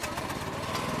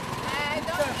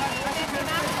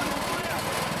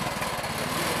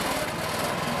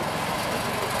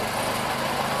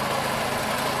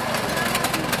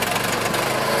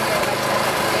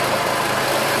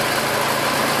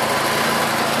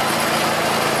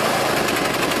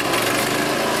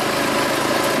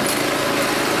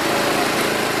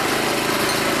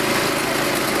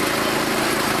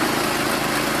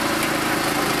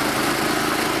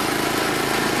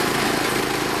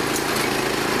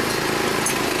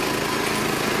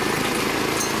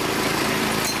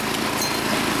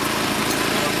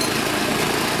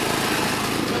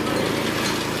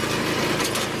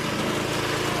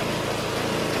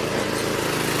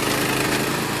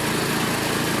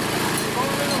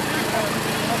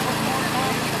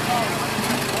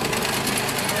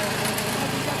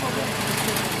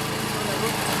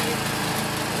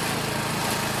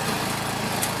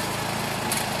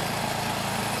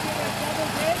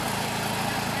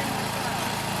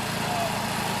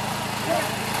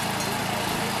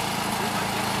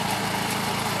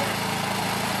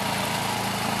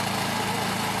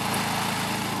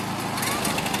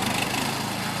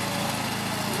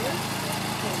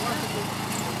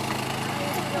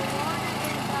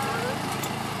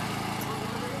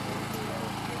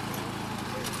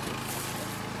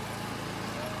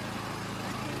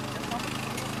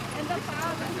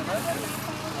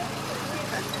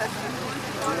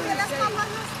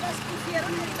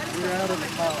 We're out of the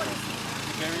power.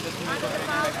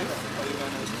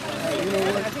 You know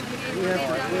what? We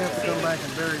have to come back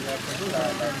and bury that.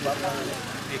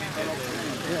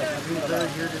 Yeah, I mean,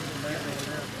 buried here didn't matter over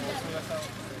there.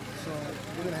 So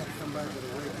we're going to have to come back with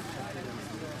a weight.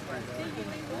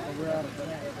 We're out of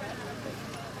power.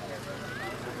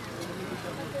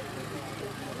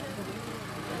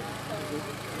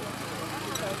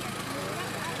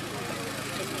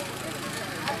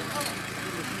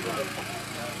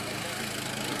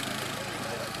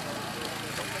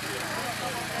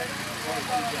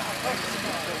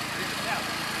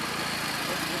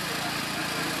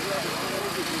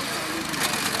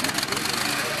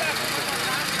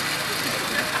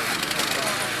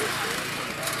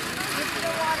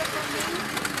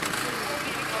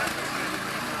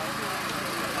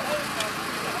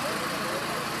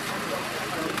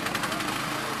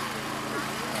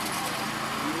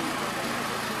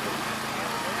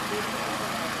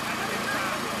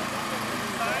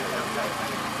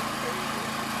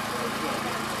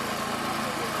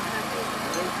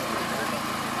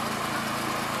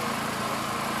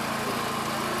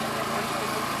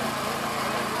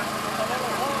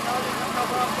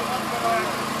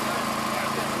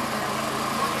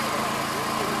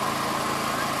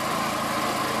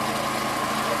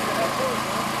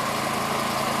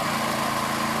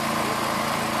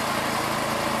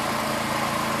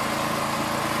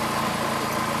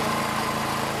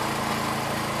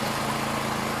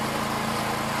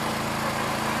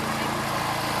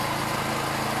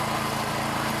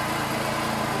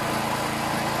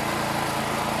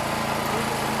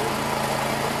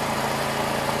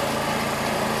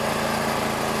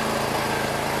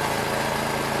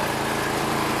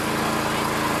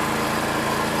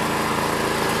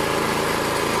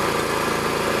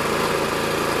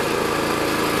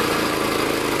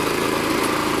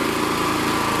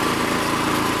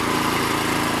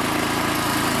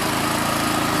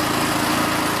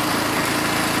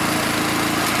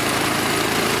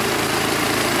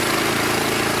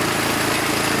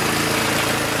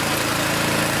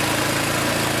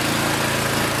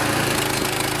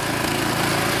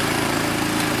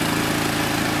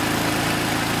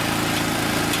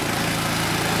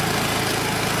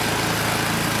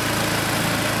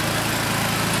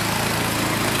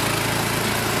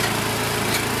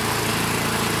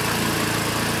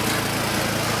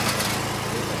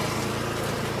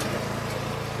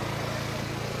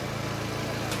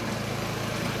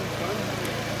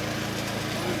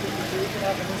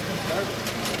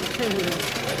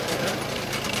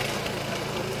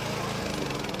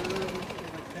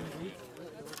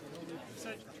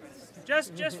 So,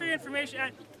 just for your information,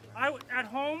 at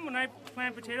home when I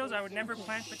plant potatoes, I would never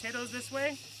plant potatoes this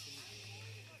way.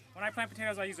 When I plant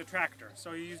potatoes, I use a tractor,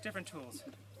 so you use different tools.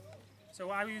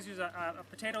 So I use a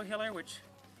potato hiller, which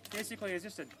basically is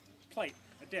just a plate,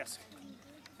 a disc.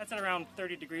 That's at around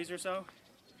 30 degrees or so.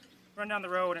 Run down the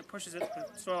row and it pushes the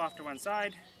soil off to one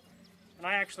side. And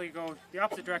I actually go the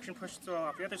opposite direction, push the soil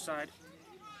off the other side.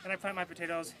 Then I plant my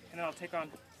potatoes, and then I'll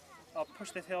push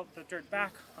the dirt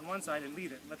back on one side and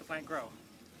leave it, and let the plant grow.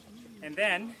 And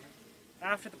then,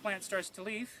 after the plant starts to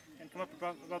leaf and come up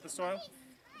above the soil,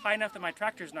 high enough that my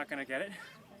tractor's not going to get it,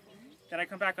 then I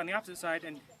come back on the opposite side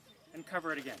and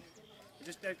cover it again. It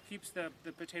just keeps the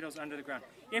potatoes under the ground.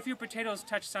 If your potatoes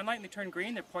touch sunlight and they turn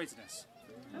green, they're poisonous.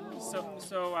 So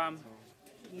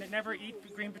never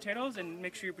eat green potatoes, and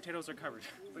make sure your potatoes are covered.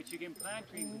 But you can plant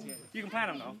green potatoes. You can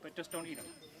plant them though, but just don't eat them.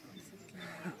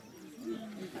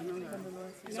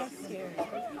 So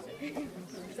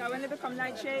when they become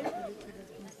nightshade?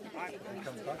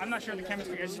 I'm not sure the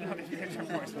chemistry. I just know that they're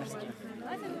poisonous.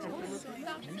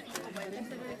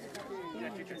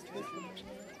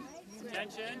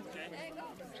 Attention.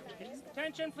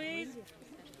 Attention, please.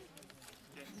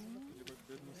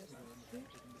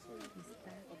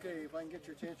 Okay, if I can get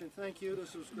your attention, thank you.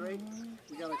 This was great.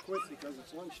 We got to quit because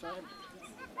it's lunchtime.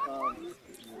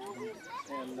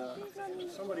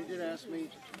 Somebody did ask me,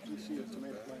 you see a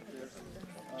tomato plant there,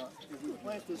 if we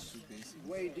plant this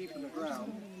way deep in the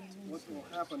ground, what will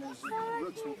happen is the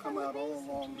roots will come out all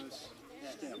along this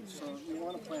stem. So you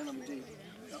want to plant them deep.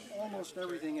 Now, almost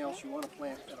everything else you want to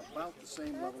plant at about the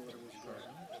same level that it was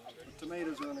growing. But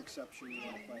tomatoes are an exception. You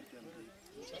want to plant them deep.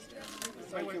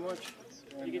 Thank you much.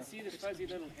 You can see the fuzzy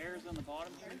little hairs on the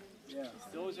bottom here? Yeah.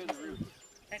 Those are the roots.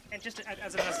 And just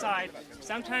as an aside,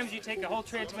 sometimes you take a whole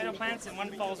tray of tomato plants and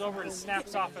one falls over and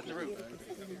snaps off at the root.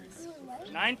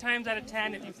 9 times out of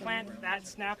 10, if you plant that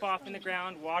snap off in the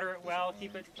ground, water it well,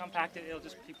 keep it compacted, it'll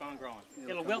just keep on growing.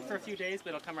 It'll wilt for a few days, but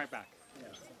it'll come right back.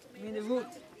 You mean the root?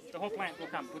 The whole plant will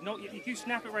come. With no, if you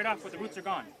snap it right off, but the roots are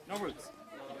gone. No roots.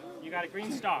 You got a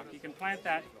green stalk. You can plant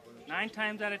that 9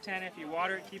 times out of 10 if you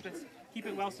water it, keep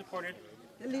it well supported.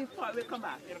 The leaf part will come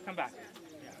back. It'll come back.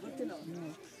 Good to know.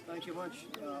 Thank you much.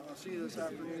 I'll see you this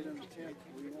afternoon in the tent.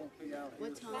 We won't be out here.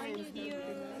 What time?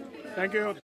 Thank you.